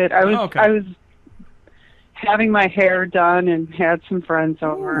 some of it. I was having my hair done and had some friends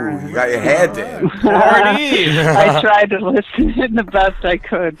over. You got your hair done. I tried to listen in the best I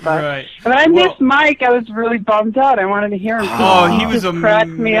could, but I missed Mike. I was really bummed out. I wanted to hear him. He was cracked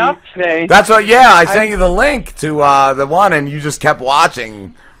me up today. That's what. Yeah, I sent you the link to the one, and you just kept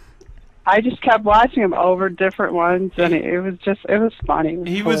watching. I just kept watching him over different ones, and it was funny.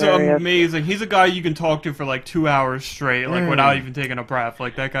 He was amazing. He's a guy you can talk to for like 2 hours straight, like without even taking a breath.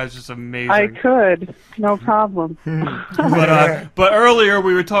 Like that guy's just amazing. I could, no problem. But earlier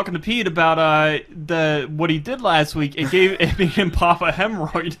we were talking to Pete about what he did last week. It made him pop a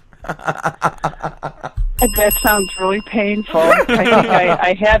hemorrhoid. That sounds really painful. I think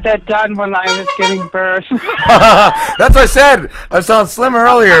I had that done when I was giving birth. That's what I said. I was telling Slim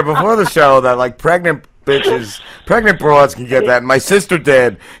earlier before the show that like pregnant broads can get that. And my sister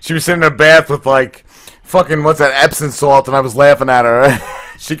did. She was sitting in a bath with like fucking what's that Epsom salt, and I was laughing at her.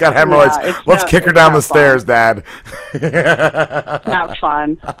 She got hemorrhoids. Let's kick her down the stairs, Dad. Not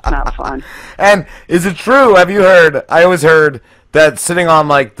fun. Not fun. And is it true? Have you heard? I always heard that sitting on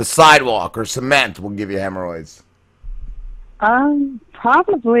like the sidewalk or cement will give you hemorrhoids.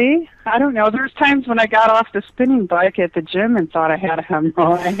 Probably. I don't know. There's times when I got off the spinning bike at the gym and thought I had a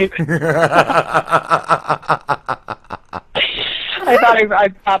hemorrhoid. I thought I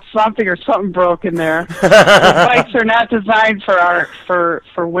popped something or something broke in there. The bikes are not designed for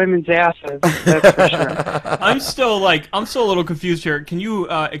women's asses. That's for sure. I'm still a little confused here. Can you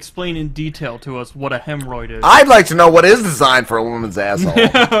explain in detail to us what a hemorrhoid is? I'd like to know what is designed for a woman's asshole.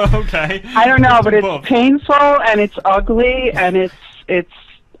 Okay. I don't know, but it's painful and it's ugly and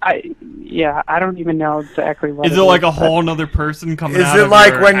I don't even know exactly what is it like a whole other person coming out? Is it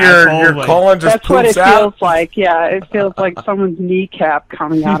like when your colon just poops out? That's what it feels like. Yeah, it feels like someone's kneecap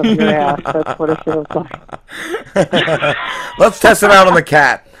coming out of your ass. That's what it feels like. Let's test it out on the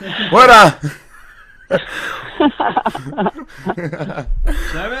cat.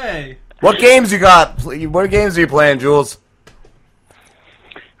 What games you got? What games are you playing, Jules?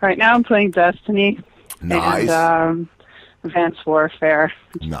 Right now I'm playing Destiny. Nice. And Advanced Warfare.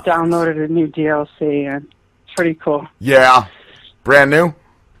 Nice. Downloaded a new DLC and it's pretty cool. Yeah. Brand new?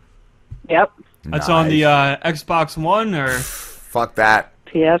 Yep. That's on the Xbox One or? Fuck that.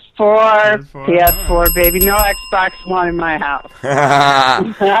 PS4, baby. No Xbox One in my house.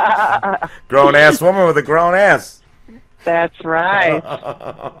 Grown ass woman with a grown ass. That's right.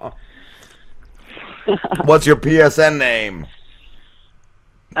 What's your PSN name?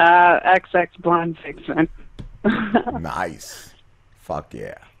 XX Blonde Vixen. Nice. Fuck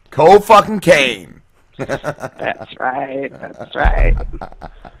yeah. Co-fucking Kane. That's right. That's right.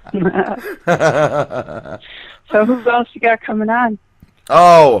 So who else you got coming on?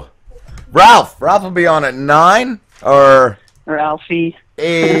 Oh, Ralph. Ralph will be on at 9 or Ralphie.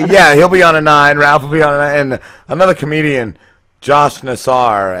 Yeah, he'll be on at 9. Ralph will be on at 9. And another comedian, Josh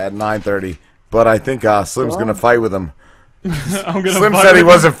Nassar, at 9:30. But I think Slim's gonna fight with him. Slim said he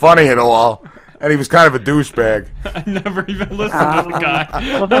wasn't funny at all, and he was kind of a douchebag. I never even listened to the guy.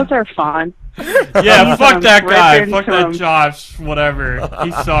 Well, those are fun. Yeah, fuck that guy. Fuck that Josh. Whatever.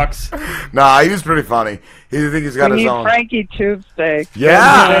 He sucks. Nah, he was pretty funny. I think he's got his own. Frankie Tubesteak.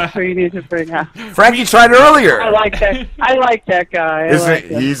 Yeah. That's who you need to bring out. Frankie tried earlier. I like that guy.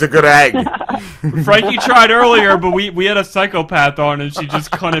 He's a good egg. Frankie tried earlier, but we had a psychopath on and she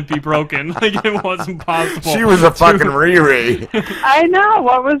just couldn't be broken. Like, it wasn't possible. She was a fucking Riri. I know.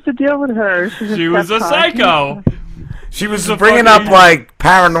 What was the deal with her? She was a psycho. She was bringing up like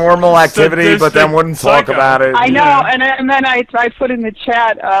paranormal activity, but then wouldn't talk about it. I know, and then I put in the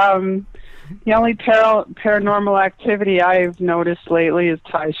chat. The only paranormal activity I've noticed lately is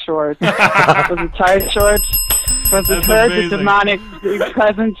tie shorts. Was it tie shorts? Was it her? The demonic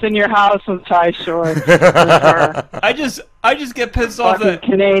presence in your house was tie shorts. I just get pissed off that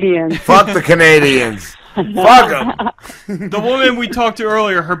Canadians. Fuck the Canadians. Fuck him. The woman we talked to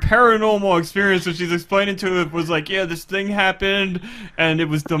earlier, her paranormal experience, when she's explaining to it, was like, yeah, this thing happened, and it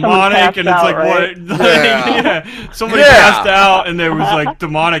was demonic, and it's out, like, right? what? Yeah. Somebody passed out, and there was like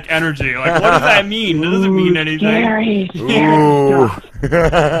demonic energy. Like, what does that mean? It doesn't mean anything. Scary. Ooh.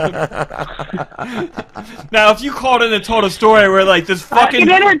 Now, if you called in and told a story where like this I fucking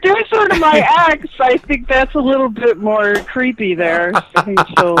can introduce her to my ex. I think that's a little bit more creepy there. I think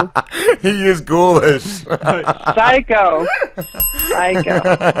she'll... He is ghoulish. Psycho. Psycho.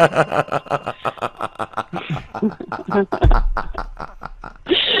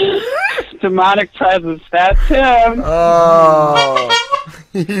 Demonic presence. That's him. Oh,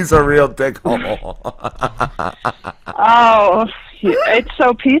 he's a real dickhole. Oh, it's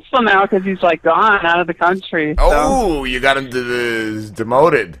so peaceful now because he's like gone out of the country. So. Oh, you got him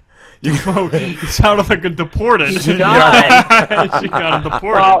demoted. You sounded like a deported. She got him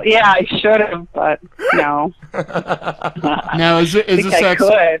deported. Well, yeah, I should have, but no. Now, is this I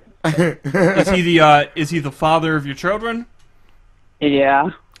could. is he the father of your children?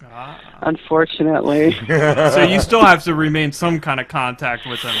 Yeah. Unfortunately. So you still have to remain some kind of contact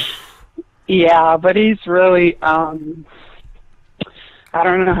with him. Yeah, but he's really I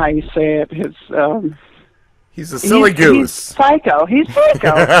don't know how you say it. His he's a silly goose. He's psycho. He's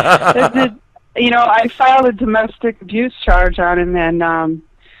psycho. I filed a domestic abuse charge on him, and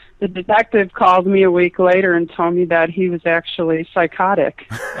the detective called me a week later and told me that he was actually psychotic.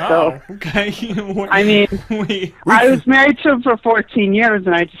 Oh, okay. I mean, I was married to him for 14 years,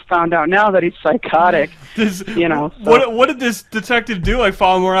 and I just found out now that he's psychotic. What did this detective do? Like,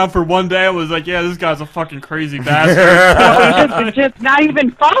 follow him around for one day and was like, yeah, this guy's a fucking crazy bastard. just not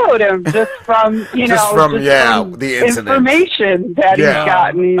even followed him, just from, the incident. Information that he's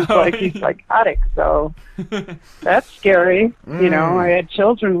gotten. He's psychotic, so... That's scary. I had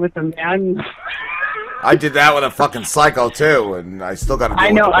children with a man. I did that with a fucking psycho too, and I still got to. I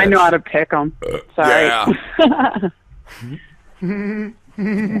know how to pick them. Sorry.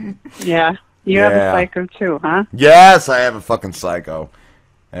 Yeah. You have a psycho too, huh? Yes, I have a fucking psycho,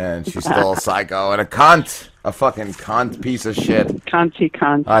 and she's still a psycho and a cunt, a fucking cunt piece of shit. Cunty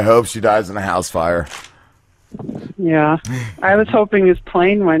cunt. I hope she dies in a house fire. Yeah, I was hoping his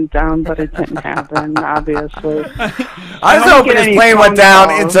plane went down, but it didn't happen. Obviously, I was hoping his plane went down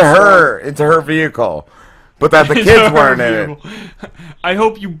into her vehicle, but that the kids weren't in it. I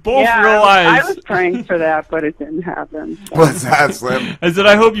hope you both realize. I was praying for that, but it didn't happen. So. What's that, Slim? I said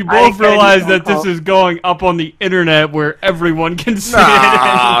I hope you both realize that this is going up on the internet where everyone can see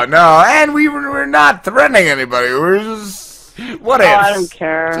it. No, and we're not threatening anybody. We're just. What ifs? I don't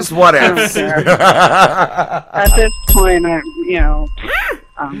care. Just what ifs? At this point,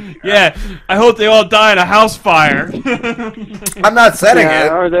 yeah, I hope they all die in a house fire. I'm not setting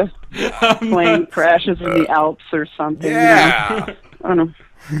it. Or the plane crashes in the Alps or something. Yeah. I don't know.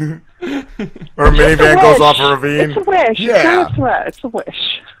 Or a minivan goes off a ravine. It's a wish. Yeah. It's a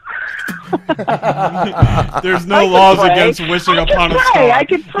wish. There's no laws against wishing upon a star. I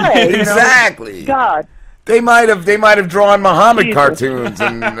can pray. Exactly. God. They might have drawn Muhammad cartoons,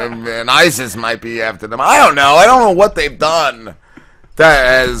 and ISIS might be after them. I don't know. I don't know what they've done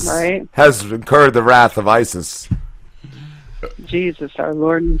that has incurred the wrath of ISIS. Jesus, our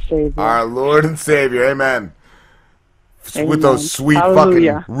Lord and Savior. Our Lord and Savior, amen. Amen. With those sweet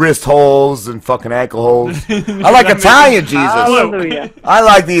Hallelujah. fucking wrist holes and fucking ankle holes. I like Italian Jesus. Hallelujah. I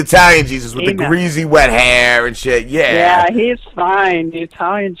like the Italian Jesus with the greasy wet hair and shit. Yeah. Yeah, he's fine. The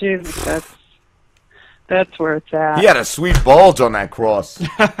Italian Jesus, that's where it's at. He had a sweet bulge on that cross.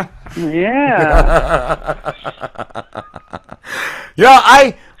 Yeah.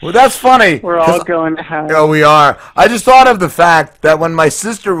 Well, that's funny. We're all going to hell. Yeah, we are. I just thought of the fact that when my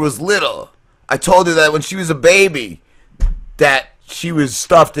sister was little, I told her that when she was a baby, that she was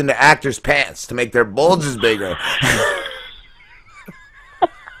stuffed into actors' pants to make their bulges bigger.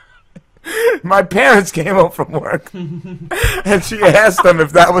 My parents came home from work, and she asked them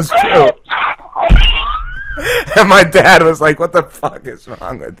if that was true. And my dad was like, what the fuck is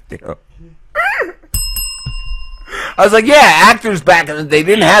wrong with you? I was like, yeah, actors back in the day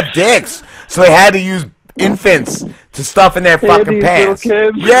didn't have dicks, so they had to use infants to stuff in their fucking pants.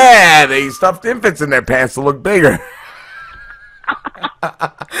 Yeah, they stuffed infants in their pants to look bigger.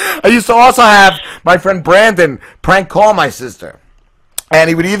 I used to also have my friend Brandon prank call my sister. And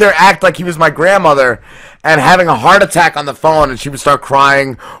he would either act like he was my grandmother and having a heart attack on the phone and she would start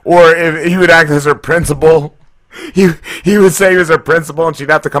crying, or if he would act as her principal. He would say he was her principal and she'd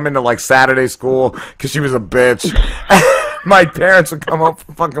have to come into like Saturday school because she was a bitch. My parents would come home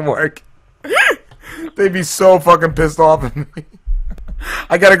from fucking work. They'd be so fucking pissed off at me.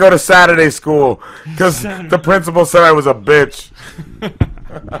 I gotta go to Saturday school because the principal said I was a bitch.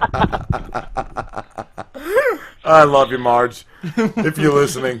 I love you, Marge. If you're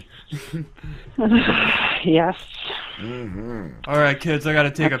listening. Yes. All right, kids, I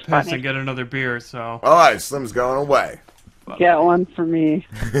gotta take a piss and get another beer. So. All right, Slim's going away. Get one for me.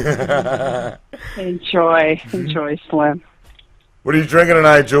 Enjoy, Slim. What are you drinking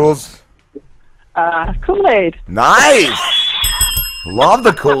tonight, Jules? Kool-Aid. Nice. Love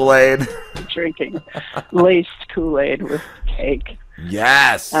the Kool-Aid. Drinking laced Kool-Aid with cake.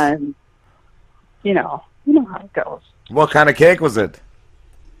 Yes. And you know how it goes. What kind of cake was it?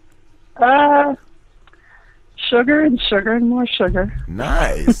 Sugar and more sugar.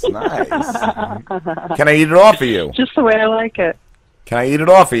 Nice. Can I eat it off of you? Just the way I like it. Can I eat it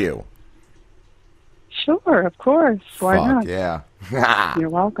off of you? Sure, of course. Why not? Yeah. You're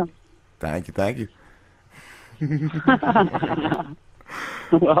welcome. Thank you.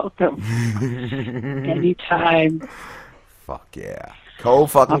 Welcome. Anytime. Fuck yeah.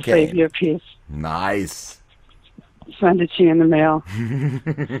 Cold fucking I'll cake. save you a piece. Nice. Send it to you in the mail.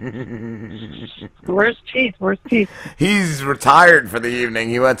 Where's Pete? He's retired for the evening.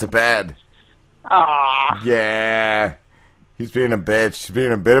 He went to bed. Ah. Yeah. He's being a bitch. He's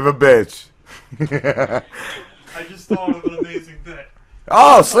being a bit of a bitch. I just thought of an amazing bit.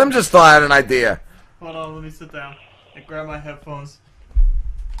 Oh, Slim just thought I had an idea. Hold on, let me sit down and grab my headphones.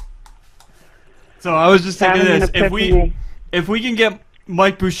 So I was just thinking this: if we can get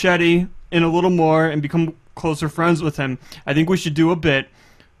Mike Bocchetti in a little more and become closer friends with him, I think we should do a bit.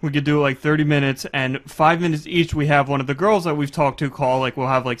 We could do it like 30 minutes, and 5 minutes each we have one of the girls that we've talked to call, like we'll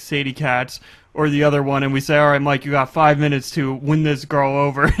have like Sadie Katz or the other one, and we say, all right, Mike, you got 5 minutes to win this girl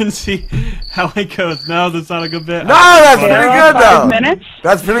over and see how it goes. No, that's not a good bit. No, that's pretty good, though. 5 minutes?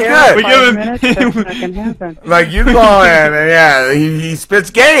 That's pretty good. We give 5 minutes, that's not gonna happen. Like, you call in, and yeah, he spits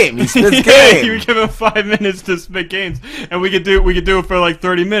game. He spits game. You give him 5 minutes to spit games, and we could do it for like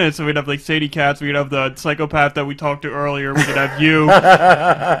 30 minutes. So we'd have like Sadie Katz, we'd have the psychopath that we talked to earlier, we could have you,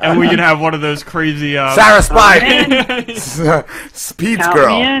 and we could have one of those crazy Sarah Spike. Pete's Count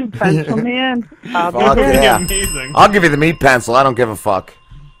girl. me in, pencil me in. Fuck yeah. Amazing. I'll give you the meat pencil. I don't give a fuck.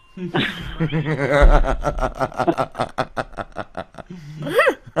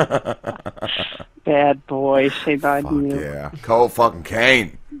 Bad boy, say bye to you. Yeah, cold fucking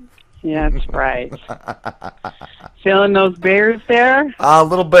cane. Yeah, that's right. Feeling those bears there? A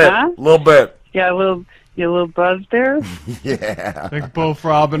little bit. Huh? A little bit. Yeah, you a little buzzed there? Yeah. I think both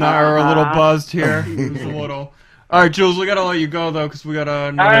Rob and I are a little buzzed here. Just a little. All right, Jules, we gotta let you go though, because we got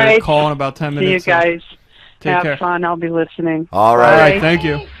another call in about 10 minutes. See you guys. Take Have care. fun. I'll be listening. All right. All right, thank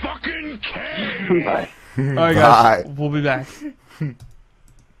you. Bye. All right, guys. We'll be back.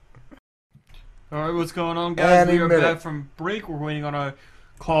 All right, what's going on, guys? Any We are minute. back from break. We're waiting on a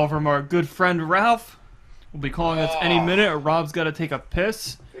call from our good friend Ralph. We'll be calling us any minute. Rob's got to take a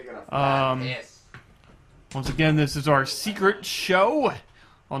piss. Once again, this is our secret show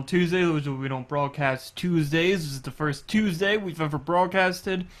on Tuesday, which we don't broadcast Tuesdays. This is the first Tuesday we've ever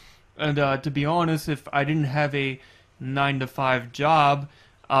broadcasted. And to be honest, if I didn't have a 9-to-5 job,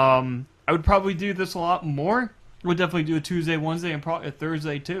 I would probably do this a lot more. We'll definitely do a Tuesday, Wednesday, and probably a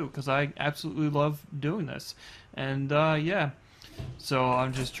Thursday too, because I absolutely love doing this. And yeah, so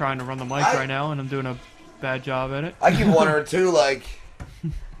I'm just trying to run the mic right now, and I'm doing a bad job at it. I keep wondering too, like,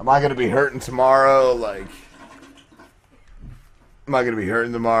 am I gonna be hurting tomorrow? Like, am I gonna be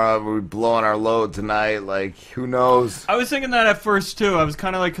hurting tomorrow? Are we blowing our load tonight? Like, who knows? I was thinking that at first too. I was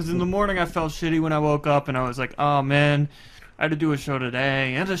kind of like, because in the morning I felt shitty when I woke up, and I was like, oh man, I had to do a show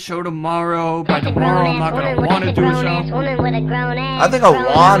today, and a show tomorrow. By tomorrow, I'm not gonna want to do a show. I think I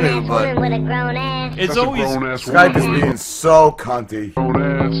want to, but It's always Skype is being so cunty.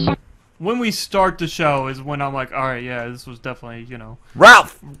 when we start the show is when I'm like, all right, yeah, this was definitely, you know.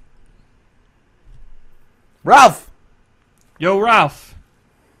 Ralph. Yo, Ralph.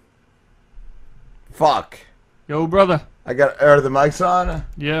 Fuck. Yo, brother. Are the mics on?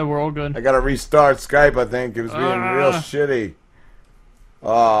 Yeah, we're all good. I gotta restart Skype, I think. It was being real shitty.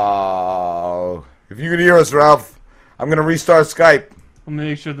 Oh. If you can hear us, Ralph, I'm gonna restart Skype. Let me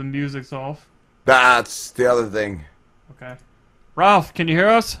make sure the music's off. That's the other thing. Okay. Ralph, can you hear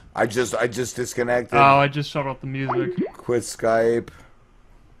us? I just disconnected. Oh, I just shut off the music. Quit Skype.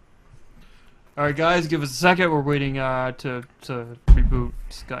 Alright, guys, give us a second. We're waiting to reboot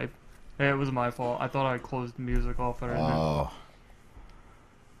Skype. Hey, it was my fault. I thought I closed the music off. Oh.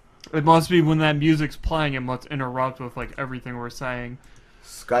 It must be when that music's playing, it must interrupt with like everything we're saying.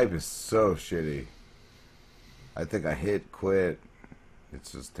 Skype is so shitty. I think I hit quit.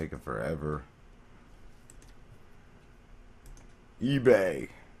 It's just taking forever. eBay.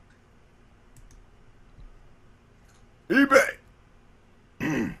 eBay.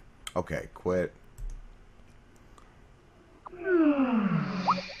 Okay, quit.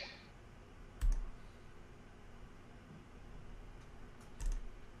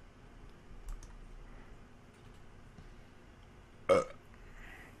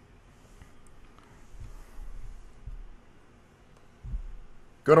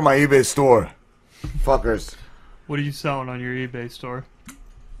 Go to my eBay store, fuckers. What are you selling on your eBay store?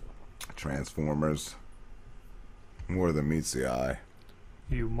 Transformers. More than meets the eye.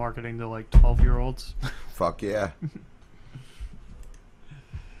 You marketing to like 12-year-olds? Fuck yeah.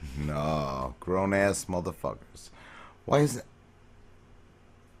 No, grown ass motherfuckers. Why is it?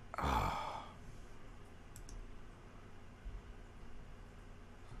 Oh.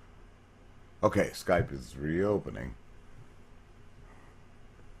 Okay, Skype is reopening.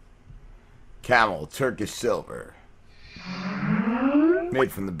 Camel, Turkish silver.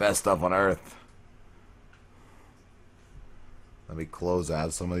 Made from the best stuff on earth. Let me close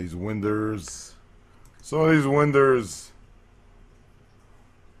out some of these windows. Some of these windows.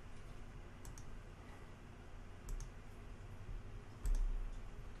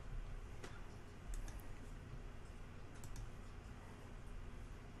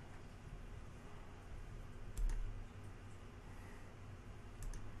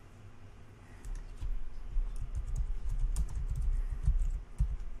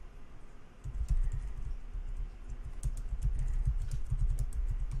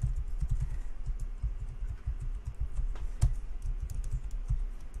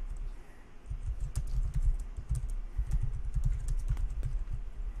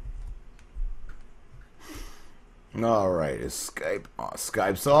 Alright, is Skype on?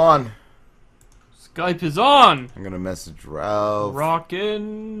 Skype's on. Skype is on. I'm gonna message Ralph.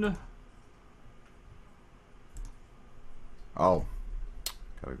 Rockin'. Oh.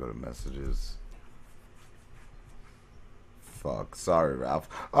 Gotta go to messages. Fuck. Sorry, Ralph.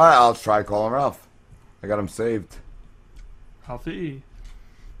 Alright, I'll try calling Ralph. I got him saved. Ralphie.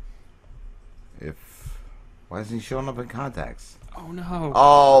 Why isn't he showing up in contacts? Oh no.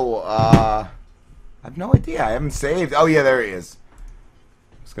 Oh, I have no idea. I haven't saved. Oh, yeah, there he is.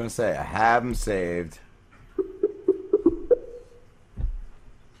 I was going to say, I have him saved.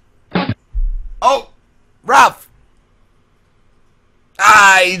 Oh! Ralph!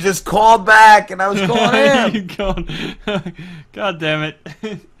 Ah, he just called back, and I was calling him. God damn it.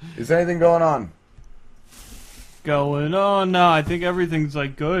 Is there anything going on? Going on? No, I think everything's,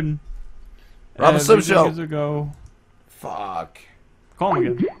 like, good. Rob, Slim Show. Is a go. Fuck. Call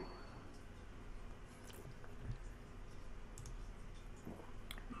him again.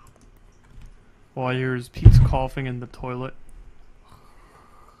 All I hear is Pete's coughing in the toilet.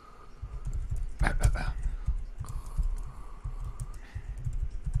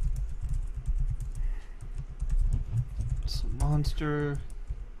 It's a monster.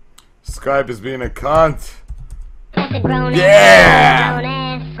 Skype is being a cunt. Yeah!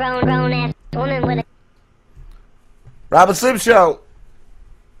 Robin Slim Show.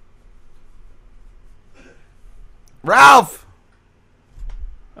 Ralph.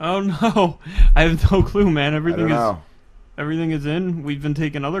 Oh no, I have no clue, man. Everything is in. We've been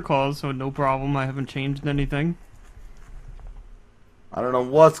taking other calls, so no problem. I haven't changed anything. I don't know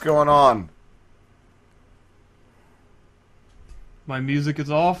what's going on. My music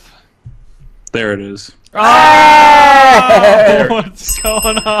is off. There it is. Oh! What's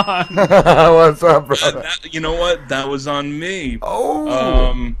going on? What's up, brother? You know what? That was on me.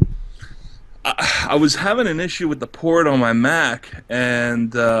 Oh. I was having an issue with the port on my Mac,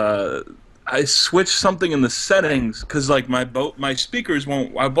 and I switched something in the settings because, like, my speakers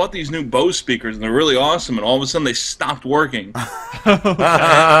won't. I bought these new Bose speakers, and they're really awesome. And all of a sudden, they stopped working.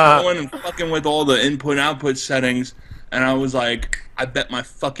 I went and fucking with all the input-output settings, and I was like, I bet my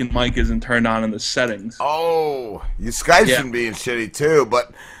fucking mic isn't turned on in the settings. Oh, your Skype's been being shitty too,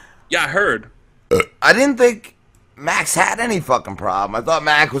 but yeah, I heard. I didn't think Mac's had any fucking problem. I thought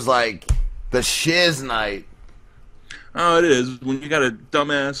Mac was like the shiz night. Oh, it is. When you got a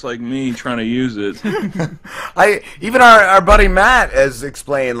dumbass like me trying to use it. Even our buddy Matt has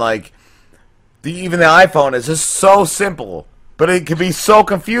explained, like, even the iPhone is just so simple, but it can be so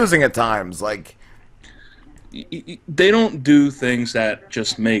confusing at times. Like, they don't do things that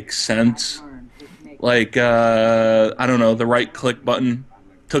just make sense. Like, I don't know, the right-click button.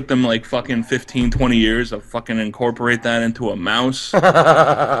 Took them like fucking 15, 20 years to fucking incorporate that into a mouse.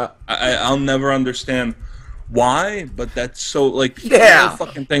 I'll never understand why, but that's so, like, little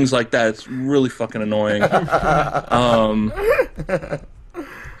fucking things like that. It's really fucking annoying.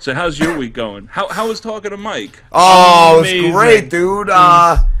 So how's your week going? How was talking to Mike? Oh, it was great, dude.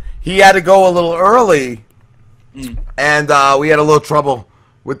 He had to go a little early, and we had a little trouble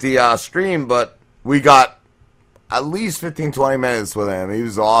with the stream, but we got at least 15-20 minutes with him. He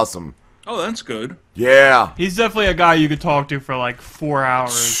was awesome. Oh, that's good. Yeah. He's definitely a guy you could talk to for like 4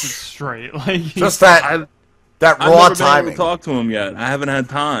 hours straight. Like just that raw I've never been timing. able to talk to him yet. I haven't had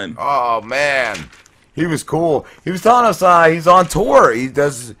time. Oh man, he was cool. He was telling us he's on tour. He's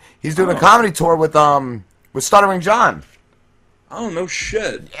doing a comedy tour with Stuttering John. Oh no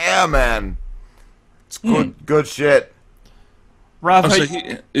shit. Yeah, man. It's good shit. Ralph,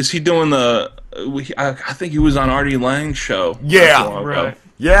 is he doing the? I think he was on Artie Lang's show. Yeah, right.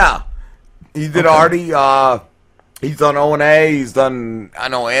 Yeah. He did Artie. He's done O&A. He's done, I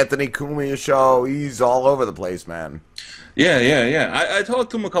know, Anthony Cumia's show. He's all over the place, man. Yeah. I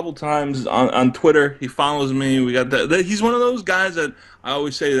talked to him a couple times on Twitter. He follows me. We got that. He's one of those guys that I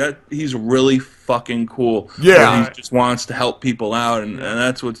always say that he's really fucking cool. Yeah. He just wants to help people out, and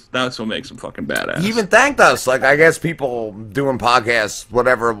that's what makes him fucking badass. He even thanked us. Like, I guess people doing podcasts,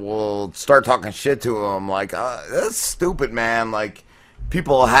 whatever, will start talking shit to him. Like, that's stupid, man. Like,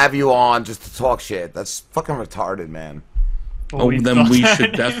 people have you on just to talk shit. That's fucking retarded, man. Oh, then we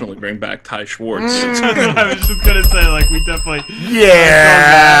should definitely bring back Ty Schwartz. I was just gonna say, like, we definitely.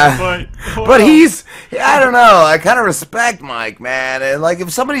 Yeah. But he's, I don't know. I kind of respect Mike, man. And like,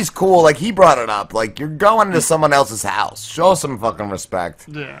 if somebody's cool, like he brought it up, like you're going to someone else's house, show some fucking respect.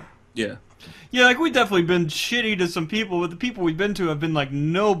 Yeah. Yeah, like we've definitely been shitty to some people, but the people we've been to have been like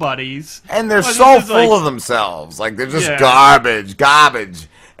nobodies. And they're so full of themselves. Like they're just garbage.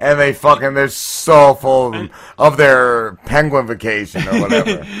 And they're so full of their penguin vacation or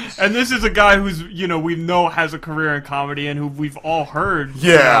whatever. And this is a guy who's, we know has a career in comedy and who we've all heard,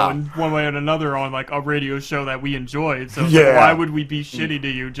 in one way or another on like a radio show that we enjoyed. So why would we be shitty to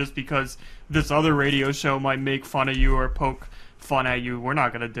you just because this other radio show might make fun of you or poke fun at you? We're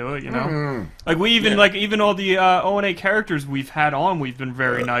not gonna do it, Like we even even all the O&A characters we've had on, we've been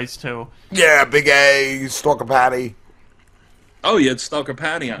very nice to. Yeah, Big A, Stalker Patty. Oh, you had Stalker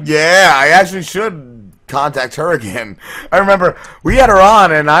Patty on. Yeah, I actually should contact her again. I remember we had her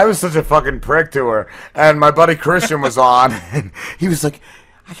on, and I was such a fucking prick to her. And my buddy Christian was on, and he was like,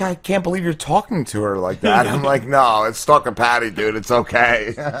 I can't believe you're talking to her like that. I'm like, no, it's Stalker Patty, dude. It's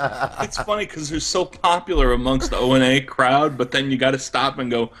okay. It's funny because they're so popular amongst the O&A crowd, but then you got to stop and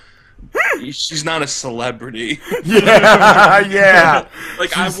go, she's not a celebrity. Yeah.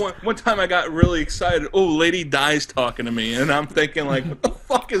 Like one time I got really excited. Oh, Lady Di's talking to me, and I'm thinking like, what the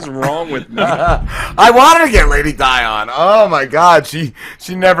fuck is wrong with me? I wanted to get Lady Di on. Oh my god, she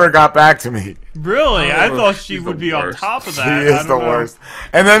never got back to me. Really? I thought she would be on top of that. She is the worst.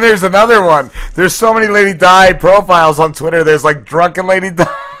 And then there's another one. There's so many Lady Di profiles on Twitter. There's like drunken Lady Di,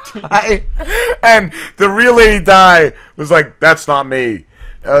 and the real Lady Di was like, that's not me.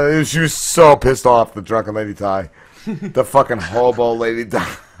 She was so pissed off, the drunken Lady Di. The fucking hobo Lady Di.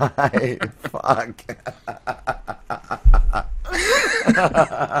 Fuck.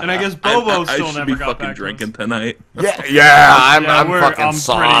 And I guess Bobo still never got back. I should be fucking drinking tonight. Yeah, I'm fucking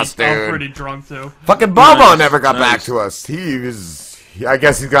sauced, dude. I'm pretty drunk, too. Fucking Bobo never got back to us. He was... I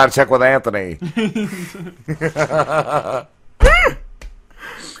guess he's got to check with Anthony.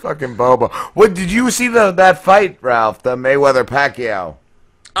 Fucking Bobo. What, did you see that fight, Ralph? The Mayweather-Pacquiao?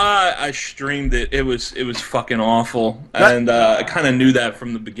 I streamed it. It was fucking awful, and I kind of knew that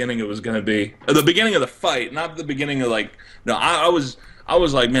from the beginning. It was gonna be the beginning of the fight, not the beginning of like. No, I was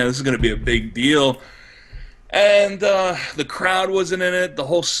like, man, this is gonna be a big deal, and the crowd wasn't in it. The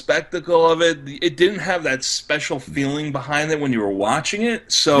whole spectacle of it, it didn't have that special feeling behind it when you were watching it.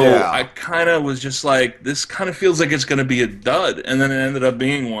 So I kind of was just like, this kind of feels like it's gonna be a dud, and then it ended up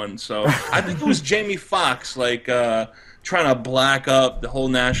being one. So I think it was Jamie Foxx, like. Trying to black up the whole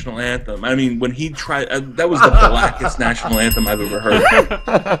national anthem. I mean, when he tried, that was the blackest national anthem I've ever heard.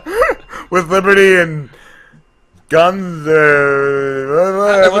 With liberty and guns,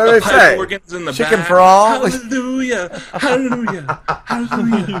 what do they say? Organs in the Chicken back. for all? Hallelujah, hallelujah,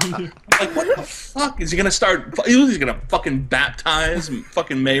 hallelujah. Like, what the fuck? Is he gonna start, he's gonna fucking baptize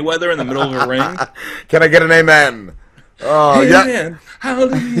fucking Mayweather in the middle of a ring? Can I get an amen? Oh, amen.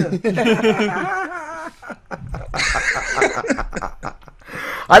 Hallelujah.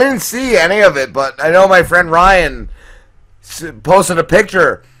 I didn't see any of it, but I know my friend Ryan posted a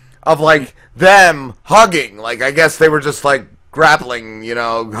picture of like them hugging. Like I guess they were just like grappling,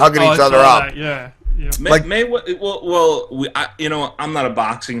 hugging each other up. Yeah. Like I'm not a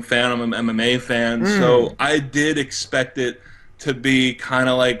boxing fan. I'm an MMA fan, so I did expect it to be kind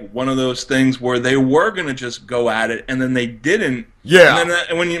of like one of those things where they were going to just go at it, and then they didn't. Yeah. And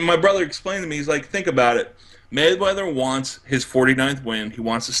then my brother explained to me, he's like, think about it. Mayweather wants his 49th win. He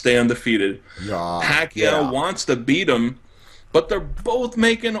wants to stay undefeated. Yeah. Pacquiao wants to beat him, but they're both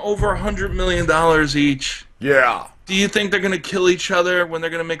making over $100 million each. Yeah. Do you think they're going to kill each other when they're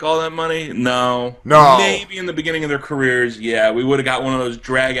going to make all that money? No. No. Maybe in the beginning of their careers, yeah, we would have got one of those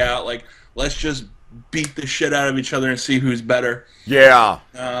drag out, like, let's just beat the shit out of each other and see who's better. Yeah.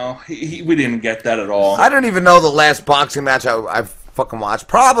 No, we didn't get that at all. I don't even know the last boxing match I fucking watched.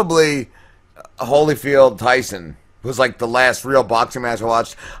 Probably Holyfield Tyson was like the last real boxing match I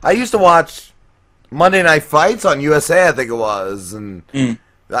watched. I used to watch Monday Night Fights on USA, I think it was, and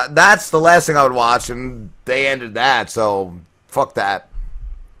that's the last thing I would watch, and they ended that, so fuck that.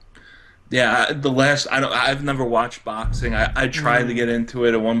 Yeah, I've never watched boxing. I tried to get into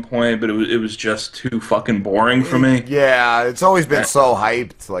it at one point, but it was just too fucking boring for me. Yeah, it's always been so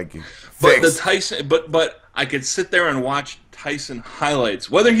hyped, like but the Tyson, but I could sit there and watch Tyson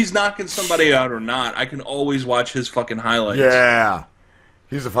highlights, whether he's knocking somebody out or not. I can always watch his fucking highlights. Yeah,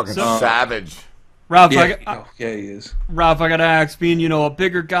 he's a fucking savage. Ralph, yeah, he is. Ralph, I gotta ask, being a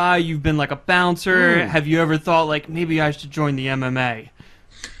bigger guy, you've been like a bouncer. Have you ever thought like maybe I should join the MMA?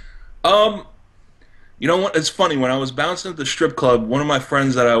 You know what? It's funny. When I was bouncing at the strip club, one of my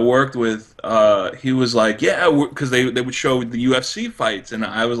friends that I worked with, he was like, yeah, because they would show the UFC fights, and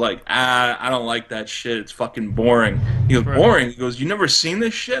I was like, I don't like that shit. It's fucking boring. He goes, boring? He goes, you never seen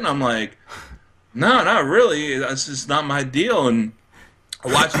this shit? And I'm like, no, not really. That's just not my deal. And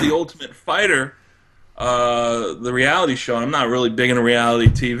I watched The Ultimate Fighter, the reality show. I'm not really big into reality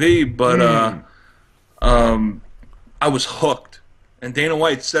TV, but I was hooked. And Dana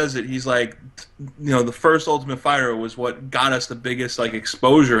White says it. He's like, the first Ultimate Fighter was what got us the biggest like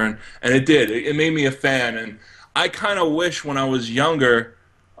exposure, and it did. It made me a fan. And I kind of wish when I was younger,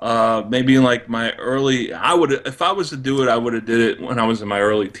 maybe in like my early, if I was to do it, I would have did it when I was in my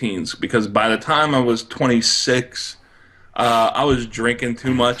early teens, because by the time I was 26, I was drinking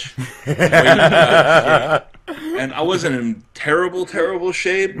too much. And I wasn't in terrible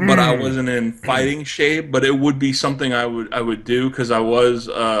shape, but I wasn't in fighting shape. But it would be something I would do, because I was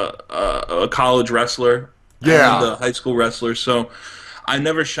a college wrestler and a high school wrestler. So I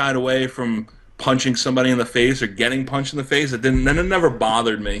never shied away from punching somebody in the face or getting punched in the face. It never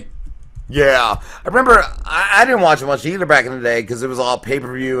bothered me. Yeah, I remember I didn't watch it much either back in the day, because it was all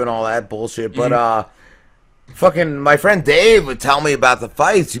pay-per-view and all that bullshit. But fucking my friend Dave would tell me about the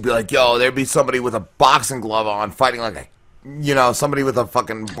fights. He'd be like, yo, there'd be somebody with a boxing glove on fighting like somebody with a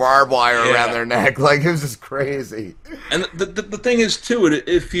fucking barbed wire around their neck. Like, it was just crazy. And the thing is, too,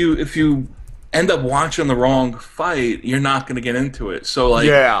 if you end up watching the wrong fight, you're not going to get into it. So, like,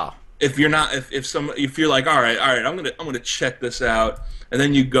 if you're not, if you're like, all right, I'm gonna check this out, and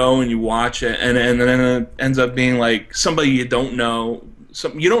then you go and you watch it, and then it ends up being like somebody you don't know.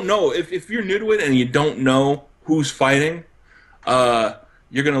 You don't know if you're new to it and you don't know who's fighting.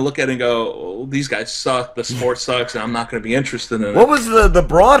 You're gonna look at it and go, oh, "These guys suck. The sport sucks, and I'm not gonna be interested in it." What was the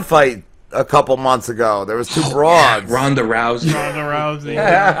broad fight a couple months ago? There was two broads. Yeah, Ronda Rousey.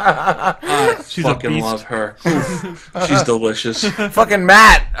 I She's fucking love her. She's delicious. Fucking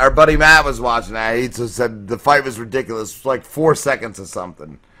Matt, our buddy Matt, was watching that. He just said the fight was ridiculous. It was like 4 seconds or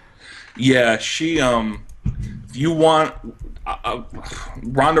something. Yeah, she. If you want.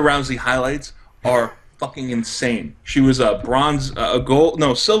 Ronda Rousey highlights are fucking insane. She was a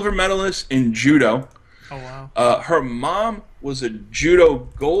silver medalist in judo. Oh wow. Her mom was a judo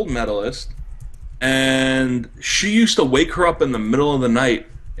gold medalist, and she used to wake her up in the middle of the night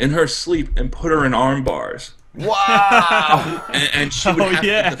in her sleep and put her in arm bars. Wow! and she would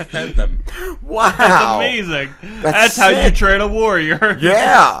have to defend them. Wow! That's amazing. That's how you train a warrior.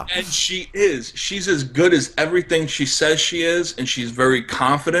 Yeah. And she's as good as everything she says she is, and she's very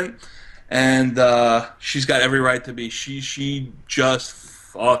confident, and she's got every right to be. She just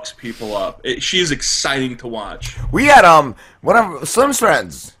fucks people up. She's exciting to watch. We had one of Slim's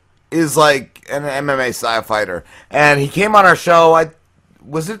friends is like an MMA style fighter, and he came on our show.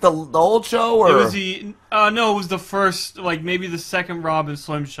 Was it the old show, or it was no, it was the first, like maybe the second Rob and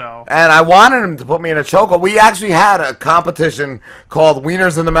Slim show. And I wanted him to put me in a chokehold. We actually had a competition called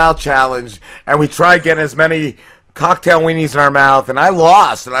Wieners in the Mouth Challenge, and we tried getting as many cocktail weenies in our mouth, and I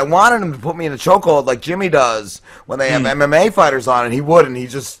lost. And I wanted him to put me in a chokehold like Jimmy does when they have MMA fighters on, and he wouldn't. He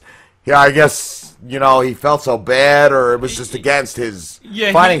just, I guess, he felt so bad, or it was just against his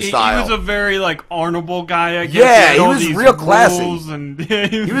fighting style. He was a very, honorable guy, I guess. Yeah, he was real classy. And,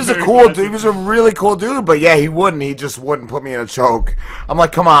 he was a cool dude. He was a really cool dude, but he wouldn't. He just wouldn't put me in a choke. I'm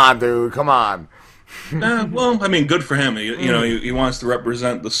like, come on, dude, come on. Well, I mean, good for him. You know, he wants to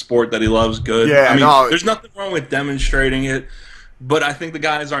represent the sport that he loves. Good. Yeah, I mean, no. there's nothing wrong with demonstrating it, but I think the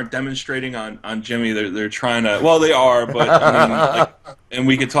guys aren't demonstrating on Jimmy. They're trying to. Well, they are, but I mean, like, and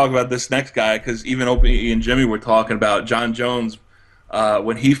we could talk about this next guy because even Opie and Jimmy were talking about John Jones.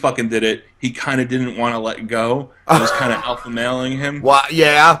 When he fucking did it, he kind of didn't want to let go. He was kind of alpha mailing him. What?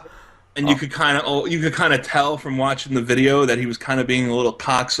 Yeah. And you could kind of tell from watching the video that he was kind of being a little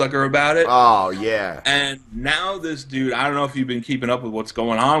cocksucker about it. Oh yeah. And now this dude, I don't know if you've been keeping up with what's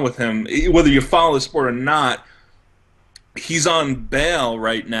going on with him, whether you follow the sport or not. He's on bail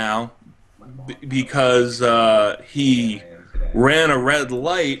right now because he ran a red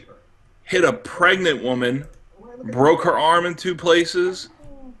light, hit a pregnant woman, broke her arm in 2 places,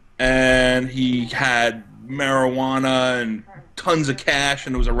 and he had marijuana and tons of cash,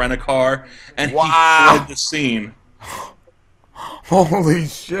 and it was a rent-a-car, and he fled the scene. Holy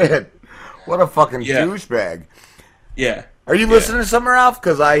shit. What a fucking douchebag. Yeah. Are you listening to something, Ralph?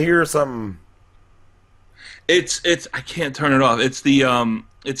 Because I hear some... It's I can't turn it off. It's the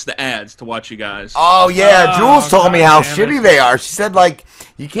ads to watch you guys. Oh, yeah. Jules told me how shitty they are. She said, like,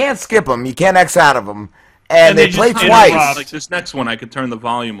 you can't skip them. You can't X out of them. And they play twice. Like this next one, I could turn the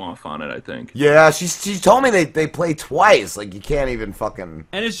volume off on it, I think. Yeah, she told me they play twice. Like, you can't even fucking...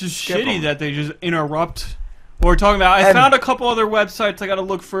 And it's just shitty that they just interrupt what we're talking about. I found a couple other websites I got to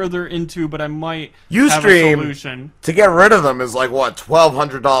look further into, but I might have a solution. To get rid of them is like, what,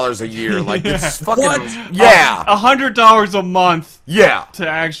 $1,200 a year? Like, it's fucking... What? Yeah. $100 a month. Yeah. To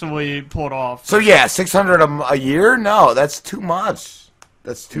actually pull it off. So, yeah, $600 a year? No, that's too much.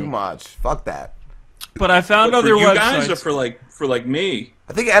 That's too much. Fuck that. But I found other you websites. Guys are for like me.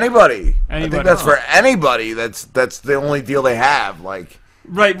 I think anybody. I think that's for anybody. That's the only deal they have. Like,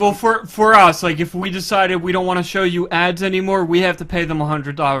 right. Well, for us, like if we decided we don't want to show you ads anymore, we have to pay them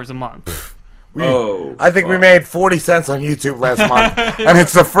 $100 a month. I think we made 40 cents on YouTube last month, and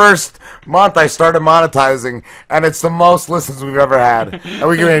it's the first month I started monetizing, and it's the most listens we've ever had, and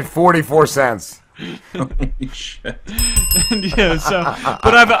we made 44 cents. Holy shit. Yeah, so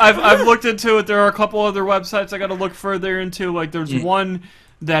but I've looked into it. There are a couple other websites I got to look further into. Like there's one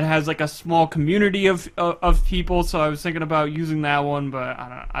that has like a small community of people, so I was thinking about using that one, but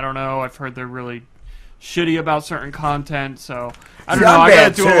I don't know. I've heard they're really shitty about certain content, so I don't know. I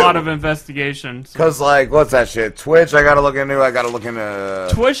got to do a lot of investigation. Cause like what's that shit? Twitch I got to look into.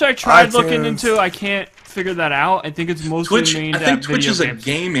 Twitch I tried looking into. I can't figure that out. I think it's mostly aimed at video games. I think Twitch is a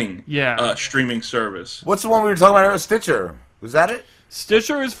gaming streaming service. What's the one we were talking about? Stitcher. Was that it?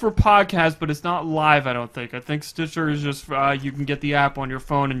 Stitcher is for podcasts, but it's not live, I don't think. I think Stitcher is just you can get the app on your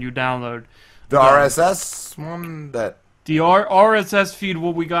phone and you download. The RSS one that... The RSS feed,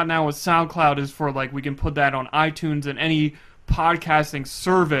 what we got now with SoundCloud, is for, like, we can put that on iTunes and any podcasting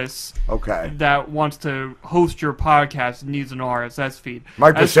service that wants to host your podcast needs an RSS feed.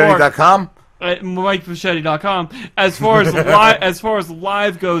 MikeBocchetti.com? MikeBocchetti.com. As far as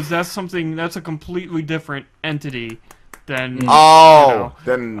live goes, that's a completely different entity than the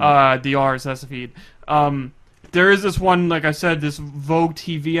RSS feed. There is this one, like I said, this Vogue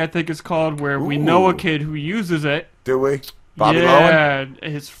TV, I think it's called, where we know a kid who uses it. Do we? Bobby Lowen?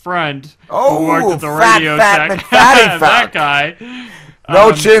 His friend who worked at the Radio Shack. That guy.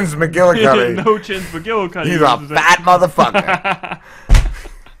 No chins McGillicuddy. No chins McGillicuddy. He's a fat motherfucker.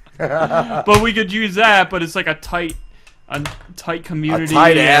 But we could use that, but it's like a tight community. A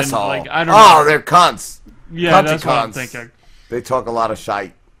tight asshole. Like, I don't know. They're cunts. Yeah, that's what I'm thinking. They talk a lot of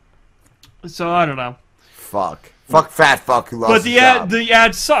shite. So I don't know. Fuck fat fuck who loves the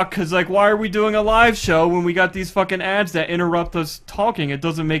ads suck, because like why are we doing a live show when we got these fucking ads that interrupt us talking? It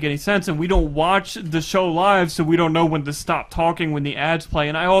doesn't make any sense, and we don't watch the show live, so we don't know when to stop talking when the ads play.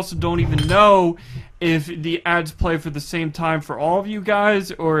 And I also don't even know if the ads play for the same time for all of you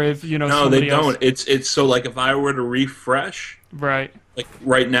guys, or if no, they don't. It's so like if I were to refresh, right, like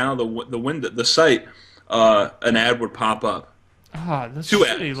right now the site, an ad would pop up. That's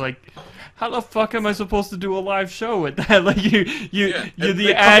shitty. Like, how the fuck am I supposed to do a live show with that? Like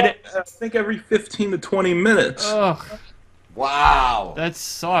the ad. I think every 15 to 20 minutes. Ugh. Wow. That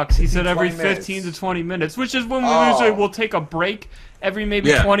sucks. He said every 15 to 20 minutes, which is when we usually will take a break every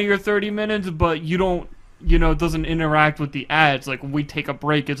maybe 20 or 30 minutes, but you don't, it doesn't interact with the ads. Like when we take a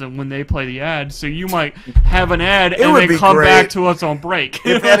break isn't when they play the ads. So you might have an ad and then come back to us on break.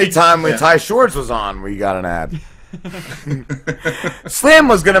 If any time when Ty Shorts was on, we got an ad. Slim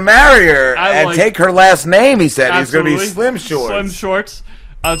was going to marry her and take her last name, he said. He's going to be Slim Shorts. Slim Shorts.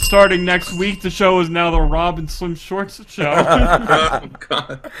 Starting next week, the show is now the Rob and Slim Shorts show. Oh,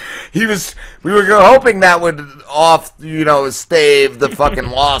 God. We were hoping that would stave the fucking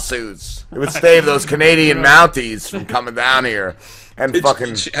lawsuits. It would stave those Canadian Mounties from coming down here. And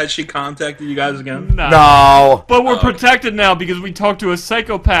has she contacted you guys again? No. But we're protected now because we talked to a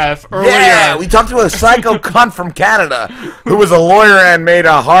psychopath earlier. Yeah, we talked to a psycho cunt from Canada who was a lawyer and made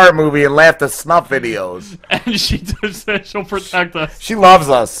a horror movie and laughed at snuff videos. And she just said she'll protect us. She loves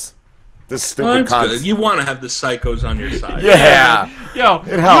us. This stupid cunt. Good. You want to have the psychos on your side. Yeah. Yo,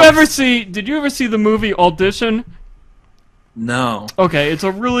 it helps. Did you ever see the movie Audition? No. Okay, it's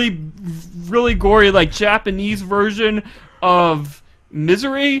a really, really gory, like, Japanese version of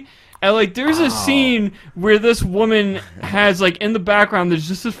Misery. And, like, there's a scene where this woman has, like, in the background, there's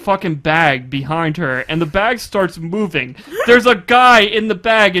just this fucking bag behind her, and the bag starts moving. There's a guy in the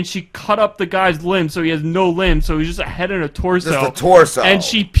bag, and she cut up the guy's limb, so he has no limbs, so he's just a head and a torso. Just a torso. And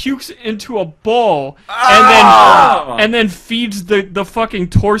she pukes into a bowl, and then feeds the fucking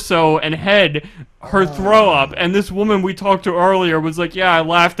torso and head her throw up. And this woman we talked to earlier was like, yeah, I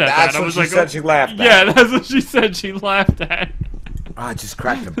laughed at that. That's what I was she like, said she laughed at. Yeah, that's what she said she laughed at. I just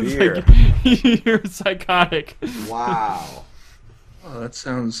cracked a beer. Like, you're psychotic. Wow. Oh, that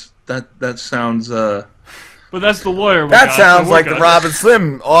sounds. But that's the lawyer. That sounds like the Rob and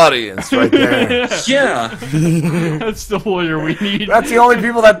Slim audience right there. Yeah. That's the lawyer we need. That's the only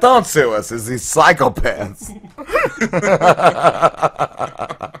people that don't sue us is these psychopaths.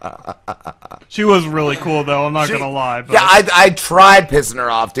 She was really cool though. I'm not gonna lie. But... Yeah, I tried pissing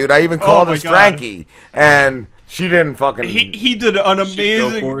her off, dude. I even called her Frankie, and she didn't fucking. He did an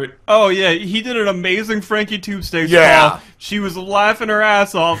amazing. Go for it. Oh yeah, he did an amazing Frankie Tube-Steaks Yeah. call. She was laughing her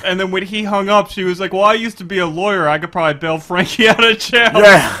ass off, and then when he hung up, she was like, "Well, I used to be a lawyer. I could probably bail Frankie out of jail."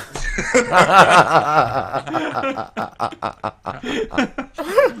 Yeah.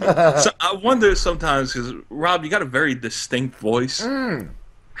 So I wonder sometimes, because Rob, you got a very distinct voice.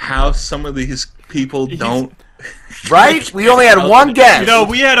 How some of these people don't. Right? We only had one guest. You know,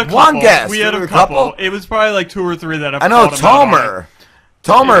 we had a couple. One guest. We had a couple. It was probably like 2 or 3 that I know Tomer.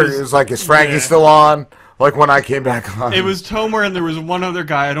 Tomer is like, is Frankie still on? Like when I came back on. It was Tomer and there was one other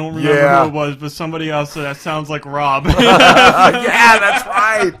guy. I don't remember who it was, but somebody else said that sounds like Rob. Yeah, that's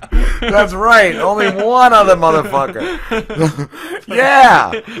right. That's right. Only one other motherfucker.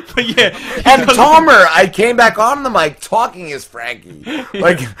 Yeah. But yeah. And Tomer, I came back on the mic talking as Frankie.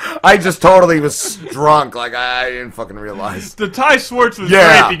 Like, I just totally was drunk. Like, I didn't fucking realize. The Ty Schwartz was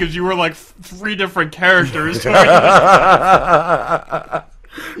great because you were like 3 different characters.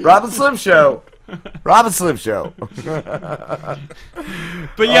 Robin Slim Show. Robin Slim Show. But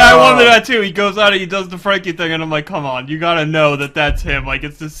yeah, I wanted that too. He goes out and he does the Frankie thing, and I'm like, come on, you gotta know that that's him. Like,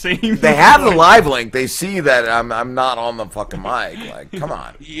 it's the same. They have the live link. They see that I'm not on the fucking mic. Like, come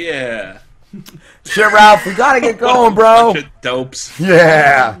on. Yeah. Shit, Ralph, we gotta get going, bro. Bunch of dopes.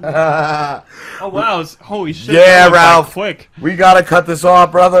 Yeah. Oh wow! Holy shit! Yeah, that went by Ralph. quick. We gotta cut this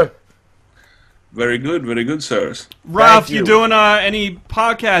off, brother. Very good, sirs. Ralph, you doing any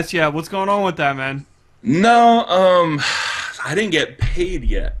podcasts yet? What's going on with that, man? No, I didn't get paid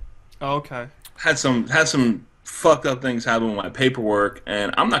yet. Oh, okay. Had some fucked up things happen with my paperwork,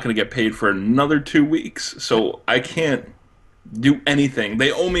 and I'm not gonna get paid for another 2 weeks, so I can't do anything.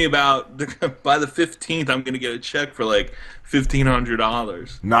 They owe me about by the 15th. I'm gonna get a check for like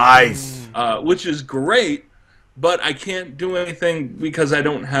 $1,500. Nice. Which is great. But I can't do anything because I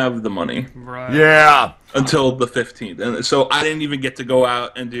don't have the money. Right. Yeah. Until the 15th. And so I didn't even get to go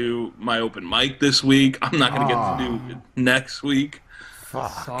out and do my open mic this week. I'm not going to get to do it next week.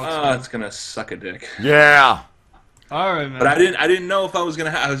 Fuck. It's going to suck a dick. Yeah. All right, man. But I didn't know if I was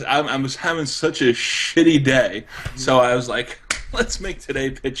going to have... I was having such a shitty day. So I was like, let's make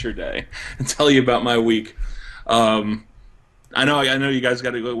today picture day and tell you about my week. I know you guys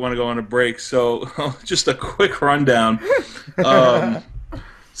want to go on a break, so just a quick rundown.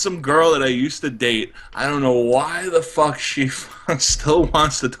 Some girl that I used to date, I don't know why the fuck she still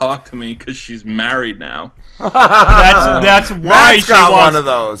wants to talk to me because she's married now. That's why she wants one of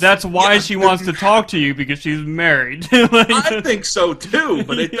those. That's why she wants to talk to you because she's married. I think so too,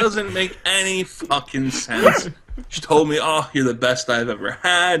 but it doesn't make any fucking sense. She told me, "Oh, you're the best I've ever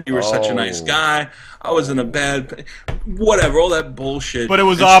had. You were such a nice guy. I was in a bad, whatever, all that bullshit." But it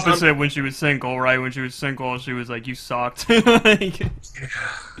was opposite when she was single, right? When she was single, she was like, "You sucked." When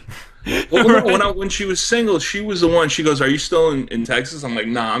she was single, she was the one. She goes, "Are you still in Texas?" I'm like,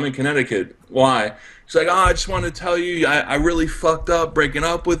 "Nah, I'm in Connecticut." Why? She's like, "Oh, I just wanted to tell you, I really fucked up breaking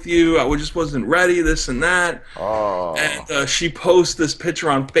up with you. I just wasn't ready, this and that." Oh. And she posts this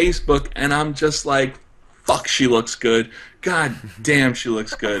picture on Facebook, and I'm just like, fuck, she looks good. God damn, she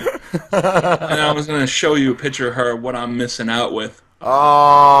looks good. And I was gonna show you a picture of her, what I'm missing out with.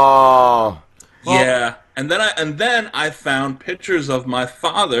 Oh. Yeah, and then I found pictures of my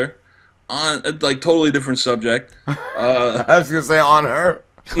father on like totally different subject. I was gonna say on her.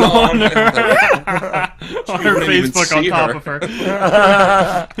 No, on her Facebook on top of her.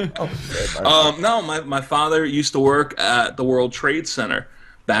 No, my father used to work at the World Trade Center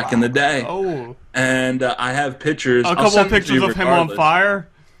back in the day. Oh. And I have pictures. A couple of pictures of him on fire.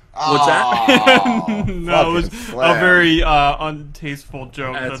 What's that? No, it was a very untasteful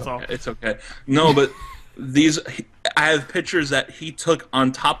joke. That's all. It's okay. No, but I have pictures that he took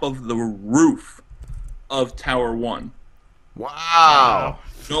on top of the roof of Tower 1. Wow.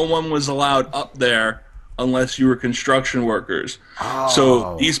 No one was allowed up there unless you were construction workers. Oh.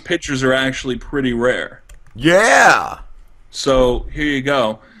 So these pictures are actually pretty rare. Yeah. So here you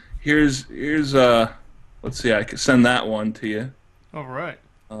go. Here's let's see, I can send that one to you. All right.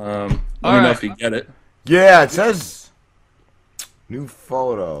 Let me know if you get it. Yeah, it says new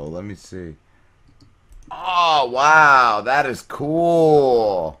photo. Let me see. Oh, wow. That is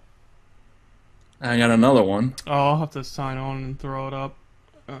cool. I got another one. Oh, I'll have to sign on and throw it up.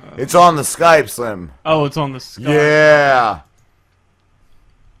 It's on the Skype, Slim. Oh, it's on the Skype. Yeah.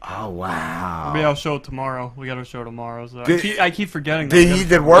 Oh, wow. Maybe I'll show it tomorrow. We got to show tomorrow. So I keep forgetting that. He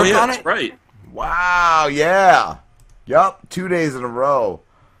did work on that's it? Right. Wow, yeah. Yup, 2 days in a row.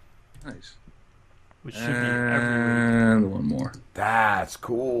 Nice. Which should be every And week. one more. That's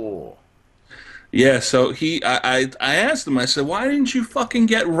cool. Yeah, so I asked him, I said, why didn't you fucking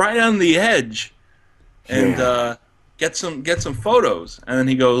get right on the edge and get some photos? And then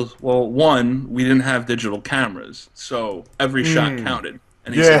he goes, well, one, we didn't have digital cameras, so every shot counted.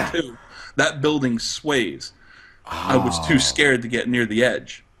 And he said, two, that building sways. I was too scared to get near the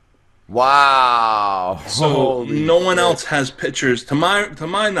edge. Wow. So Holy no one shit. else has pictures, to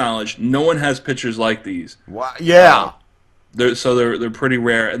my knowledge, no one has pictures like these. Wow. Yeah. They're pretty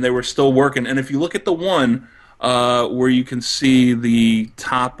rare, and they were still working. And if you look at the one where you can see the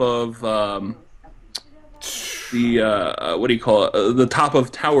top of what do you call it? The top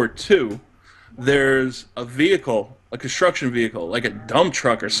of Tower 2, there's a vehicle, a construction vehicle, like a dump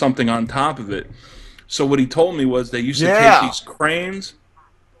truck or something on top of it. So what he told me was they used to take these cranes,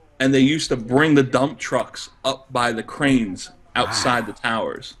 and they used to bring the dump trucks up by the cranes outside the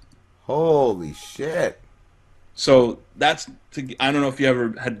towers. Holy shit. So that's I don't know if you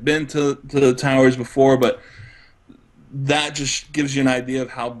ever had been to the towers before, but that just gives you an idea of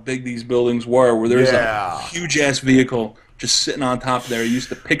how big these buildings were, where there's a huge-ass vehicle just sitting on top there. You used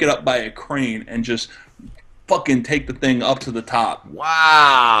to pick it up by a crane and just fucking take the thing up to the top.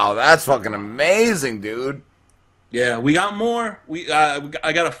 Wow, that's fucking amazing, dude. Yeah, we got more.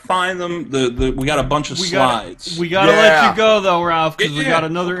 I gotta find them. We got a bunch of slides. We gotta let you go though, Ralph, because we got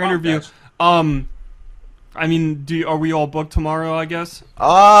another interview. I mean, are we all booked tomorrow? I guess.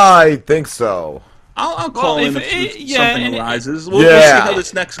 I think so. I'll call in if something arises. We'll see how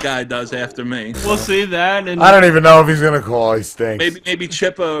this next guy does after me. We'll see that. And I don't even know if he's gonna call. He stinks. Maybe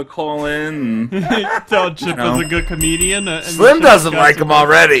Chippa will call in. And, tell Chippa's a good comedian. Slim doesn't like him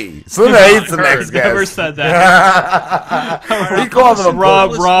already. Slim hates the next guy. Never said that. He called him a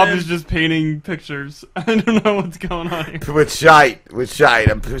Rob is just painting pictures. I don't know what's going on here. With shite.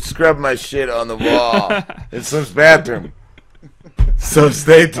 I'm scrubbing my shit on the wall in Slim's bathroom. So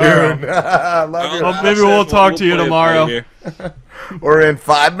stay tuned. Love you. Well, maybe we'll talk to you tomorrow. Or in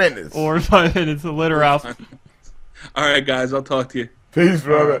 5 minutes. Or in 5 minutes. Later, Ralph. All right, guys. I'll talk to you. Peace,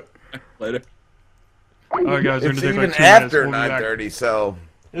 brother. Later. All right, guys. It's even after 9:30, so.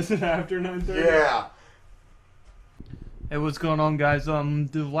 Is it after 9:30? Yeah. Hey, what's going on, guys?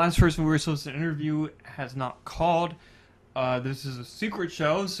 The last person we were supposed to interview has not called. This is a secret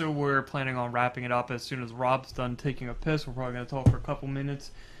show, so we're planning on wrapping it up as soon as Rob's done taking a piss. We're probably going to talk for a couple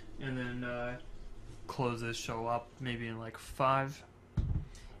minutes and then close this show up maybe in like 5.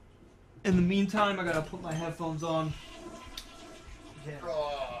 In the meantime, I got to put my headphones on. Yeah.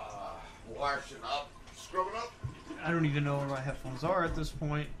 Washing up. Scrubbing up. I don't even know where my headphones are at this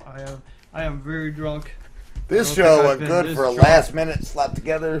point. I am very drunk. This show went good for a last-minute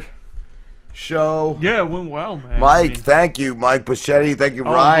slap-together show. Yeah, it went well, man. Mike, thank you. Mike Bocchetti, thank you,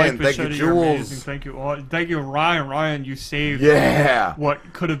 Ryan, Mike thank you, Bocchetti, you're amazing. Juls. Thank you, Ryan. Ryan, you saved what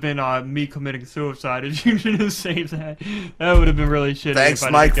could have been me committing suicide if you didn't save that. That would have been really shitty. Thanks, if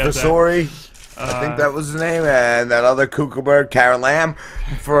I Mike didn't get Frissore. that. I think that was his name, and that other cuckoo bird, Karen Lam,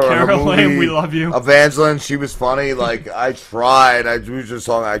 for Karen her movie, Lam, we love you. Evangeline. She was funny. Like I tried. We were just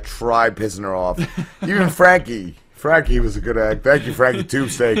talking. I tried pissing her off. Even Frankie was a good act. Thank you, Frankie Tube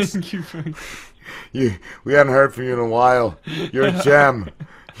Steaks. Thank you, Frankie. We hadn't heard from you in a while. You're a gem.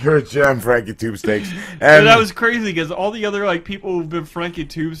 You're a gem, Frankie Tube Steaks. And that was crazy because all the other people who've been Frankie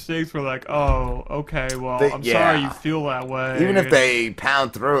Tube Steaks were like, "Oh, okay, well, I'm sorry you feel that way." Even if they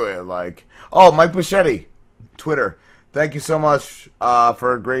pound through it, like, oh, Mike Bocchetti, Twitter. Thank you so much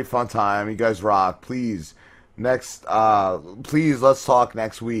for a great fun time. You guys rock. Please, let's talk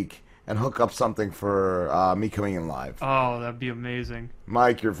next week and hook up something for me coming in live. Oh, that'd be amazing.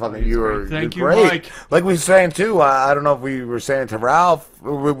 Mike, you're great. Thank you, great. Mike. Like we were saying too, I don't know if we were saying it to Ralph.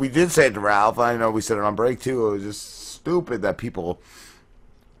 We did say it to Ralph. I know we said it on break too. It was just stupid that people.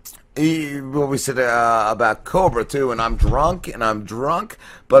 What we said about Cobra too, and I'm drunk,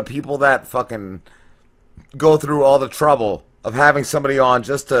 but people that fucking go through all the trouble of having somebody on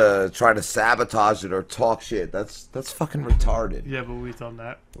just to try to sabotage it or talk shit. That's fucking retarded. Yeah, but we've done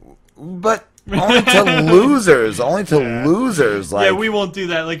that. But only to losers. Only to losers. Like, yeah, we won't do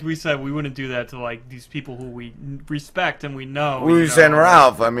that. Like we said, we wouldn't do that to these people who we respect and we know. We were saying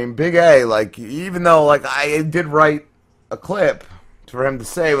Ralph. I mean, Big A. Like, even though I did write a clip for him to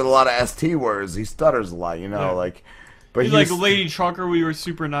say with a lot of ST words, he stutters a lot. Yeah. But he's like Lady Trucker. We were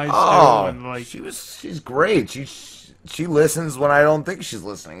super nice to, and she's great. She listens when I don't think she's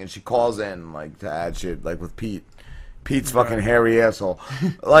listening, and she calls in to add shit with Pete. Pete's fucking hairy asshole.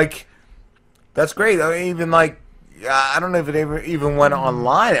 That's great. I mean, even I don't know if it even went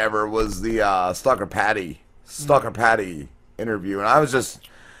online ever. Was the Stalker Patty interview, and I was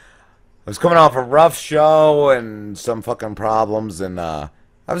coming off a rough show and some fucking problems, and I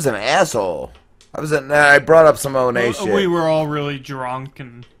was an asshole. I brought up some O&A shit. We were all really drunk,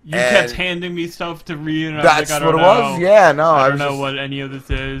 and you kept handing me stuff to read, and that's I what it was? Yeah, no. I don't know what any of this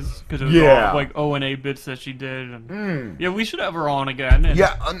is, because it was all O&A bits that she did. And, yeah, we should have her on again.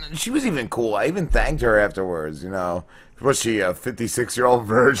 Yeah, she was even cool. I even thanked her afterwards, Was she a 56-year-old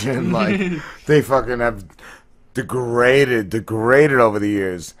virgin? They fucking have degraded over the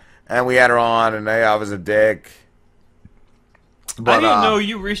years. And we had her on, and I was a dick. But, I didn't know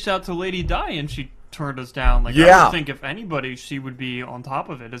you reached out to Lady Di and she turned us down. I would think if anybody, she would be on top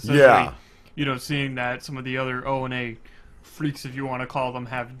of it. Especially, seeing that some of the other O&A freaks, if you want to call them,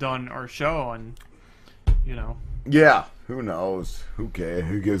 have done our show, and Yeah, who knows? Who cares?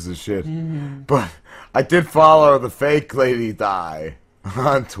 Who gives a shit? But I did follow the fake Lady Di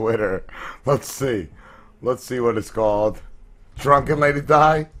on Twitter. Let's see what it's called. Drunken Lady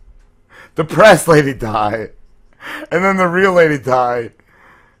Di, depressed Lady Di. And then the real Lady Di,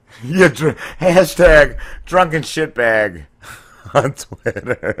 hashtag drunken shitbag on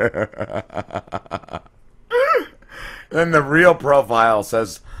Twitter. Then the real profile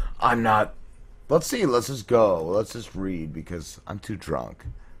says, I'm not. Let's see, let's just go. Let's just read because I'm too drunk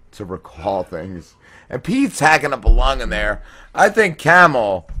to recall things. And Pete's hacking up a lung in there. I think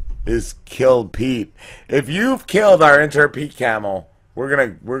Camel is killed Pete. If you've killed our intern Pete Camel,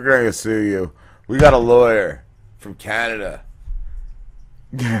 we're gonna sue you. We got a lawyer from Canada.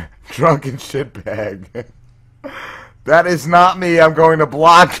 Drunken shitbag. That is not me. I'm going to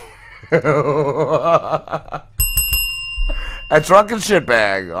block you. At Drunken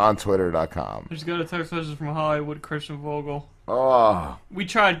Shitbag on Twitter.com. I just got a text message from Hollywood Christian Vogel. Oh. We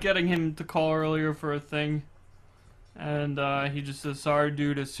tried getting him to call earlier for a thing. And he just says, sorry,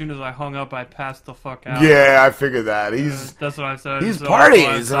 dude, as soon as I hung up, I passed the fuck out. Yeah, I figured that. That's what I said. He's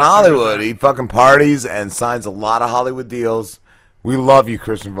parties in Hollywood. He fucking parties and signs a lot of Hollywood deals. We love you,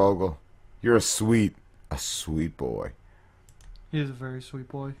 Christian Vogel. You're a sweet boy. He is a very sweet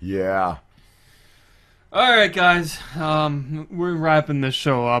boy. Yeah. All right, guys. We're wrapping this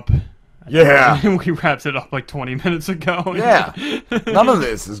show up. Yeah. We wrapped it up 20 minutes ago. Yeah. None of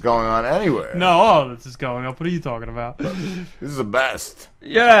this is going on anywhere. No, all of this is going up. What are you talking about? This is the best.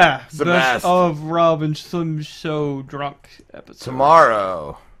 Yeah. It's the best. Of Rob and Slim Show Drunk episode.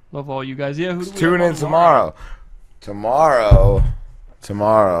 Tomorrow. Love all you guys. Yeah, tune in tomorrow. Tomorrow.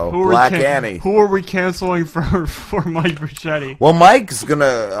 Black Annie. Who are we canceling for Mike Bocchetti? Well, Mike's going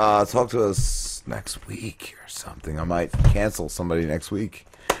to talk to us next week or something. I might cancel somebody next week.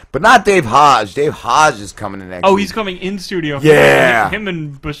 But not Dave Hodge. Dave Hodge is coming in next week. Oh, he's coming in studio. Yeah. Him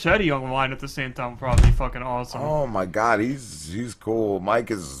and Bocchetti on the line at the same time would probably be fucking awesome. Oh, my God. He's cool.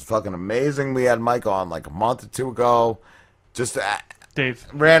 Mike is fucking amazing. We had Mike on a month or two ago. Just Dave.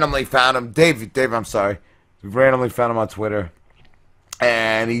 Randomly found him. Dave, I'm sorry. We randomly found him on Twitter.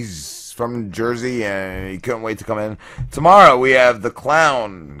 And he's from Jersey, and he couldn't wait to come in. Tomorrow, we have the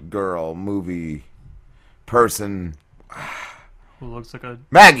Clown Girl movie person. Who looks like a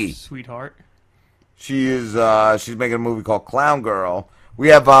Maggie sweetheart. She is. She's making a movie called Clown Girl. We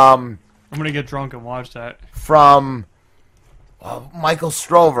have. I'm gonna get drunk and watch that. From Michael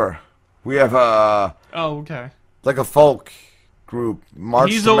Strover. We have Oh, okay. like a folk group. March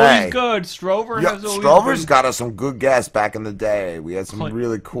He's to always May. good. Strover has always Strover's been... got us some good guests back in the day. We had some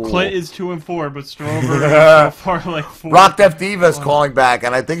really cool. Clint is 2 and 4, but Strover is so far like 4. Rock Def Diva is calling back,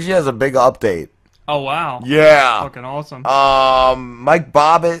 and I think she has a big update. Oh wow. Yeah. Fucking awesome. Mike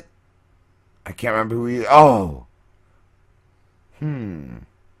Bocchetti. I can't remember who he. Oh.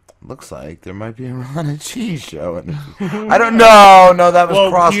 Looks like there might be a Ron and Cheese show. I don't know. No, that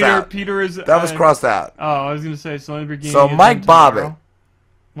was crossed out. Peter is. That was crossed out. Oh, I was gonna say so. So Mike Bocchetti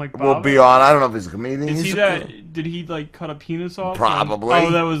Mike will be on. I don't know if he's a comedian. Is he that? Did he like cut a penis off? Probably.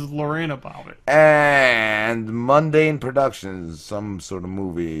 Oh, that was Lorena Bobbitt. And Mundane Productions, some sort of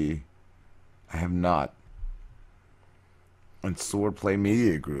movie. I have not. And Swordplay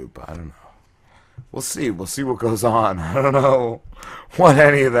Media Group. I don't know. We'll see. We'll see what goes on. I don't know what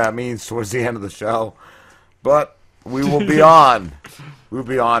any of that means towards the end of the show. But we will be on. We'll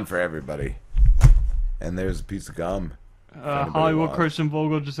be on for everybody. And there's a piece of gum. Hollywood Christian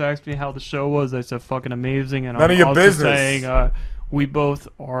Vogel just asked me how the show was. I said fucking amazing. And None I'm of your also business. saying we both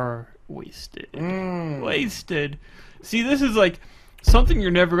are wasted. Wasted. See, this is like something you're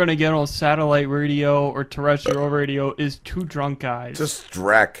never going to get on satellite radio or terrestrial radio is two drunk guys. Just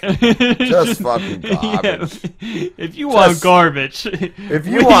dreck. Just fucking garbage. Yeah. If you want garbage. If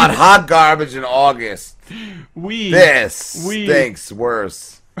you want hot garbage in August, this stinks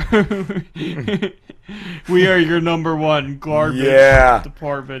worse. We are your number one garbage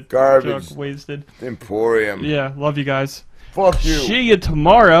department. Garbage. Drunk, wasted. Emporium. Yeah, love you guys. Fuck you. See you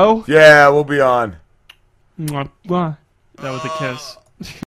tomorrow. Yeah, we'll be on. Mwah, mwah. That was a kiss.